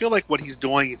not, but I feel like what he's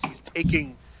doing is he's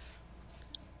taking.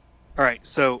 All right,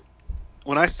 so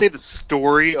when I say the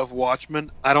story of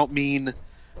Watchmen, I don't mean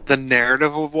the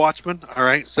narrative of Watchmen. All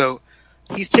right, so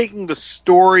he's taking the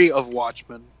story of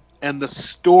Watchmen and the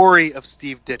story of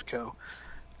Steve Ditko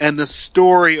and the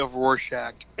story of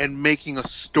Rorschach and making a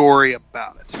story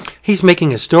about it. He's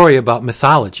making a story about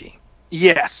mythology.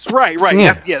 Yes, right.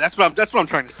 Yeah. That's what I'm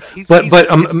trying to say.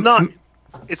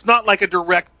 It's not like a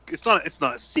direct. It's not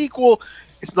a sequel.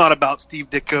 It's not about Steve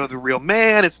Ditko, the real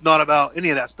man. It's not about any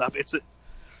of that stuff. It's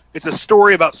a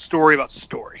story about story about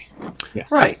story. Yeah.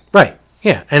 Right.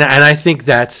 Yeah, and I think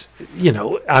that's,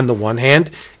 on the one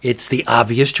hand, it's the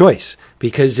obvious choice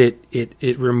because it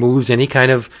removes any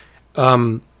kind of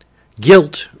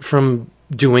guilt from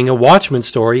doing a Watchmen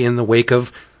story in the wake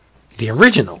of the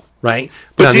original, right?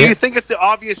 But do you think it's the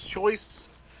obvious choice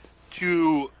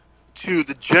to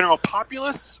the general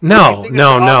populace? No.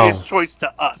 Obvious choice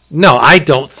to us. No, I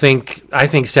don't think. I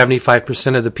think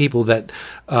 75% of the people that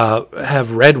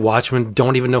have read Watchmen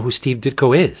don't even know who Steve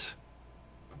Ditko is.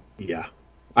 Yeah,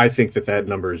 I think that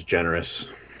number is generous.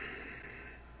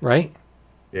 Right?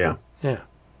 Yeah. Yeah.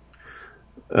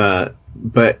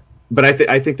 But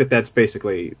I think that's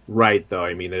basically right, though.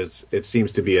 I mean, it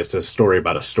seems to be a story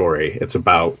about a story. It's a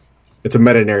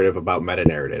meta narrative about meta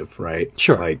narrative, right?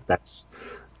 Sure. Like that's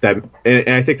that, and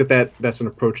I think that's an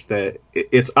approach that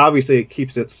it's obviously it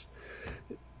keeps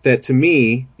that to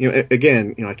me.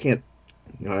 Again, I can't.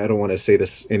 I don't want to say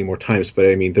this any more times, but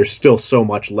I mean, there's still so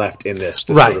much left in this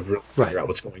to sort of really figure out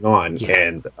what's going on. Yeah.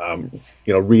 And,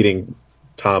 reading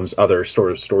Tom's other sort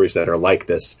of stories that are like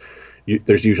this,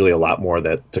 there's usually a lot more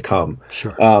to come.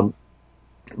 Sure.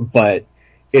 But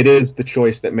it is the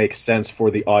choice that makes sense for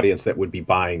the audience that would be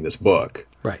buying this book.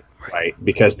 Right. Right.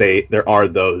 Because there are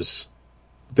those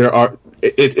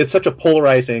it's such a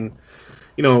polarizing,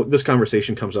 this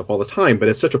conversation comes up all the time, but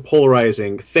it's such a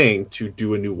polarizing thing to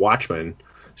do a new Watchmen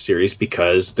series,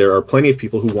 because there are plenty of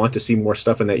people who want to see more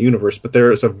stuff in that universe, but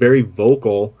there is a very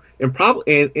vocal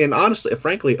and honestly,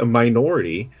 frankly, a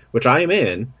minority, which I am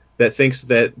in, that thinks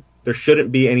that there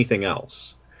shouldn't be anything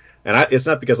else. And it's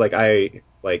not because I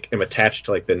am attached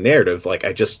to the narrative.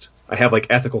 I have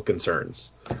ethical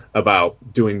concerns about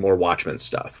doing more Watchmen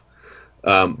stuff.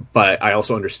 But I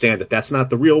also understand that that's not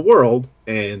the real world,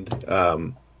 and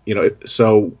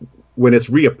so when it's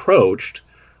reapproached,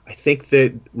 I think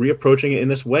that reapproaching it in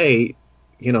this way,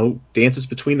 dances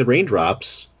between the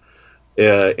raindrops,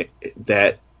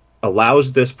 that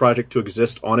allows this project to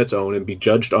exist on its own and be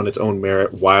judged on its own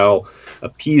merit, while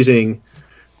appeasing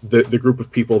the group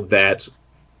of people that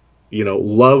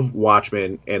love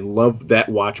Watchmen and love that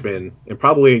Watchmen, and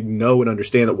probably know and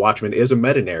understand that Watchmen is a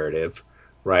meta narrative,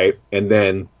 right? And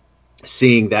then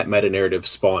seeing that meta narrative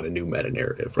spawn a new meta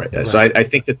narrative, right? So I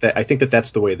think that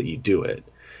that's the way that you do it.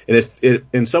 And it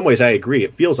in some ways I agree.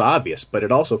 It feels obvious, but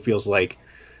it also feels like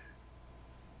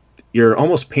you're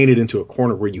almost painted into a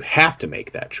corner where you have to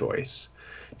make that choice.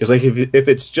 Because if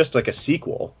it's just a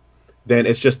sequel, then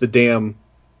it's just the damn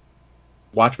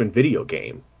Watchmen video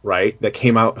game, right? That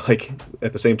came out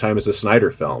at the same time as the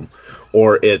Snyder film,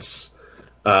 or it's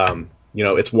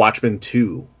it's Watchmen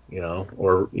 2,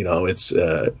 or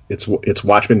it's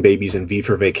Watchmen Babies and V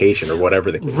for Vacation, or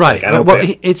whatever the case.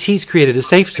 Right. He's created a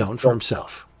safe zone for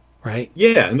himself, right?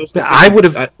 Yeah, and I would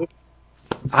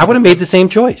have made the same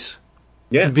choice.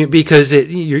 Yeah, because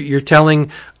you're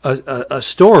telling a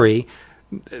story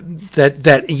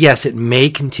that yes, it may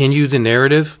continue the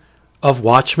narrative of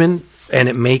Watchmen, and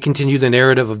it may continue the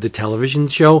narrative of the television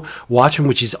show Watchmen,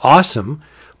 which is awesome,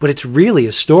 but it's really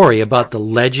a story about the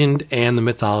legend and the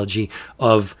mythology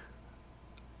of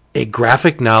a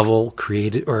graphic novel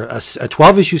created, or a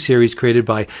 12-issue series created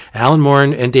by Alan Moore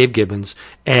and Dave Gibbons,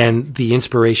 and the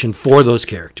inspiration for those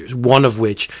characters, one of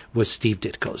which was Steve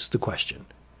Ditko's The Question.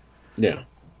 Yeah.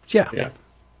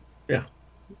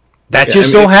 That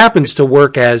just so happens to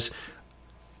work as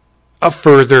a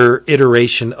further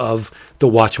iteration of the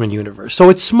Watchmen universe. So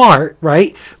it's smart,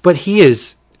 right? But he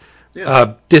is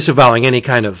disavowing any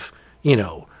kind of,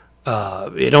 don't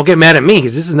get mad at me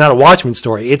because this is not a Watchmen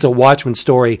story. It's a Watchmen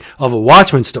story of a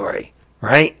Watchmen story,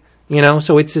 right?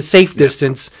 So it's a safe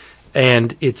distance,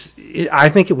 and I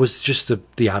think it was just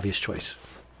the obvious choice.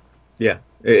 Yeah.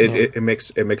 It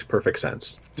makes perfect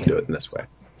sense to do it in this way.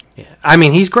 Yeah. I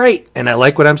mean, he's great, and I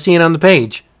like what I'm seeing on the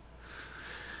page.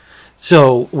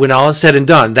 So when all is said and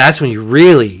done, that's when you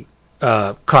really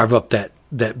carve up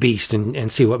that beast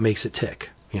and see what makes it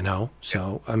tick,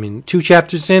 So, I mean, 2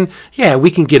 chapters in, we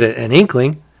can get an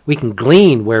inkling. We can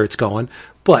glean where it's going.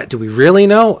 But do we really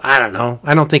know? I don't know.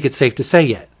 I don't think it's safe to say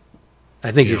yet.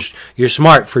 I think you're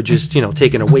smart for just,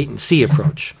 taking a wait-and-see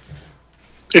approach.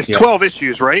 It's 12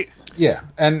 issues, right? Yeah,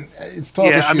 and it's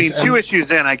 12 issues. I mean, 2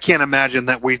 issues in, I can't imagine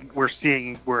that we're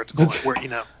seeing where it's going.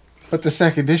 But the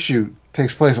second issue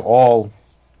takes place all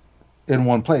in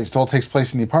one place. It all takes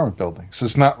place in the apartment building. So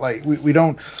it's not like we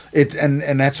don't.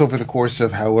 And that's over the course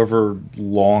of however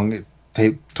long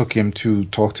it took him to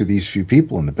talk to these few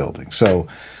people in the building. So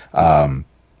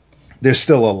there's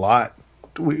still a lot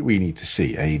we need to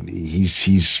see. I mean,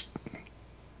 he's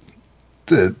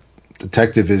the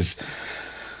detective is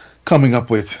coming up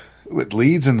with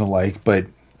leads and the like, but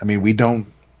I mean,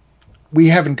 we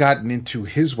haven't gotten into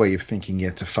his way of thinking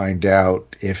yet to find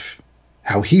out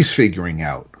how he's figuring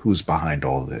out who's behind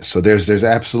all of this. So there's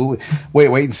absolutely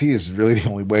wait and see is really the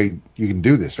only way you can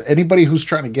do this. For anybody who's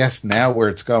trying to guess now where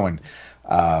it's going,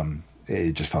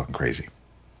 it's just talking crazy.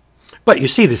 But you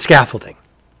see the scaffolding.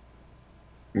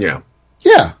 Yeah,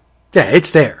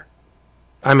 it's there.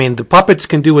 I mean, the puppets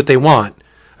can do what they want,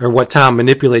 or what Tom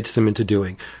manipulates them into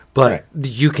doing. But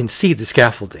you can see the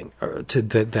scaffolding, or to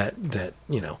that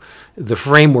the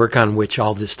framework on which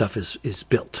all this stuff is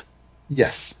built.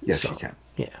 Yes, you can.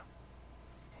 Yeah,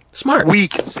 smart. We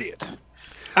can see it.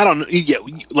 I don't know. Yeah,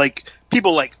 like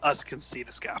people like us can see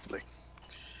the scaffolding.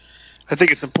 I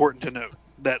think it's important to note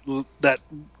that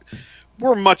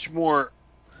we're much more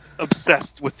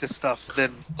obsessed with this stuff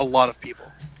than a lot of people.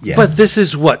 Yeah. But this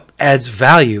is what adds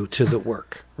value to the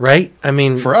work, right? I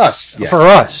mean, for us, yes. For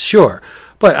us, sure.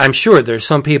 But I'm sure there's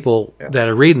some people that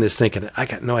are reading this thinking, I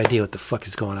got no idea what the fuck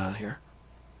is going on here.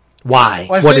 Why?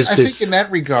 Well, I think in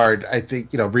that regard, I think,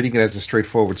 reading it as a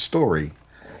straightforward story.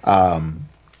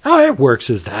 It works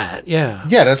as that, yeah.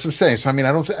 Yeah, that's what I'm saying. So, I mean,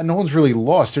 no one's really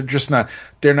lost. They're just not,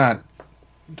 they're not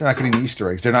getting the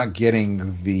Easter eggs. They're not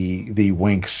getting the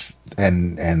winks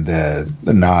and the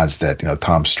nods that,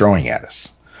 Tom's throwing at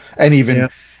us. And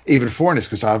even foreigners,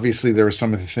 because obviously there are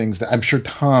some of the things that I'm sure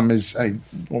Tom is. When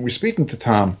we're speaking to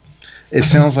Tom, it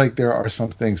sounds like there are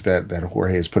some things that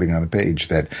Jorge is putting on the page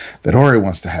that Jorge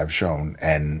wants to have shown,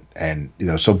 and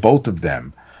so both of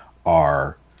them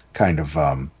are kind of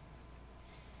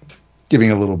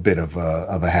giving a little bit of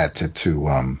a hat tip to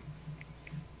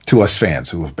us fans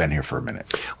who have been here for a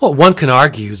minute. Well, one can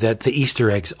argue that the Easter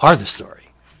eggs are the story.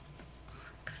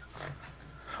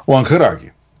 One could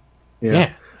argue.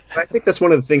 Yeah. I think that's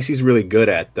one of the things he's really good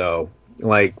at, though.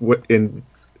 Like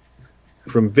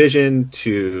from Vision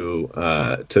to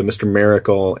Mr.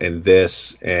 Miracle and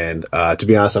this, and to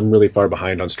be honest, I'm really far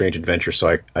behind on Strange Adventure,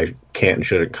 so I can't and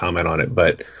shouldn't comment on it.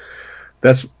 But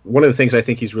that's one of the things I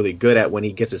think he's really good at when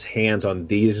he gets his hands on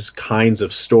these kinds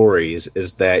of stories,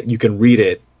 is that you can read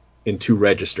it in two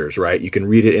registers, right? You can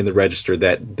read it in the register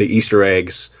that the Easter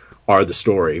eggs are the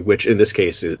story, which in this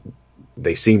case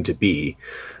they seem to be.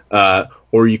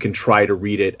 Or you can try to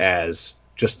read it as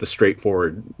just the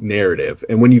straightforward narrative.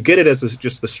 And when you get it as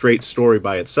just the straight story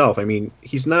by itself, I mean,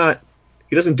 he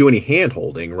doesn't do any hand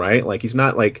holding, right? Like he's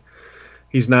not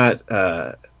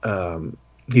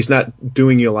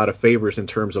doing you a lot of favors in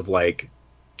terms of like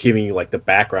giving you like the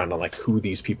background on like who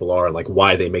these people are and like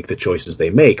why they make the choices they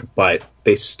make, but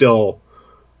they still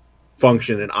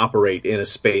function and operate in a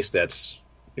space that's,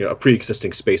 a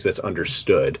pre-existing space that's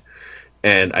understood.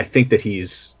 And I think that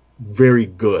he's very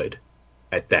good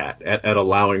at that, at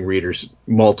allowing readers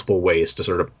multiple ways to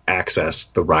sort of access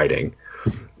the writing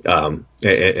in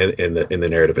the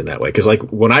narrative in that way. Because like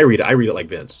when I read it like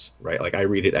Vince, right? Like I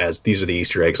read it as these are the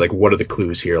Easter eggs. Like what are the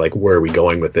clues here? Like where are we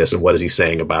going with this? And what is he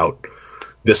saying about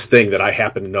this thing that I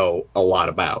happen to know a lot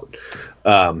about?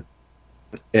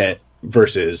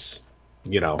 Versus,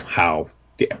 how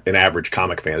an average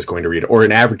comic fan is going to read it, or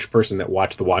an average person that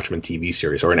watched the Watchmen TV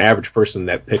series, or an average person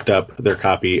that picked up their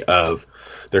copy of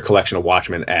their collection of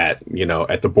Watchmen at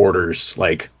the Borders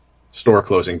like store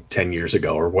closing 10 years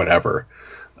ago or whatever.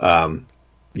 I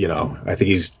think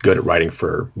he's good at writing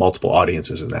for multiple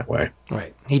audiences in that way.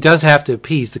 Right. He does have to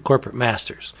appease the corporate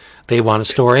masters. They want a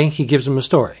story. He gives them a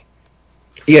story.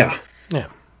 Yeah. Yeah.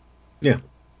 Yeah.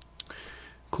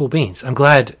 Cool beans. I'm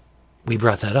glad we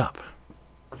brought that up.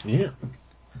 Yeah.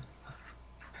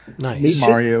 Nice.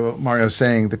 Mario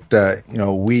saying that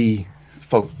we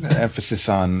emphasis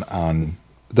on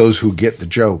those who get the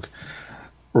joke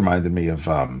reminded me of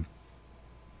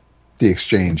the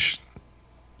exchange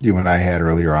you and I had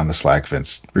earlier on the Slack,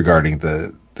 Vince, regarding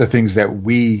the things that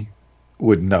we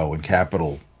would know in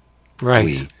capital right.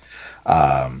 We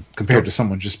compared to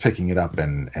someone just picking it up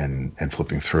and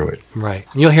flipping through it. Right.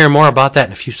 You'll hear more about that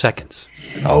in a few seconds.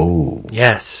 Oh.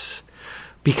 Yes.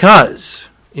 Because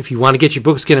if you want to get your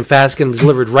books Getting Fast, get them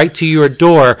delivered right to your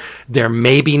door, there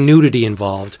may be nudity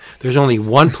involved. There's only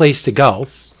one place to go,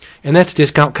 and that's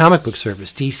Discount Comic Book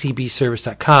Service.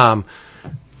 DCBService.com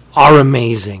are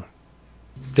amazing.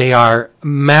 They are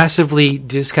massively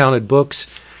discounted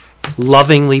books,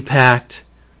 lovingly packed,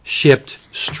 shipped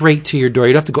straight to your door.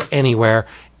 You don't have to go anywhere.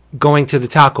 Going to the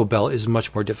Taco Bell is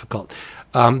much more difficult.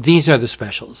 These are the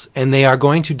specials, and they are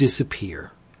going to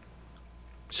disappear.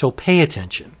 So pay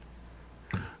attention.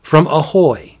 From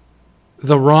Ahoy,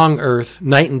 The Wrong Earth,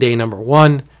 Night and Day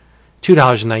 #1,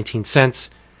 $2.19.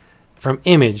 From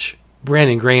Image,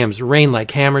 Brandon Graham's Rain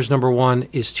Like Hammers #1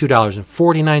 is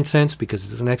 $2.49 because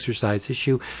it's an exercise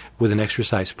issue with an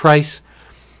exercise price.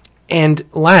 And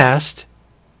last,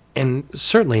 and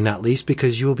certainly not least,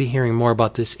 because you will be hearing more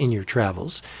about this in your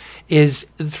travels, is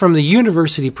from the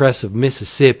University Press of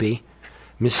Mississippi,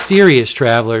 Mysterious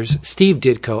Travelers, Steve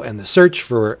Ditko and the Search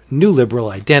for New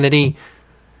Liberal Identity,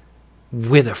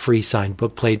 with a free signed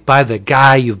book plate by the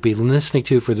guy you've been listening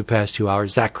to for the past 2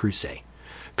 hours, Zach Crusay.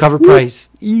 Cover price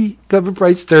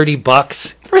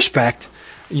 $30. Respect.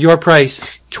 Your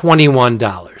price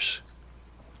 $21.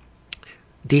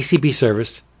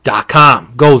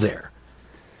 DCBService.com. Go there.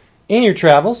 In your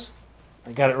travels,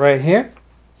 I got it right here.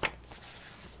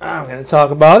 I'm going to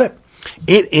talk about it.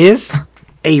 It is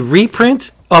a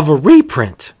reprint of a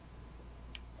reprint.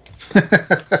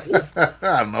 I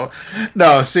don't know.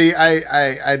 No, see,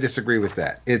 I disagree with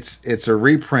that. It's a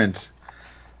reprint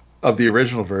of the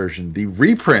original version. The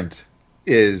reprint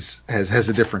has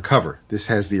a different cover. This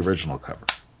has the original cover.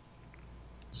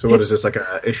 So what is this, like an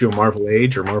issue of Marvel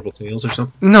Age or Marvel Tales or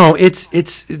something? No,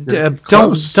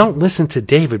 don't listen to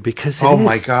David because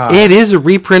my God, it is a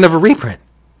reprint of a reprint.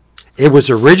 It was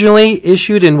originally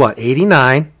issued in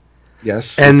 89.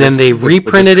 Yes, and then they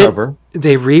reprinted it.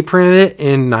 They reprinted it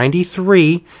in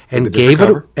 '93 and gave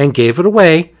it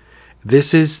away.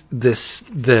 This is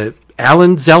the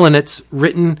Alan Zelenitz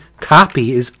written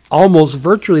copy is almost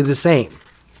virtually the same.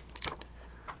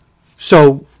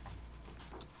 So,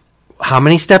 how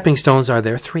many stepping stones are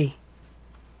there? 3,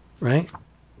 right?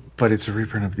 But it's a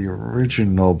reprint of the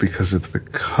original because it's the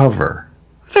cover.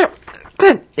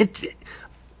 Then it's.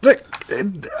 Look,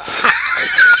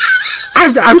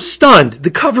 I'm stunned.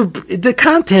 The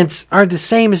contents are the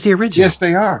same as the original. Yes,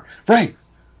 they are. Right.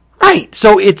 Right.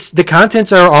 So the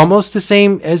contents are almost the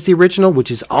same as the original, which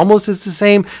is almost as the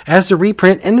same as the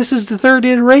reprint, and this is the 3rd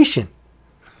iteration.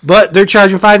 But they're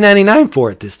charging $5.99 for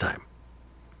it this time.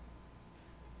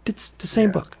 It's the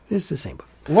same book. It's the same book.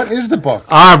 What is the book?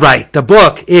 All right. The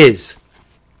book is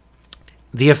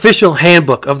the official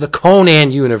handbook of the Conan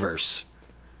universe.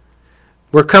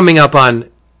 We're coming up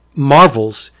on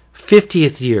Marvel's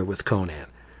 50th year with Conan.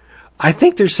 I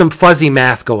think there's some fuzzy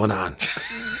math going on.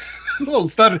 Well,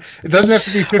 it's not, it doesn't have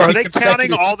to be 50 Are they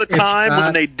counting all the time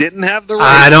when they didn't have the race?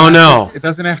 I don't know. It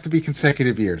doesn't have to be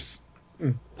consecutive years.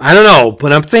 I don't know,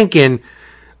 but I'm thinking,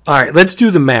 all right, let's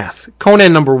do the math.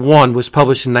 Conan #1 was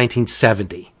published in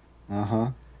 1970.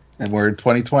 And we're in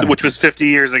 2020. Which was 50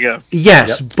 years ago.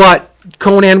 Yes, but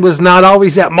Conan was not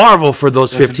always at Marvel for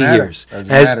those 50 years.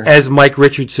 As Mike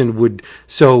Richardson would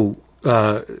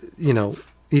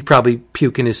he'd probably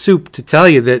puke in his soup to tell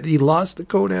you that he lost the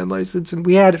Conan license and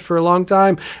we had it for a long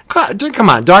time. Come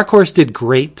on, Dark Horse did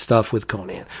great stuff with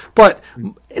Conan, but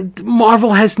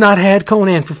Marvel has not had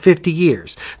Conan for 50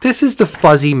 years. This is the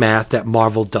fuzzy math that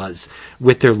Marvel does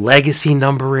with their legacy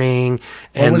numbering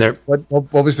and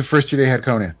what was the first year they had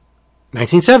Conan?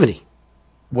 1970.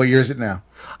 What year is it now?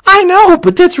 I know,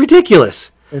 but that's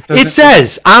ridiculous. It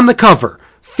says on the cover,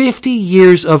 50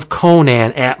 years of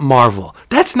Conan at Marvel.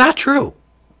 That's not true.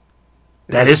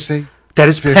 That is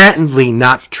patently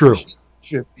not true.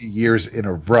 50 years in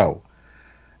a row.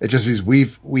 It just means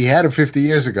we had him 50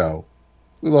 years ago.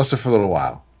 We lost him for a little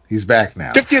while. He's back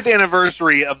now. 50th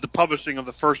anniversary of the publishing of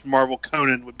the first Marvel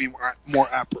Conan would be more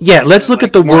appropriate. Yeah, let's look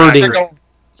at the wording.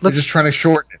 They're just trying to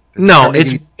shorten it. No,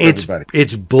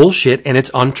 it's bullshit and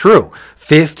it's untrue.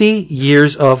 50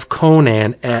 years of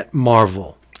Conan at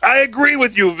Marvel. I agree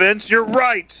with you, Vince. You're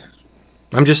right.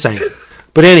 I'm just saying.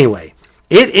 But anyway,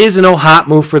 it is an hot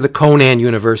move for the Conan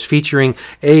universe, featuring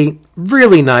a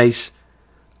really nice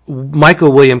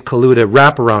Michael William Kaluta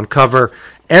wraparound cover.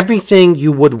 Everything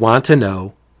you would want to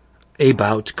know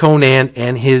about Conan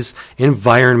and his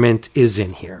environment is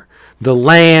in here. The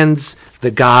lands,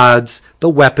 the gods, the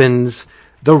weapons,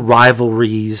 the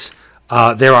rivalries.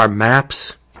 There are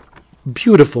maps,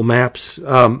 beautiful maps,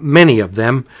 many of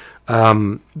them.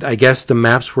 I guess the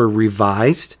maps were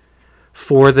revised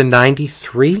for the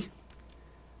 93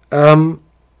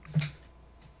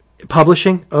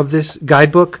 publishing of this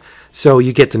guidebook. So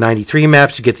you get the 93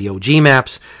 maps, you get the OG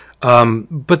maps.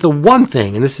 But the one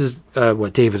thing, and this is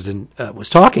what David was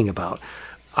talking about,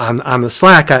 on the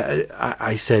Slack,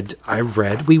 I said, I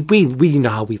read, we know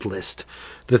how we list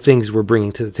the things we're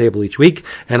bringing to the table each week,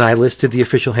 and I listed the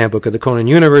official handbook of the Conan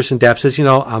universe, and Dap says,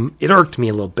 it irked me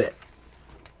a little bit.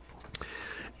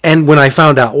 And when I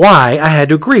found out why, I had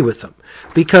to agree with them,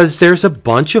 because there's a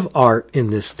bunch of art in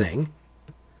this thing,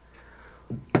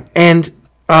 and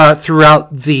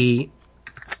throughout the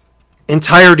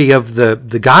entirety of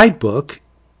the guidebook,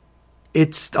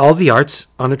 it's all the art's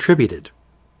unattributed.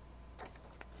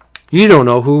 You don't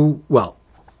know who, well,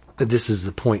 this is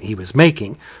the point he was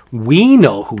making. We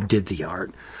know who did the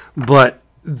art, but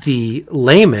the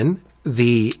layman,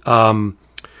 those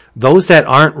that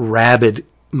aren't rabid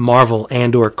Marvel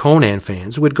and or Conan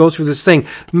fans would go through this thing.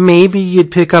 Maybe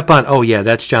you'd pick up on, oh yeah,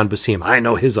 that's John Buscema. I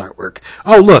know his artwork.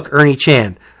 Oh look, Ernie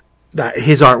Chan.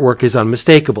 His artwork is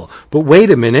unmistakable. But wait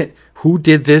a minute, who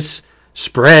did this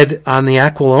spread on the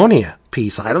Aquilonia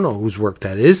piece? I don't know whose work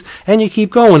that is. And you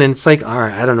keep going, and it's like, all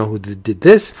right, I don't know who did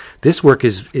this. This work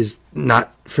is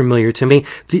not familiar to me.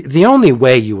 The only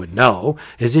way you would know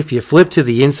is if you flip to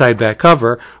the inside back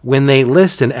cover when they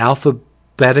list they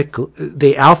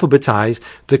alphabetize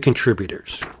the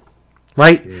contributors.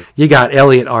 Right? Yeah. You got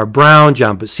Elliot R. Brown,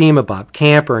 John Buscema, Bob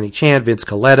Camp, Ernie Chan, Vince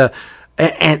Coletta,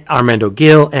 and Armando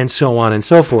Gil, and so on and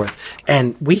so forth.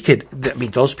 And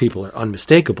those people are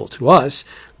unmistakable to us,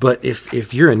 but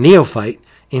if you're a neophyte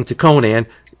into Conan,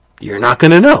 you're not going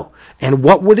to know. And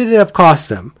what would it have cost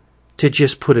them to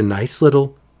just put a nice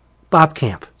little Bob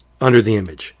Camp under the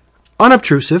image?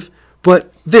 Unobtrusive,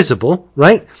 but visible,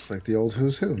 right? It's like the old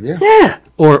Who's Who, yeah. Yeah.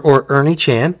 Or Ernie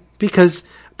Chan,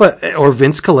 or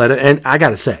Vince Coletta, and I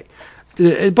gotta say,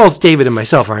 both David and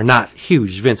myself are not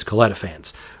huge Vince Coletta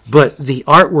fans. But the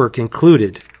artwork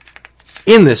included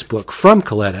in this book from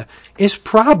Coletta is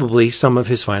probably some of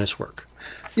his finest work.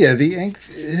 Yeah,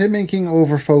 him inking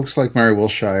over folks like Mary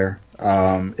Wilshire,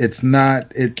 It's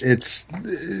not. It's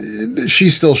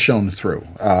she's still shown through.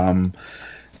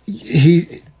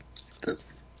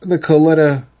 The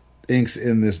Coletta inks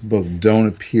in this book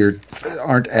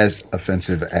aren't as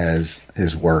offensive as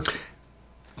his work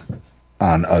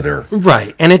on other.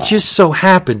 Right, and it just so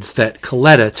happens that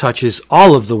Coletta touches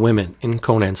all of the women in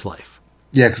Conan's life.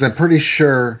 Yeah, because I'm pretty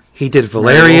sure he did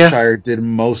Valeria. Shire did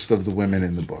most of the women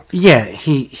in the book. Yeah,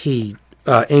 he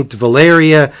inked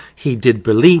Valeria. He did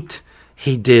Belit.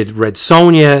 He did Red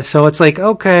Sonja. So it's like,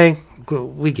 okay,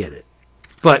 we get it.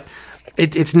 But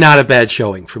it's not a bad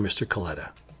showing for Mr. Coletta.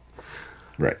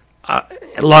 Right.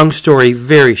 Long story,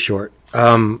 very short.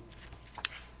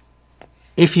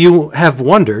 If you have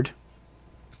wondered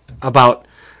about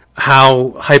how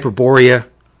Hyperborea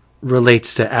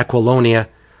relates to Aquilonia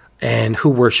and who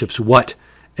worships what,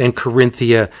 and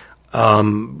Corinthia,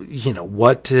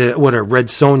 what are Red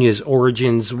Sonja's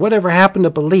origins, whatever happened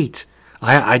to Belit.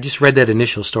 I just read that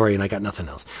initial story and I got nothing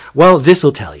else. Well, this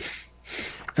will tell you.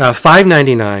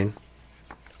 $5.99.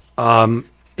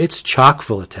 It's chock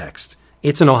full of text.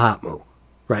 It's an Ohatmu,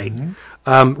 right?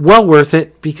 Mm-hmm. Well worth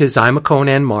it because I'm a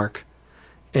Conan mark,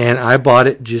 and I bought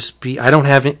it I don't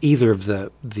have either of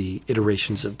the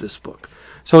iterations of this book,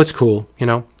 so it's cool,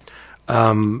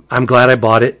 I'm glad I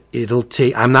bought it.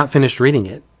 I'm not finished reading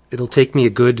it. It'll take me a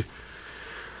good.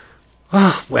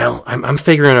 I'm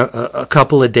figuring a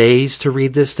couple of days to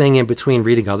read this thing in between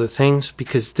reading other things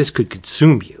because this could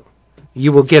consume you.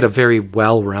 You will get a very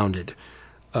well-rounded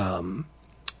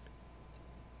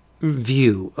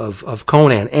view of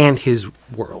Conan and his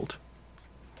world.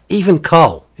 Even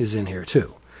Kull is in here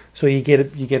too, so you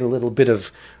get a little bit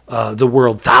of the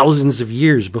world thousands of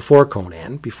years before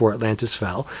Conan, before Atlantis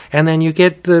fell, and then you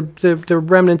get the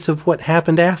remnants of what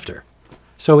happened after.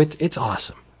 So it's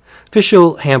awesome.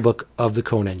 Official handbook of the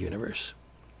Conan universe.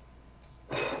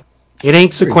 It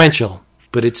ain't sequential,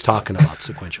 but it's talking about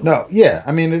sequential. No, yeah,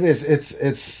 I mean it is.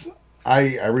 It's.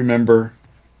 I remember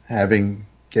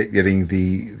getting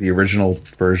the original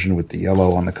version with the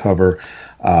yellow on the cover,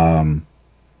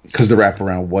 because the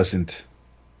wraparound wasn't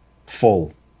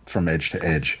full from edge to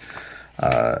edge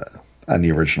on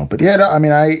the original. But yeah, no, I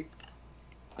mean I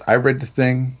read the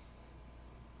thing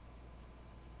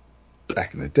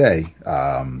back in the day.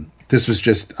 This was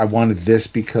just, I wanted this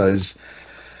because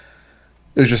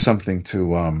it was just something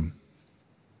to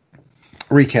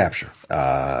recapture.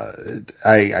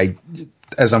 I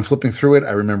as I'm flipping through it,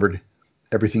 I remembered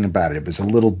everything about it. It was a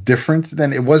little different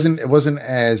than it wasn't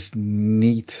as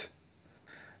neat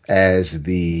as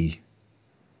the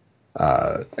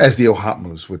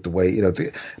Ohatmus with the way,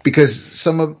 because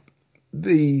some of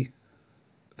the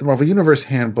Marvel Universe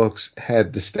handbooks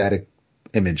had the static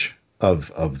image of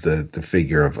the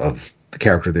figure of the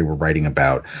character they were writing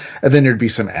about, and then there'd be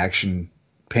some action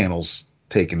panels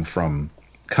taken from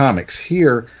comics.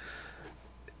 Here,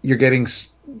 you're getting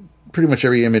pretty much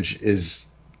every image is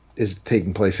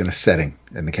taking place in a setting,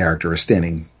 and the character is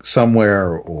standing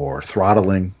somewhere or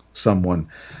throttling someone,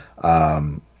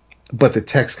 but the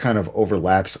text kind of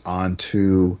overlaps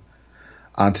onto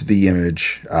the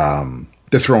image.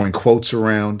 They're throwing quotes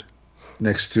around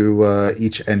next to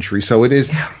each entry, so it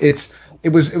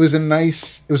was a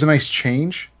nice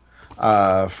change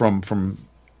from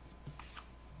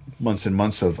months and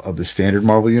months of the standard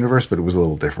Marvel universe, but it was a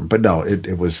little different. But no,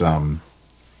 it was. I'm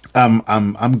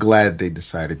glad they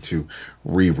decided to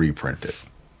reprint it.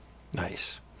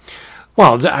 Nice.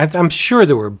 Well, I'm sure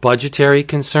there were budgetary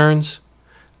concerns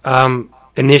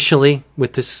initially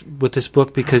with this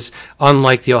book, because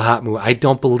unlike the Ohatmu, I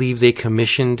don't believe they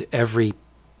commissioned every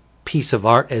piece of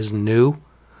art as new.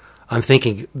 I'm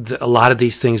thinking a lot of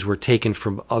these things were taken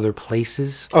from other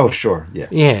places. Oh, sure, yeah.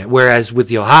 Yeah, whereas with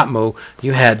the Ohatmu,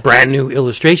 you had brand new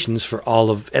illustrations for all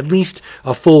of, at least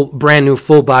a brand new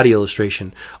full body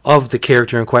illustration of the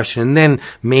character in question. And then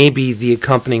maybe the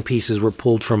accompanying pieces were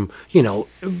pulled from,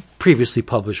 previously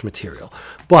published material.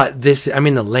 But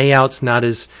the layout's not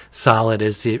as solid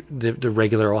as the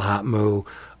regular Ohatmu.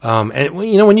 And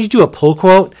when you do a pull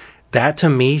quote, that to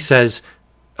me says,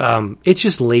 it's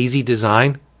just lazy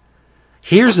design.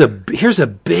 Here's a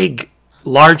big,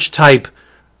 large type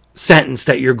sentence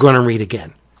that you're going to read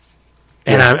again.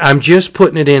 And yeah. I'm just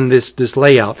putting it in this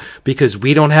layout because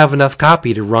we don't have enough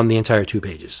copy to run the entire 2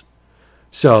 pages.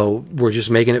 So we're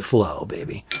just making it flow,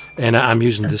 baby. And I'm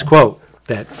using this quote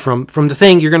that from the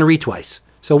thing you're going to read twice.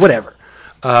 So whatever.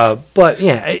 But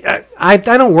yeah, I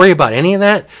don't worry about any of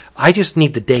that. I just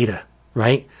need the data,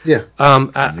 right? Yeah.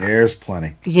 There's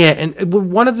plenty. Yeah. And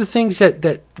one of the things that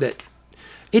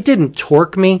it didn't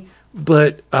torque me,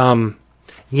 but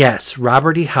yes,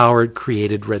 Robert E. Howard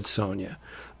created Red Sonja.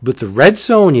 But the Red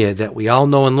Sonja that we all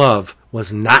know and love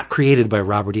was not created by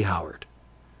Robert E. Howard.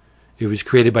 It was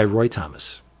created by Roy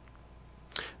Thomas.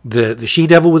 The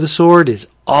She-Devil with a Sword is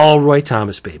all Roy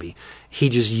Thomas, baby. He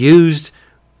just used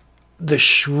the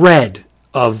shred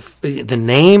of the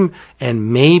name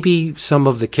and maybe some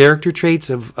of the character traits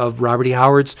of Robert E.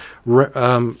 Howard's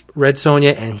Red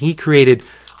Sonja, and he created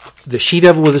the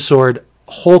She-Devil with a Sword.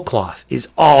 Whole cloth is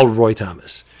all Roy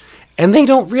Thomas. And they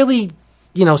don't really,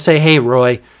 say, hey,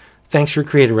 Roy, thanks for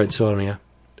creating Red Sonja.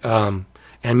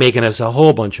 And making us a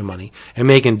whole bunch of money, and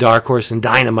making Dark Horse and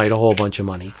Dynamite a whole bunch of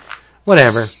money.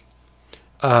 Whatever.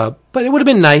 But it would have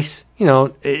been nice,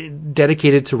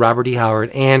 dedicated to Robert E.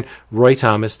 Howard and Roy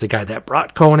Thomas, the guy that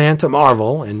brought Conan to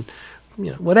Marvel, and,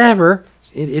 whatever.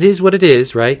 It is what it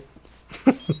is, right?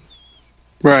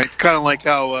 Right. It's kind of like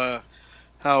how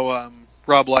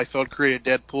Rob Liefeld created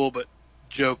Deadpool, but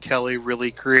Joe Kelly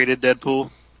really created Deadpool.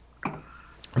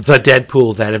 The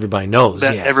Deadpool that everybody knows.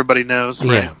 That everybody knows,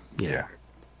 right? Yeah.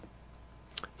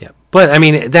 But I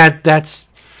mean that's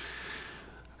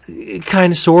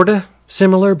kind of sorta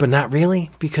similar, but not really,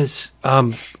 because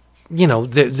there's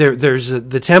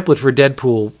the template for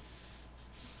Deadpool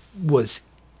was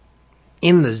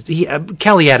in the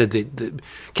Kelly added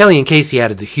Kelly and Casey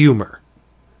added the humor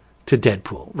to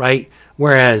Deadpool, right?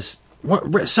 Whereas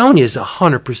Sonja is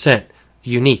 100%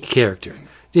 unique character.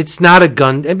 It's not a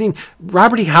gun. I mean,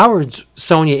 Robert E. Howard's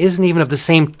Sonja isn't even of the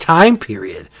same time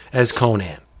period as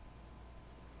Conan.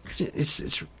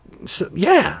 It's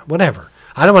whatever.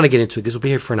 I don't want to get into it because we'll be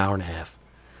here for an hour and a half.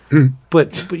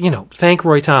 But thank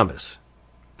Roy Thomas,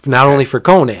 not only for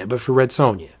Conan but for Red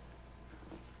Sonja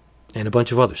and a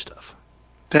bunch of other stuff.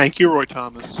 Thank you, Roy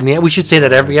Thomas. Yeah, we should say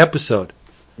that every episode.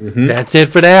 Mm-hmm. That's it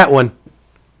for that one.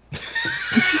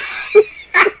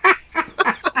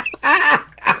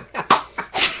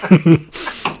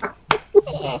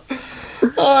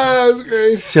 That was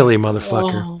great. Silly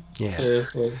motherfucker. Oh. Yeah.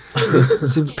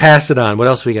 So pass it on. What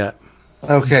else we got?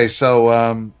 Okay,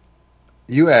 so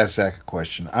you asked Zach a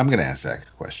question. I'm going to ask Zach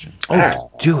a question. Oh,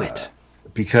 do it.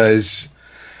 Because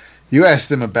you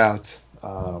asked him about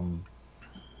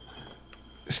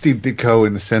Steve Ditko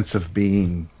in the sense of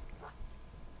being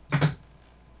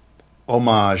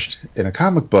homaged in a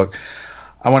comic book.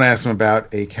 I want to ask him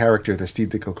about a character that Steve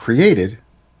Ditko created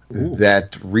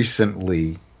that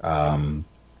recently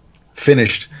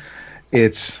finished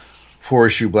its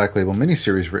 4-issue Black Label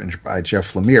miniseries written by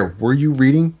Jeff Lemire. Were you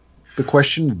reading the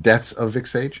question, Deaths of Vic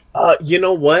Sage? You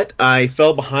know what? I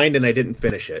fell behind and I didn't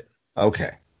finish it.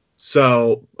 Okay.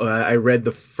 So I read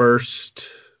the first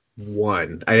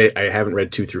one. I haven't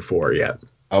read 2 through 4 yet.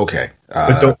 Okay.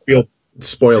 But don't feel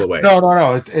spoil away.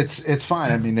 No. It's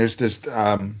fine. I mean, there's this.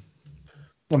 I'm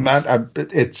not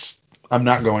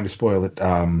going to spoil it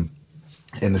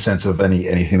in the sense of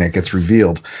anything that gets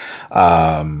revealed.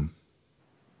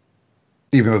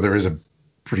 Even though there is a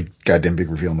pretty goddamn big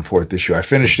reveal in the 4th issue. I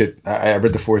finished it. I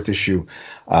read the 4th issue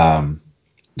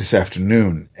this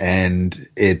afternoon, and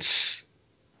it's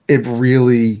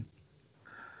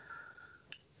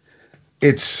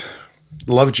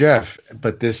love Jeff,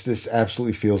 but this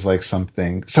absolutely feels like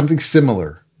something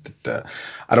similar.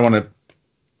 I don't want to.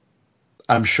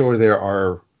 I'm sure there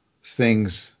are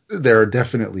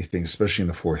definitely things, especially in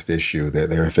the 4th issue,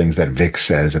 there are things that Vic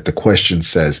says, that the question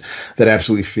says, that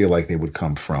absolutely feel like they would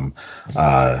come from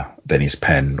Denny's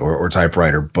pen or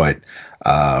typewriter. But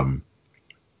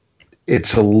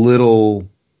it's a little.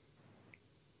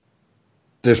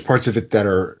 There's parts of it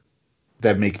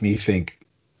that make me think,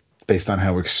 based on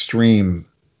how extreme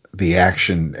the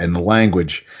action and the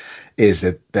language is,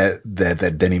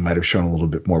 that Denny might have shown a little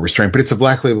bit more restraint. But it's a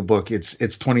Black Label book. It's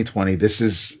 2020. This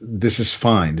is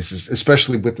fine. This is,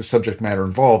 especially with the subject matter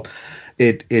involved,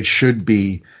 it should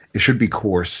be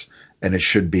coarse, and it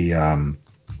should be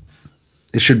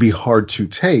hard to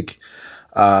take,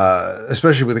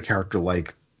 especially with a character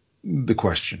like the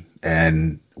Question.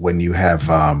 And when you have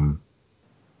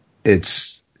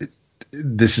this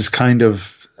is kind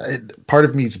of, part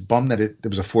of me is bummed that there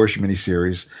was a 4-issue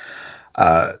miniseries,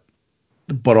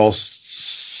 but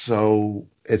also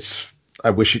I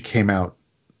wish it came out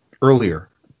earlier,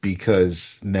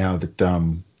 because now that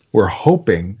we're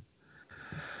hoping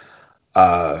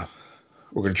we're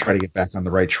going to try to get back on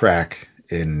the right track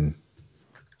in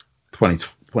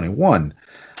 2021,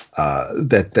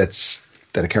 that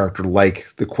a character like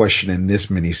the Question in this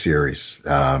miniseries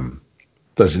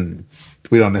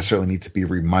we don't necessarily need to be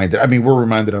reminded. I mean, we're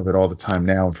reminded of it all the time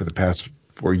now, and for the past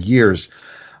 4 years,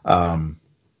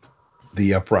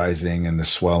 the uprising and the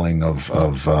swelling of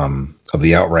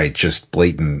the outright just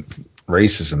blatant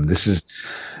racism. This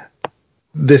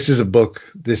is a book.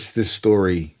 This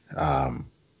story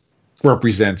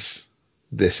represents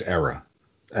this era,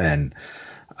 and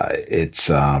it's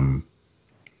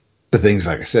the things,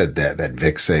 like I said, that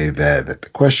Vic say, that the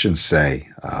questions say,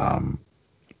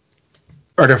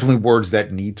 are definitely words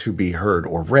that need to be heard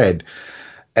or read.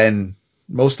 And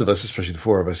most of us, especially the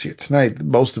four of us here tonight,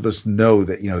 most of us know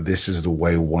that, this is the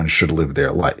way one should live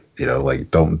their life.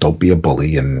 Like don't be a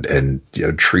bully, and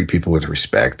treat people with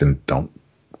respect, and don't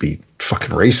be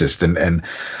fucking racist. And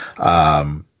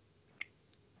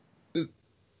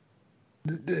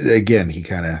again, he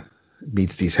kind of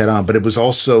meets these head on, but it was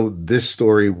also, this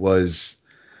story was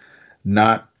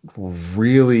not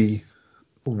really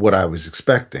what I was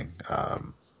expecting.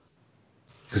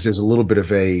 Because there's a little bit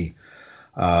of a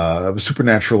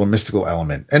supernatural and mystical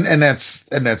element, and that's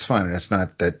fine. And it's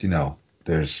not that,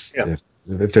 there's,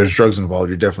 if there's drugs involved,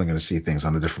 you're definitely going to see things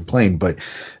on a different plane. But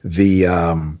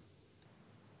the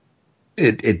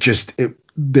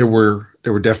there were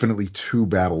definitely two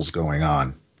battles going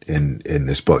on in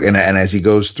this book, and as he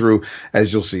goes through,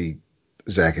 as you'll see,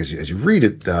 Zach, as you read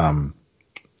it, the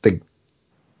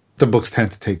books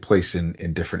tend to take place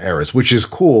in different eras, which is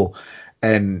cool,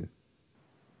 and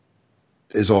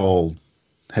is all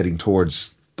heading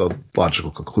towards the logical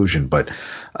conclusion. But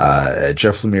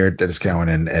Jeff Lemire, Dennis Cowan,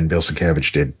 and Bill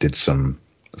Sienkiewicz did some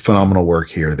phenomenal work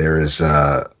here. There is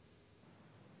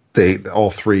they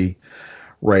all three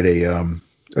write a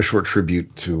short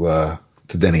tribute to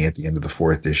Denny at the end of the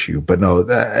 4th issue. But no,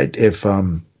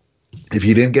 if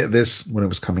you didn't get this when it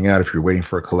was coming out, if you're waiting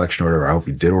for a collection order, I hope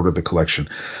you did order the collection.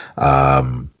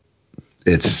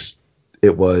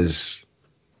 It was,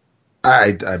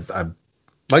 I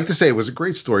like to say it was a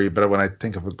great story, but when I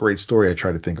think of a great story, I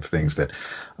try to think of things that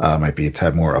might be a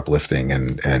tad more uplifting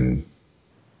and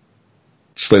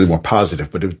slightly more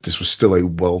positive. But this was still a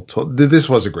well told. This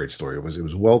was a great story. It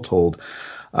was well told.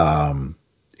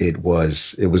 It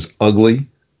was ugly,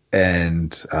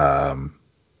 and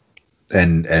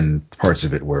parts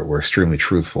of it were extremely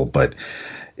truthful. But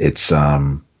it's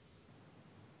the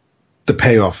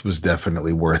payoff was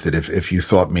definitely worth it. If you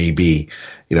thought maybe,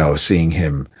 seeing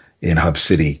him in Hub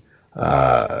City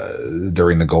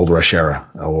during the Gold Rush era,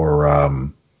 or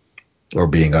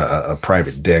being a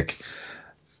private dick,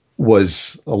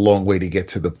 was a long way to get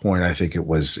to the point, I think it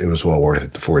was well worth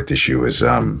it. The 4th issue is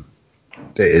I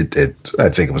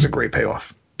think it was a great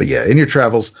payoff. But yeah, in your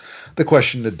travels, The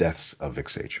Question, the Deaths of Vic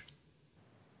Sage.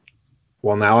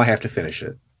 Well, now I have to finish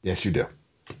it. Yes, you do. All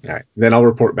right, then I'll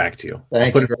report back to you.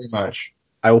 Thank you very much.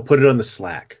 I will put it on the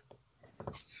Slack.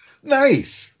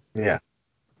 Nice. Yeah.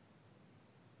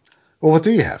 Well, what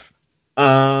do you have?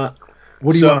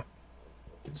 What do you want?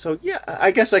 So yeah,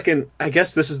 I guess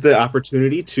this is the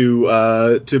opportunity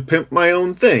to pimp my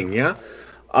own thing. Yeah.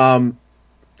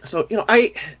 So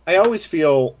I always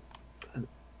feel,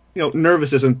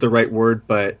 nervous isn't the right word,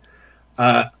 but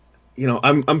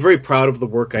I'm very proud of the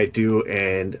work I do,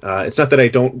 and it's not that I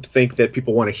don't think that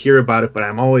people want to hear about it, but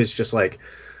I'm always just like,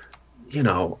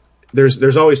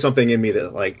 there's always something in me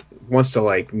that like wants to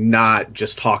like not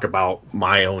just talk about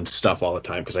my own stuff all the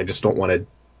time, because I just don't want to.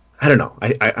 I don't know.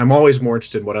 I'm always more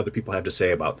interested in what other people have to say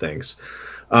about things.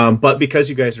 But because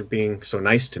you guys are being so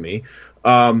nice to me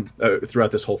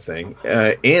throughout this whole thing,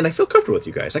 and I feel comfortable with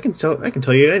you guys, I can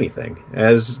tell you anything,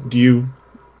 as you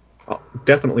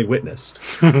definitely witnessed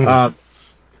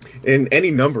in any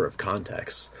number of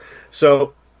contexts.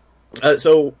 So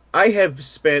I have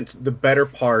spent the better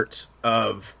part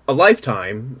of a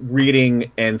lifetime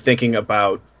reading and thinking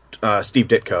about Steve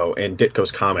Ditko and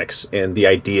Ditko's comics and the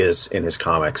ideas in his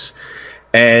comics.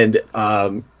 And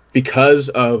because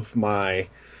of my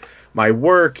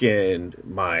work and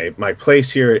my place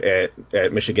here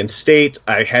at Michigan State,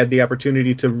 I had the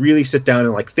opportunity to really sit down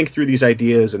and like think through these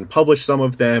ideas and publish some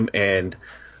of them. And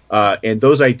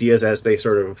those ideas, as they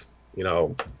sort of,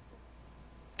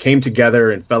 came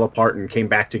together and fell apart and came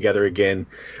back together again,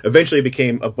 eventually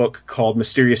became a book called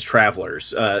Mysterious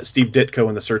Travelers, Steve Ditko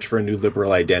and the Search for a New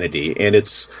Liberal Identity. And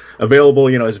it's available,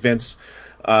 as Vince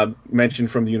mentioned,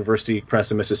 from the University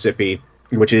Press of Mississippi,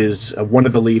 which is one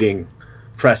of the leading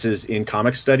presses in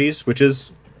comic studies, which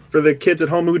is, for the kids at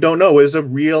home who don't know, is a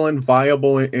real and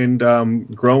viable and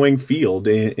growing field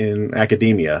in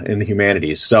academia, in the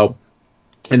humanities. So,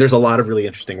 and there's a lot of really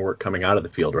interesting work coming out of the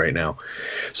field right now.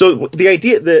 So the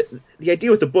idea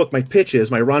with the book, my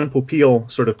Ron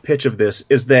Popeil sort of pitch of this,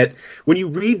 is that when you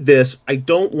read this, I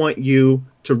don't want you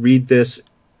to read this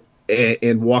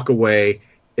and walk away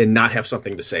and not have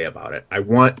something to say about it. I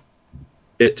want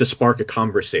it to spark a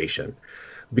conversation,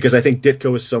 because I think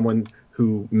Ditko is someone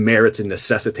who merits and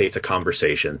necessitates a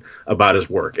conversation about his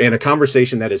work, and a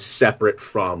conversation that is separate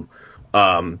from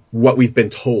what we've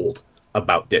been told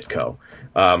about Ditko.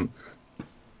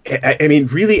 I mean,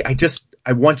 really,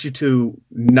 I want you to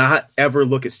not ever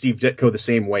look at Steve Ditko the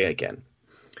same way again.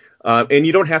 And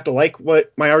you don't have to like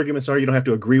what my arguments are. You don't have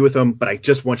to agree with them, but I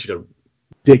just want you to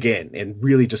dig in and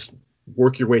really just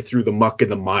work your way through the muck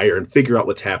and the mire and figure out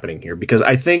what's happening here. Because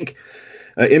I think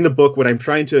in the book, what I'm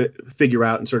trying to figure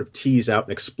out and sort of tease out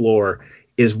and explore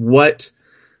is what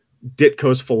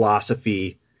Ditko's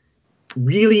philosophy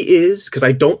really is, because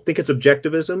I don't think it's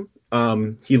objectivism.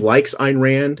 He likes Ayn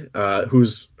Rand,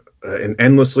 who's an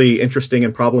endlessly interesting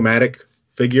and problematic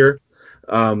figure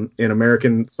in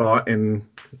American thought and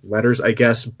letters, I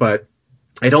guess. But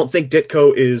I don't think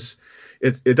Ditko is...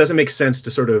 It doesn't make sense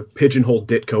to sort of pigeonhole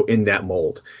Ditko in that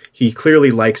mold. He clearly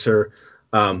likes her,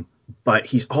 but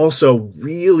he's also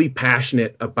really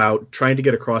passionate about trying to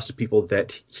get across to people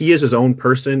that he is his own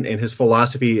person and his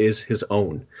philosophy is his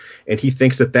own. And he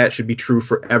thinks that that should be true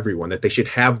for everyone, that they should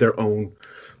have their own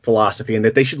philosophy and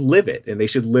that they should live it, and they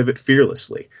should live it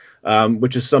fearlessly,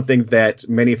 which is something that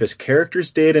many of his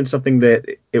characters did and something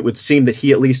that it would seem that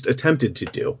he at least attempted to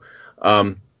do.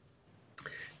 And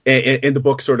the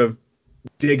book sort of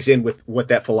digs in with what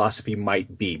that philosophy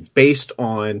might be, based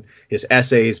on his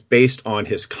essays, based on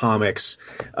his comics,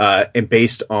 and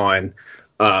based on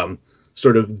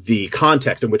sort of the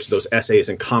context in which those essays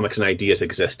and comics and ideas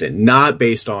exist in, not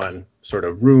based on sort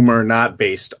of rumor, not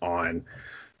based on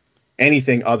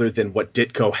anything other than what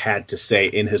Ditko had to say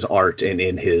in his art and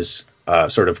in his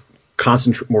sort of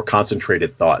more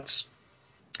concentrated thoughts.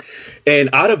 And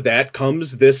out of that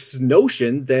comes this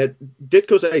notion that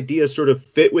Ditko's ideas sort of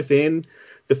fit within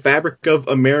the fabric of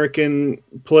American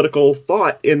political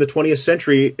thought in the 20th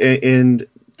century. And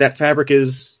that fabric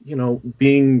is,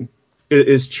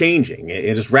 is changing.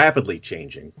 It is rapidly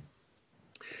changing.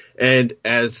 And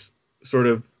as sort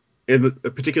of,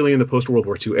 particularly in the post-World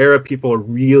War II era, people are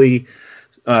really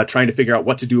trying to figure out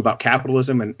what to do about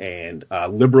capitalism, and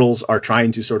liberals are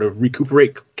trying to sort of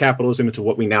recuperate capitalism into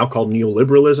what we now call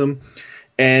neoliberalism.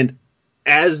 And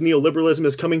as neoliberalism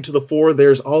is coming to the fore,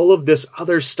 there's all of this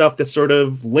other stuff that's sort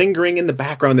of lingering in the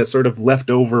background that's sort of left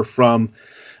over from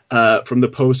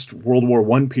the post-World War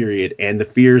I period, and the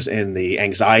fears and the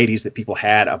anxieties that people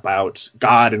had about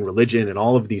God and religion and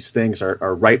all of these things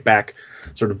are right back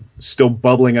sort of still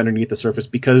bubbling underneath the surface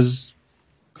because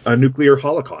a nuclear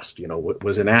holocaust,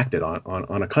 was enacted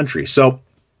on a country. So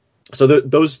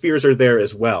those fears are there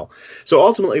as well. So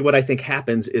ultimately what I think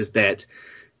happens is that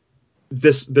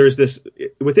there's this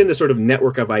within this sort of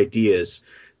network of ideas,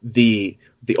 the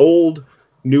old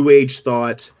New Age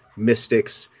thought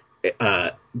mystics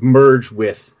merge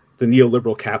with the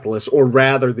neoliberal capitalists, or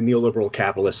rather the neoliberal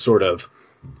capitalists sort of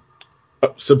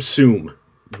subsume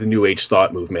the New Age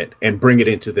thought movement and bring it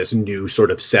into this new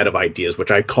sort of set of ideas,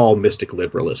 which I call mystic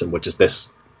liberalism, which is this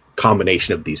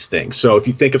combination of these things. So if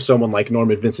you think of someone like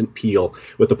Norman Vincent Peale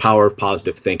with The Power of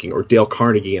Positive Thinking, or Dale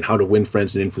Carnegie and How to Win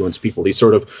Friends and Influence People, these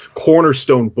sort of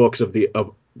cornerstone books of the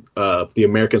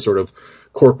American sort of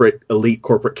corporate elite,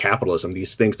 corporate capitalism,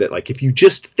 these things that, like, if you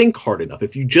just think hard enough,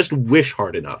 if you just wish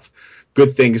hard enough,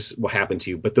 good things will happen to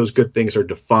you. But those good things are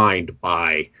defined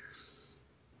by,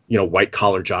 white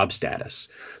collar job status.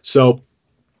 So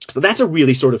that's a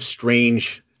really sort of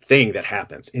strange thing that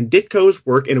happens. And Ditko's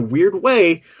work, in a weird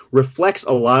way, reflects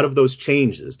a lot of those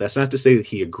changes. That's not to say that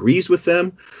he agrees with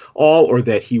them all, or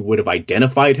that he would have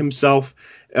identified himself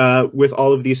with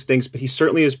all of these things, but he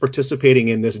certainly is participating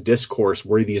in this discourse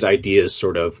where these ideas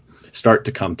sort of start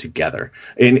to come together.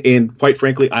 And quite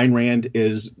frankly, Ayn Rand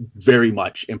is very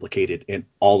much implicated in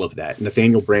all of that.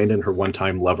 Nathaniel Branden, her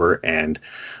one-time lover and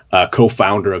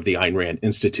co-founder of the Ayn Rand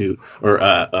Institute, or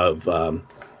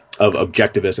of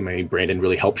objectivism. I mean, Branden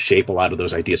really helped shape a lot of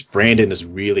those ideas. Branden is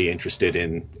really interested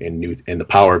in the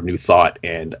power of new thought,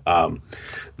 and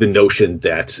the notion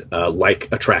that like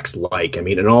attracts like. I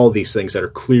mean, and all of these things that are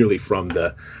clearly from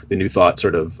the New Thought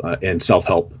sort of and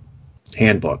self-help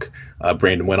handbook.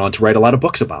 Branden went on to write a lot of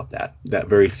books about that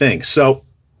very thing. So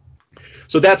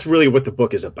that's really what the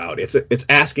book is about. It's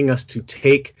asking us to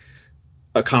take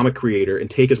a comic creator and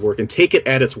take his work and take it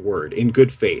at its word in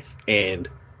good faith and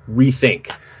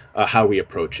rethink how we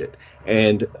approach it.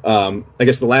 And I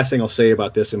guess the last thing I'll say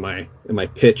about this in my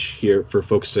pitch here for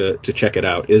folks to check it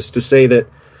out is to say that,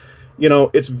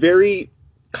 it's very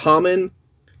common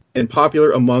and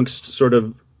popular amongst sort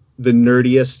of the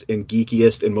nerdiest and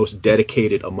geekiest and most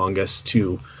dedicated among us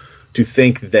to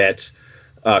think that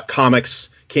comics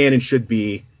can and should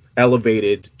be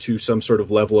elevated to some sort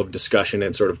of level of discussion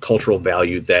and sort of cultural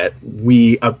value that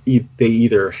they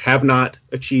either have not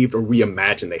achieved or we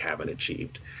imagine they haven't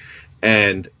achieved.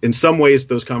 And in some ways,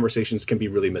 those conversations can be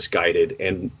really misguided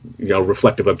and,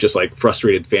 reflective of just like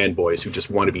frustrated fanboys who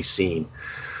just want to be seen.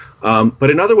 But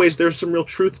in other ways, there's some real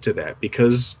truth to that,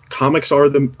 because comics are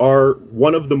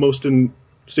one of the most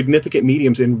significant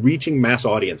mediums in reaching mass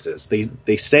audiences.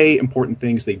 They say important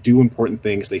things, they do important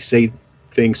things, they say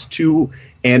things to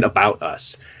and about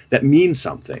us that mean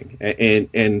something.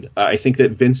 And I think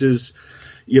that Vince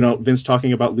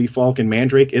talking about Lee Falk and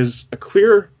Mandrake is a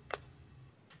clear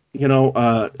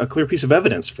piece of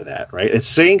evidence for that, right? It's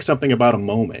saying something about a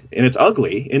moment, and it's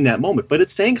ugly in that moment, but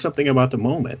it's saying something about the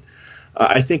moment.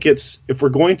 I think if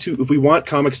we want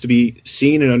comics to be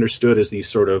seen and understood as these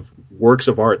sort of works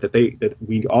of art that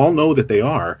we all know that they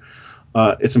are,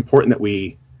 it's important that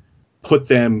we put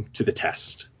them to the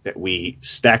test, that we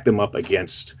stack them up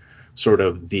against sort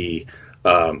of we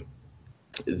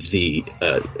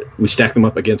stack them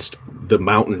up against the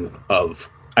mountain of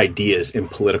ideas in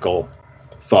political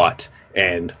thought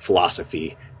and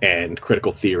philosophy and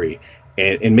critical theory,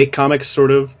 and make comics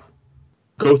sort of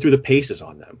go through the paces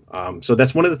on them. So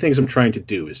that's one of the things I'm trying to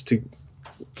do, is to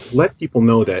let people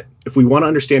know that if we want to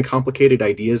understand complicated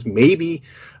ideas, maybe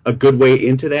a good way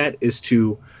into that is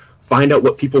to find out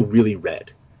what people really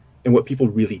read and what people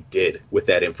really did with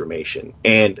that information,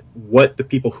 and what the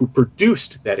people who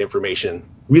produced that information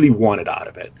really wanted out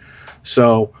of it.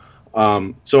 So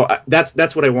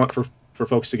that's what I want for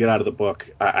folks to get out of the book.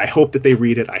 I hope that they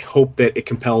read it. I hope that it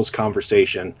compels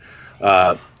conversation,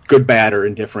 good, bad, or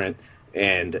indifferent.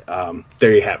 And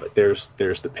there you have it. There's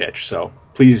the pitch. So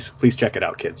please check it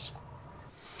out, kids.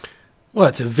 Well,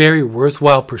 it's a very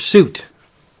worthwhile pursuit.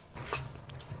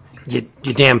 You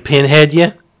damn pinhead,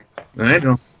 you. I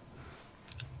know.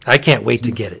 I can't wait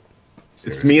to get it.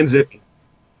 It's me and Zippy.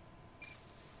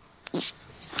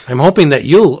 I'm hoping that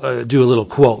you'll do a little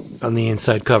quote on the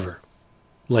inside cover,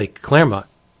 like Claremont.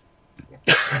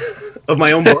 Of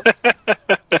my own book?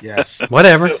 Yes.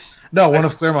 Whatever. No, one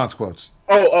of Claremont's quotes.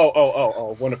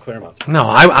 Oh, one of Claremont's. No,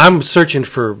 I'm searching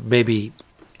for maybe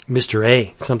Mr.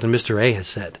 A, something Mr. A has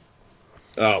said.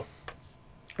 Oh.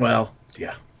 Well,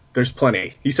 yeah. There's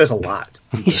plenty. He says a lot.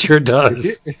 He sure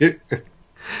does.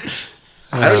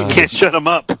 You can't shut him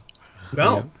up.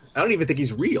 No, Yeah. I don't even think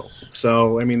he's real.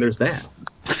 So, I mean, there's that.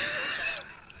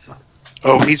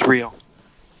 Oh, he's real.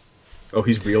 Oh,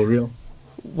 he's real?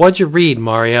 What'd you read,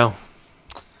 Mario?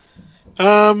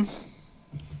 I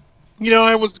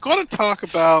was going to talk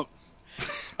about.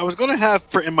 I was going to have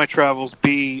for In My Travels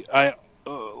be.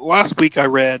 Last week I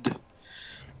read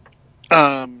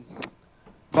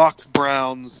Fox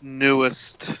Brown's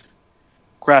newest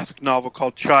graphic novel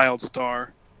called Child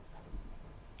Star.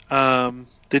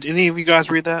 Did any of you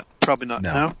guys read that? Probably not.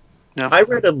 No. I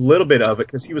read a little bit of it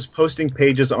because he was posting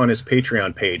pages on his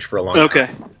Patreon page for a long time. Okay,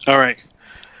 all right.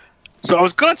 So I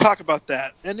was going to talk about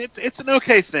that, and it's an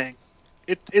okay thing.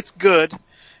 It's good.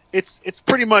 It's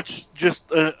pretty much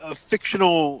just a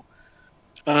fictional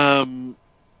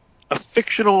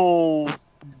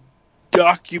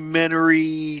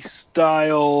documentary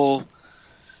style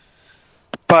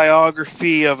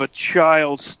biography of a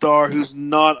child star who's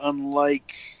not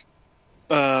unlike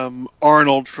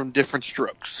Arnold from Different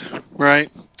Strokes,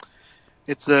 right?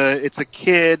 It's a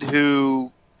kid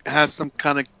who has some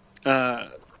kind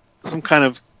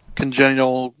of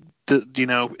congenital,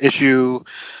 issue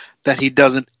that he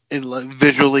doesn't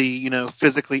visually,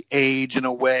 physically age in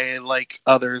a way like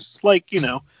others. Like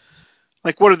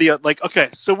what are okay,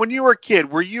 so when you were a kid,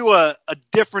 were you a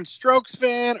Different Strokes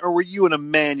fan or were you an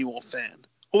Emmanuel fan?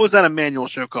 What was that Emmanuel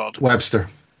show called? Webster.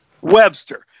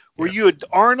 Were you an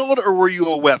Arnold or were you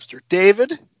a Webster?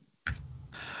 David?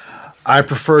 I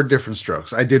prefer Different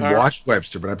Strokes. I did watch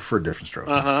Webster, but I prefer Different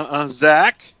Strokes.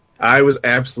 Zach? I was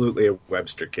absolutely a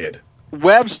Webster kid.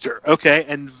 Webster, okay,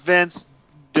 and Vince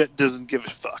doesn't give a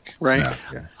fuck, right?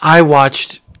 Yeah. I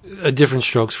watched Different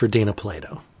Strokes for Dana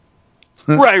Plato.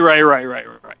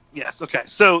 Right. Yes, okay.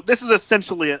 So this is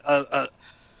essentially a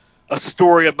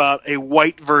story about a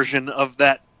white version of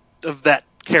that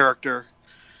character,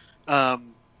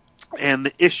 and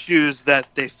the issues that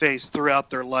they face throughout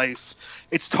their life.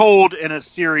 It's told in a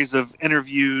series of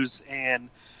interviews and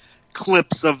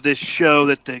clips of this show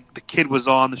that the kid was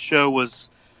on. The show was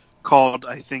called,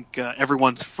 I think,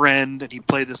 Everyone's Friend, and he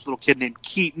played this little kid named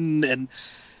Keaton, and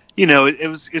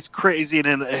it's crazy,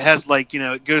 and it has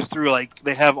it goes through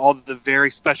they have all the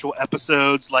very special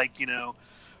episodes,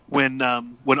 when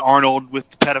Arnold with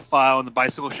the pedophile in the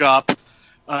bicycle shop,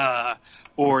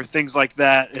 or things like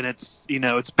that, and it's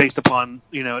based upon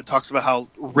it talks about how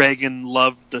Reagan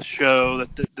loved the show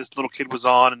that this little kid was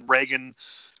on, and Reagan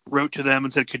wrote to them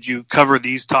and said, could you cover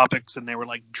these topics? And they were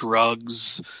like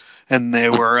drugs, and they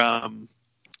were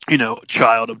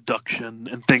child abduction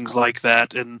and things like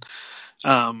that, and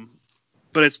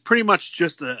but it's pretty much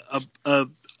just a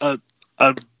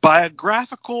a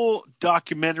biographical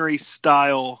documentary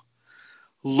style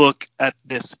look at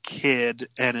this kid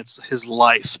and his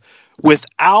life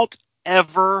without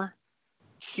ever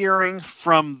hearing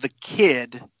from the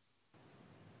kid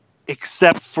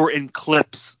except for in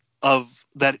clips of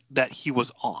that he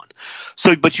was on.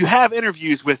 So, but you have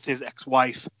interviews with his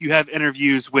ex-wife. You have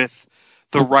interviews with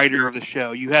the writer of the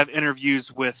show. You have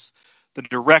interviews with the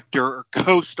director or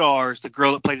co-stars, the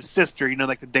girl that played his sister,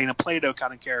 like the Dana Plato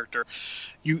kind of character.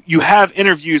 You have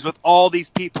interviews with all these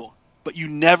people, but you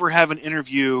never have an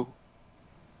interview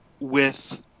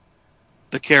with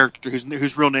the character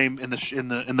whose real name in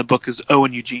the book is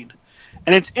Owen Eugene.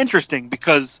 And it's interesting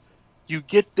because you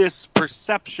get this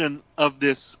perception of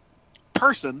this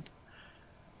person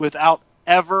without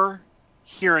ever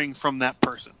hearing from that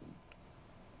person.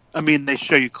 I mean, they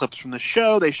show you clips from the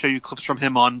show. They show you clips from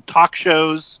him on talk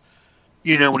shows,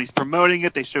 when he's promoting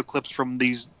it. They show clips from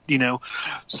these,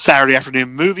 Saturday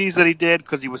afternoon movies that he did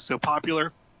because he was so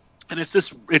popular. And it's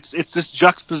this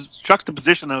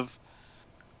juxtaposition of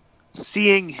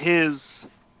seeing his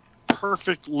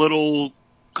perfect little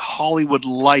Hollywood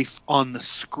life on the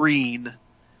screen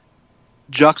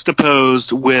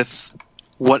juxtaposed with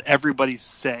what everybody's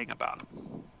saying about him.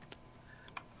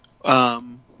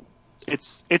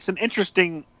 It's an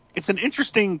interesting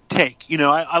take.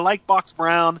 I like Box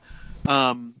Brown.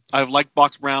 I've liked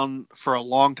Box Brown for a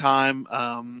long time.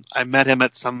 I met him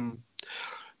at some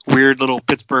weird little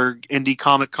Pittsburgh indie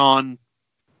Comic Con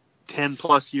 10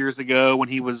 plus years ago when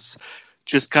he was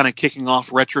just kind of kicking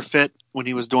off Retrofit, when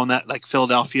he was doing that like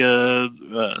Philadelphia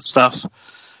stuff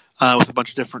with a bunch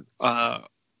of different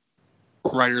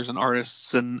writers and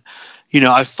artists. And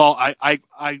I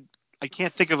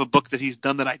can't think of a book that he's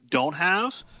done that I don't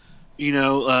have,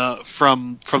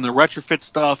 from the Retrofit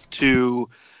stuff to,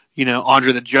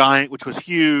 Andre the Giant, which was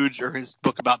huge, or his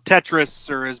book about Tetris,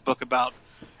 or his book about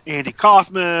Andy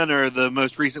Kaufman, or the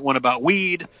most recent one about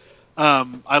weed.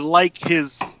 I like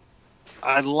his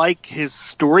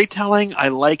storytelling. I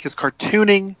like his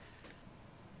cartooning.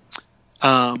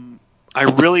 I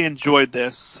really enjoyed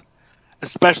this,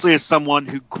 especially as someone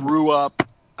who grew up.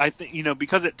 I think,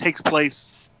 because it takes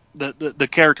place. The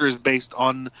character is based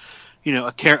on,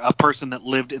 a person that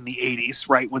lived in the 80s,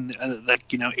 right? When that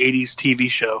 80s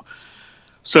TV show.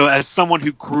 So as someone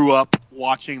who grew up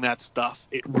watching that stuff,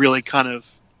 it really kind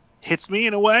of hits me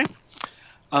in a way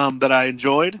that I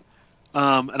enjoyed.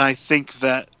 And I think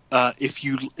that if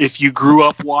you grew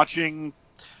up watching,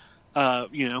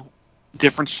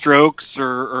 Different Strokes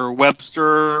or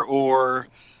Webster or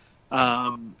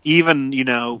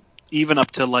even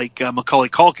up to like Macaulay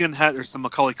Culkin. There's some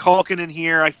Macaulay Culkin in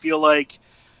here. I feel like,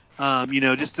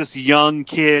 just this young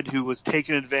kid who was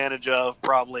taken advantage of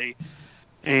probably,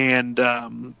 and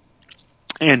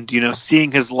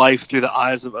seeing his life through the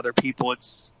eyes of other people.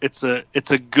 It's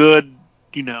a good,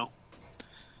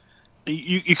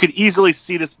 you could easily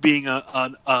see this being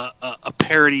a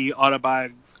parody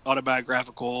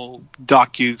autobiographical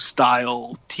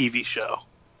docu-style TV show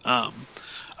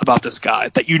about this guy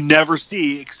that you never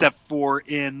see except for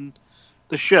in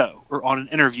the show or on an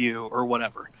interview or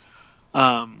whatever.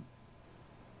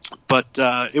 But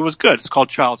it was good. It's called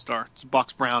Child Star. It's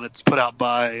Box Brown. It's put out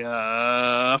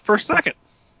by First Second.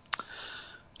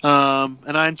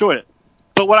 And I enjoyed it.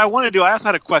 But what I want to do, I also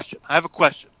had a question. I have a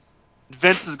question.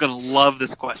 Vince is going to love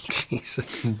this question.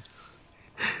 Jesus.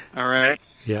 All right.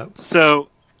 Yep. So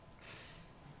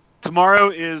tomorrow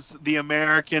is the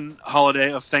American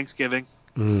holiday of Thanksgiving.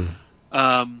 Mm.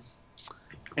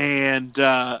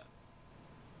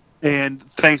 And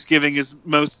Thanksgiving is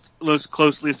most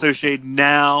closely associated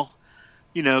now.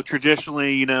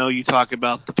 Traditionally, you talk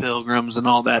about the Pilgrims and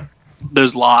all that,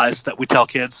 those lies that we tell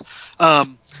kids.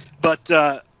 But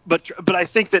I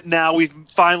think that now we've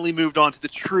finally moved on to the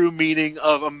true meaning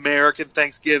of American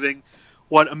Thanksgiving,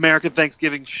 what American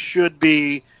Thanksgiving should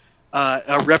be,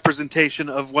 a representation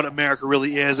of what America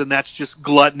really is, and that's just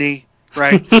gluttony,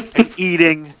 right? And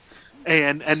eating.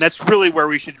 And that's really where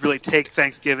we should really take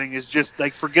Thanksgiving, is just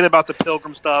like forget about the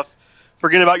Pilgrim stuff,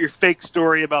 forget about your fake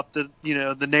story about the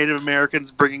Native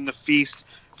Americans bringing the feast,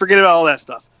 forget about all that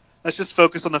stuff. Let's just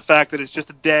focus on the fact that it's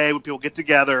just a day when people get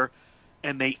together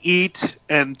and they eat,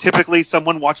 and typically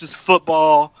someone watches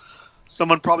football,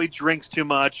 someone probably drinks too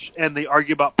much, and they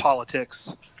argue about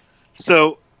politics.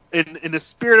 So in the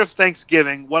spirit of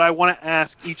Thanksgiving, what I want to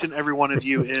ask each and every one of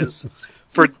you is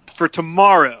for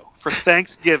tomorrow, for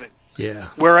Thanksgiving, yeah,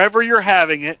 wherever you're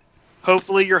having it,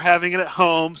 hopefully you're having it at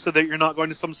home so that you're not going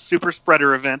to some super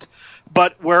spreader event,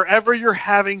 but wherever you're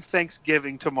having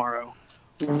Thanksgiving tomorrow,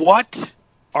 what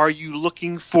are you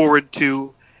looking forward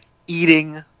to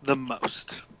eating the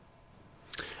most?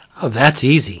 Oh, that's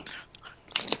easy.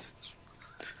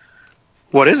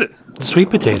 What is it? Sweet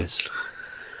potatoes.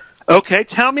 Okay,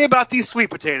 tell me about these sweet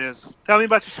potatoes. Tell me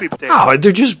about your sweet potatoes. Oh,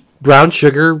 they're just brown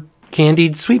sugar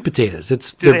candied sweet potatoes.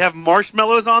 Do they have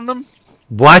marshmallows on them?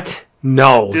 What?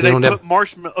 No. Do they don't put have...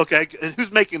 marshmallow? Okay, and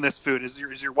who's making this food? Is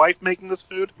your wife making this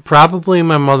food? Probably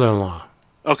my mother-in-law.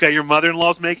 Okay, your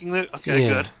mother-in-law's making it? Okay,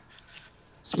 Yeah. good.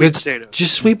 Sweet It's potatoes.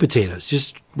 just sweet potatoes.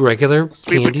 Just regular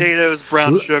Sweet candy. potatoes,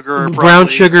 brown sugar, Brown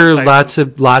broccoli, sugar, some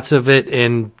type lots of it,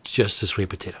 and just a sweet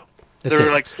potato. That's They're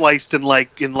it. like sliced in like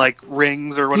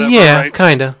rings or whatever, yeah, right?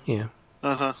 kinda. Yeah,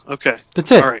 Uh-huh. Okay.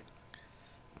 that's it. All right.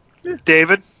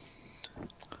 David?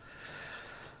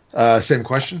 Same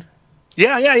question.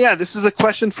 Yeah. This is a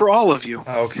question for all of you.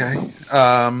 Okay.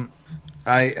 I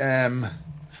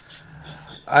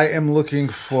am looking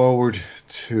forward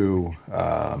to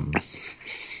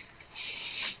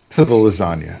the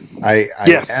lasagna. I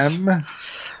Yes.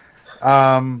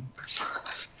 am.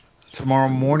 Tomorrow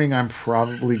morning, I'm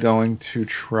probably going to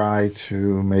try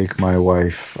to make my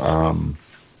wife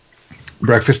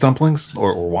breakfast dumplings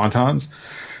or wontons,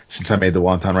 since I made the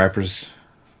wonton wrappers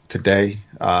today.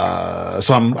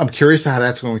 So I'm curious how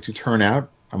that's going to turn out.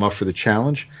 I'm up for the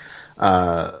challenge.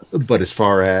 But as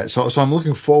far as so I'm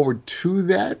looking forward to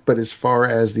that. But as far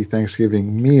as the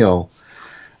Thanksgiving meal,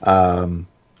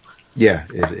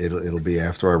 it'll be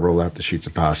after I roll out the sheets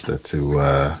of pasta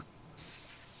to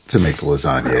make the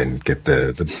lasagna and get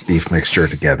the beef mixture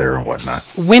together and whatnot.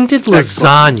 When did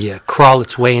lasagna crawl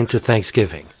its way into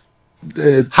Thanksgiving?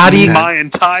 How do you? My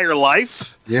entire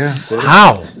life? Yeah.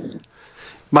 How?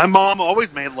 My mom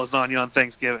always made lasagna on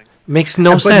Thanksgiving. Makes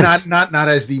no But sense. not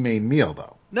as the main meal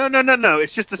though. No.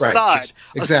 It's just a Right, side.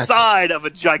 exactly. A side of a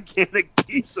gigantic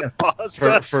piece of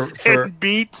pasta For- and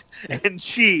meat and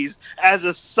cheese as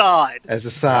a side. As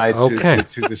a side Okay.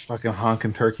 to this fucking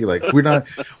honking turkey. Like we're not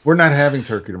having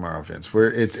turkey tomorrow, Vince.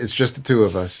 It's just the two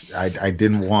of us. I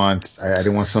didn't want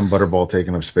some butterball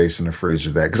taking up space in the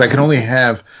freezer because I can only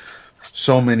have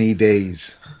so many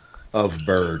days of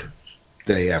bird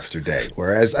day after day.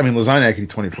 Whereas I mean lasagna I can eat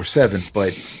 24/7,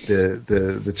 but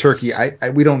the turkey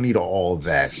we don't need all of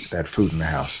that food in the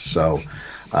house. So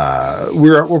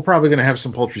we're probably going to have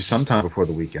some poultry sometime before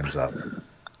the weekend's up.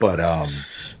 But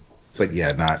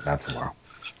yeah, not tomorrow.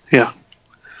 Yeah.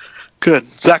 Good.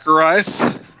 Zacharias?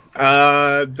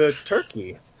 The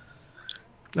turkey.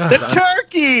 The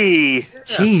turkey!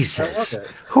 Jesus, I love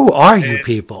it. who are you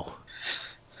people?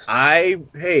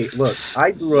 Hey, look,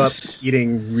 I grew up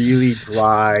eating really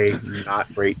dry,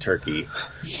 not great turkey.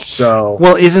 So,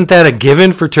 Well, isn't that a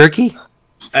given for turkey?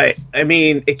 I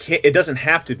mean, it doesn't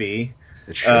have to be.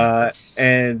 It should.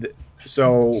 And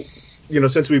so,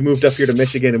 since we moved up here to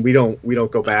Michigan and we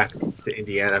don't go back to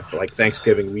Indiana for like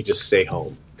Thanksgiving, we just stay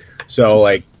home. So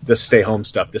like the stay home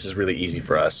stuff, this is really easy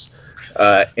for us.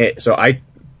 So I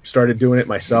started doing it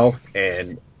myself,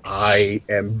 and I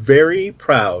am very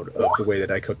proud of the way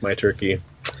that I cook my turkey.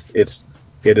 It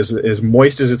is as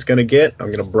moist as it's going to get.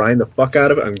 I'm going to brine the fuck out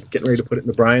of it. I'm getting ready to put it in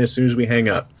the brine as soon as we hang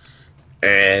up,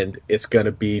 and it's going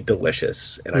to be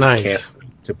delicious. And I Nice. can't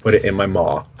wait to put it in my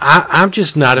maw. I'm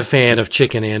just not a fan of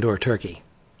chicken and or turkey.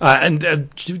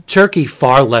 Turkey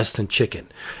far less than chicken.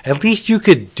 At least you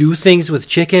could do things with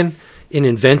chicken in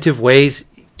inventive ways.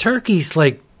 Turkey's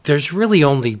like, there's really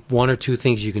only one or two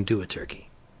things you can do with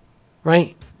turkey,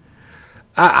 right?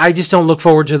 I just don't look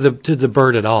forward to the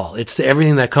bird at all. It's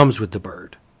everything that comes with the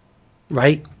bird,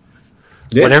 right?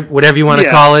 Yeah. Whatever you want to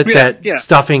Yeah. call it, Yeah. that Yeah.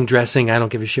 stuffing, dressing, I don't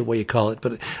give a shit what you call it,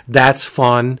 but that's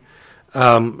fun.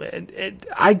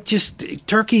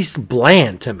 Turkey's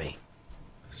bland to me.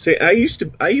 See, I used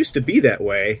to be that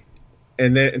way,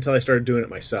 and then until I started doing it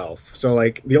myself. So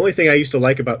like the only thing I used to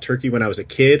like about turkey when I was a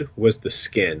kid was the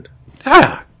skin.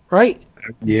 Ah, right?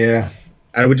 Yeah.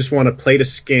 I would just want a plate of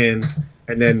skin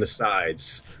and then the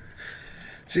sides.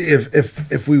 See,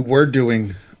 if we were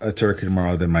doing a turkey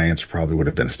tomorrow, then my answer probably would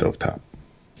have been stovetop.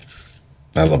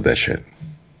 I love that shit.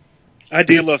 I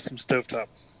do love some stovetop.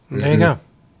 There you go.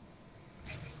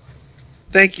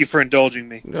 Thank you for indulging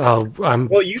me. Oh,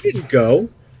 Well, you didn't go.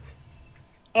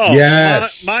 Oh,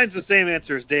 Yes. mine's the same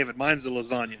answer as David. Mine's the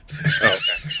lasagna. Oh,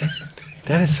 okay.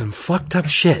 that is some fucked up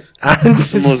shit.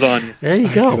 Some lasagna. There you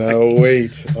go. Oh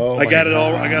wait! Oh, I got my it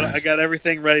all. God. I got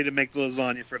everything ready to make the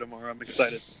lasagna for tomorrow. I'm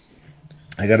excited.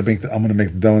 I got to make. I'm going to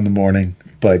make the dough in the morning.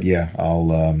 But yeah,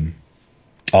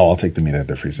 I'll take the meat out of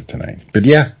the freezer tonight. But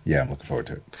yeah, I'm looking forward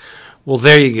to it. Well,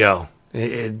 there you go.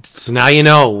 So now you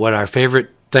know what our favorite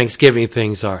Thanksgiving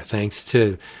things are, thanks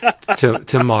to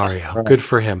Mario. Right. Good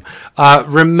for him.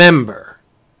 Remember,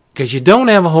 because you don't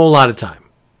have a whole lot of time,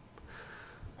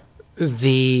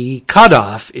 the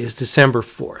cutoff is December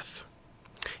 4th.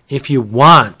 if you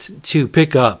want to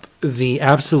pick up the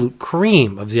absolute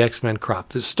cream of the X-Men crop,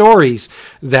 the stories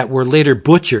that were later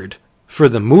butchered for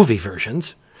the movie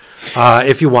versions,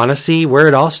 if you want to see where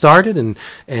it all started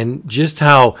and just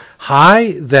how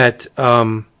high that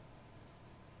the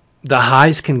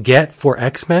highs can get for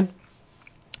X-Men,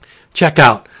 check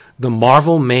out the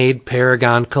Marvel-made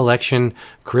Paragon Collection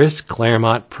Chris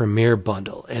Claremont Premiere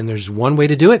Bundle. And there's one way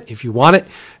to do it. If you want it,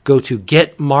 go to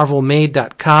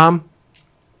getmarvelmade.com.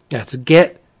 That's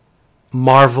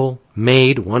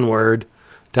getmarvelmade, one word,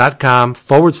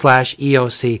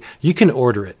 .com/EOC. You can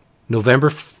order it November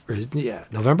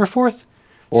 4th?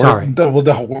 Sorry.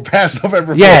 We're past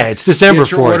November 4th. Yeah, it's December 4th.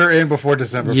 Get your order in before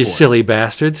December 4th. You silly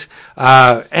bastards.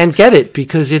 And get it,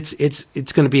 because it's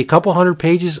going to be a couple hundred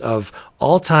pages of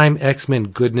all-time X-Men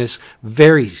goodness,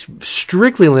 very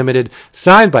strictly limited,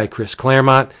 signed by Chris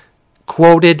Claremont,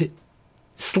 quoted,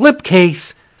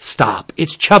 slipcase, stop.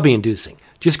 It's chubby-inducing.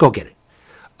 Just go get it.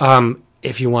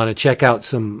 If you want to check out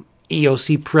some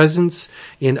EOC presence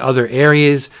in other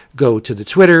areas, go to the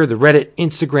Twitter, the Reddit,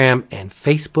 Instagram, and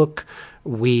Facebook.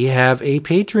 We have a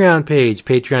Patreon page,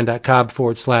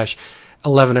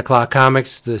 patreon.com/11 o'clock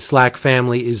comics. The Slack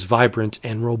family is vibrant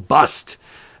and robust,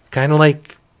 kind of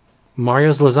like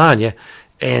Mario's lasagna.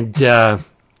 And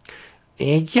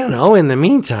you know, in the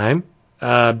meantime,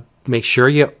 make sure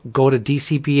you go to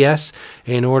DCBS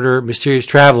and order Mysterious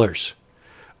Travelers.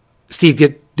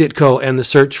 Steve Ditko and the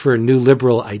Search for a New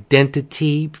Liberal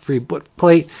Identity, free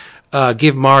bookplate.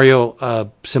 Give Mario a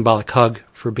symbolic hug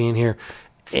for being here.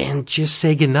 And just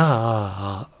say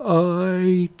goodnight.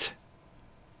 I'm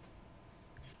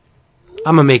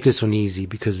going to make this one easy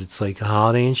because it's like a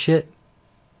holiday and shit.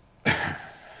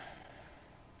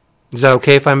 Is that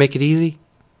okay if I make it easy?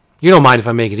 You don't mind if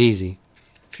I make it easy.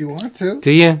 If you want to.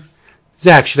 Do you?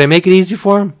 Zach, should I make it easy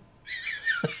for him?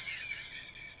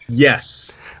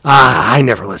 Yes. I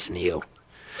never listen to you.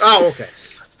 Oh, okay.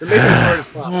 Then make it as hard as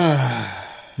possible.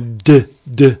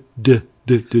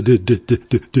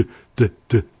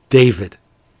 David.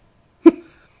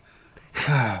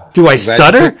 Do I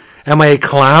stutter? Am I a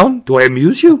clown? Do I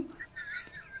amuse you?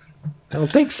 I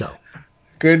don't think so.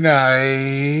 Good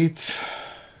night.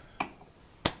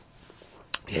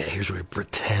 Yeah, here's where he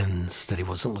pretends that he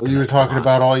wasn't looking. You were at the talking clock.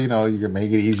 about all, you can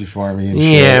make it easy for me. And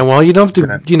Yeah, shit. well, you don't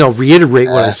have to, reiterate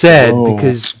what I said Oh.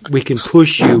 because we can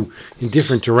push you in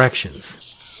different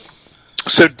directions.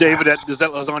 So, David, is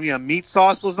that lasagna a meat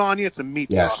sauce lasagna? It's a meat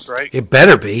Yes. sauce, right? It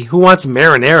better be. Who wants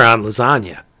marinara on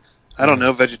lasagna? I don't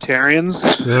know, vegetarians?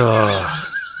 Ugh.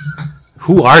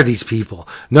 Who are these people?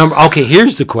 Okay,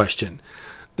 here's the question.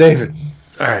 David.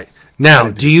 All right.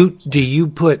 Now, do you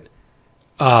put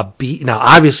beef? Now,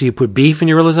 obviously, you put beef in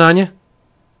your lasagna.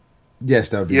 Yes,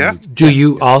 that would be Yeah. neat. Do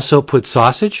you also put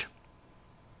sausage?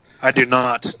 I do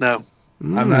not, no.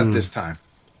 I'm not this time.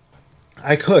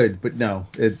 I could, but no.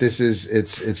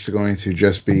 It's going to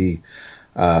just be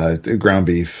ground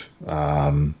beef,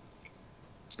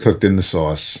 cooked in the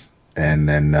sauce, and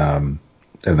then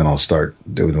I'll start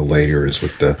doing the layers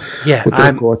with the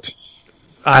goat.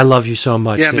 I love you so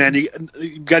much. Yeah, man, you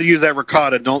got to use that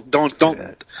ricotta. Don't.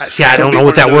 See, I don't know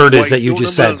what that word is that you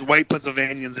just said. Those white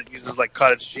Pennsylvanians that uses like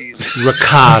cottage cheese.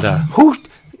 Ricotta. Who?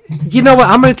 You know what?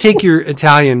 I'm going to take your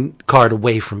Italian card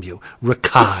away from you.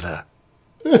 Ricotta.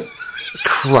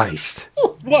 Christ.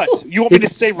 What? You want me to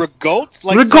say rigotte?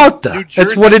 Like Ricotta. New Jersey?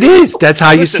 That's what it is. That's how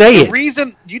you say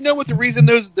it. You know what the reason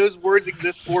those words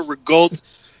exist for? Rigotte,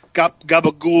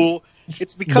 gabagool.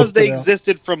 It's because they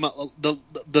existed from the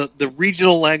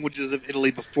regional languages of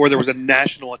Italy before there was a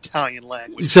national Italian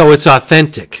language. So it's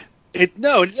authentic.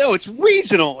 No, it's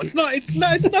regional. It's nothing. It's Wait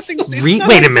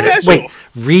nothing a minute. special. Wait.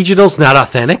 Regional's not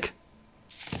authentic?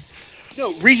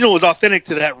 No, regional is authentic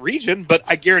to that region, but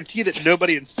I guarantee that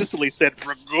nobody in Sicily said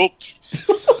rigotte.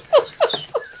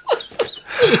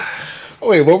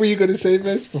 Wait, what were you going to say,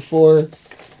 Vince,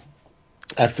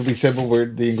 after we said what were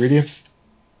the ingredients?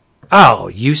 Oh,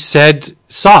 you said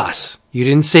sauce. You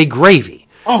didn't say gravy.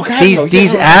 Oh, God,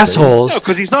 These assholes. No,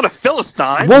 because he's not a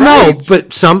Philistine. Well, right. no,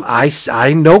 but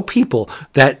I know people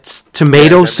that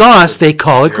tomato sauce they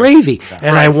call it gravy,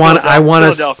 and I want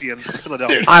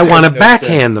to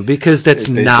backhand them because that's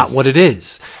not what it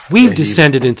is. We've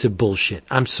descended into bullshit.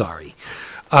 I'm sorry.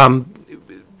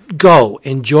 Go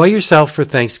enjoy yourself for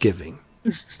Thanksgiving.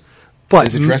 But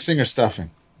Is it dressing or stuffing?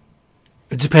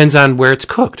 it depends on where it's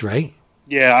cooked, right?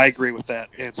 Yeah, I agree with that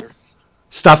answer.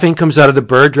 Stuffing comes out of the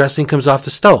bird, dressing comes off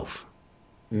the stove.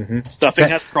 Stuffing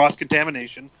has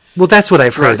cross-contamination. Well, that's what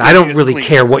I've heard. Dressing I don't is really clean.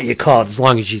 care what you call it as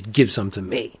long as you give some to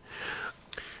me.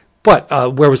 But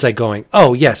where was I going?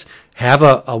 Oh, yes. Have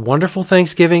a wonderful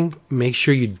Thanksgiving. Make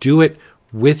sure you do it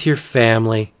with your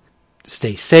family.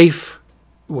 stay safe.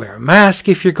 Wear a mask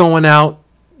if you're going out.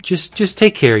 Just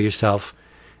take care of yourself.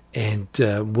 And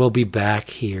we'll be back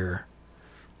here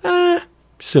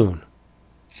soon.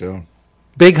 Soon.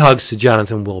 Big hugs to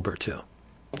Jonathan Wilbur, too.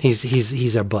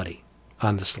 He's our buddy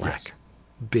on the Slack. Yes.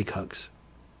 Big hugs.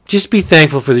 Just be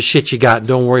thankful for the shit you got. And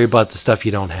don't worry about the stuff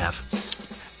you don't have.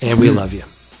 And we love you.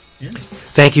 Yeah.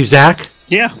 Thank you, Zach.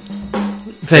 Yeah.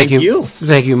 Thank you.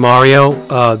 Thank you,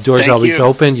 Mario. Doors always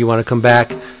open. You want to come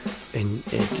back, and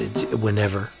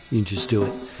whenever you just do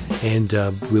it, and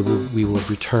we will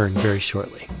return very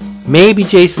shortly. Maybe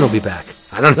Jason will be back.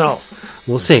 I don't know.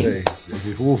 We'll see.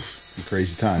 Oof,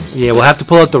 crazy times. Yeah, we'll have to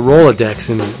pull out the Rolodex,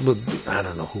 and I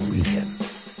don't know who we get.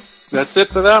 That's it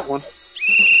for that one.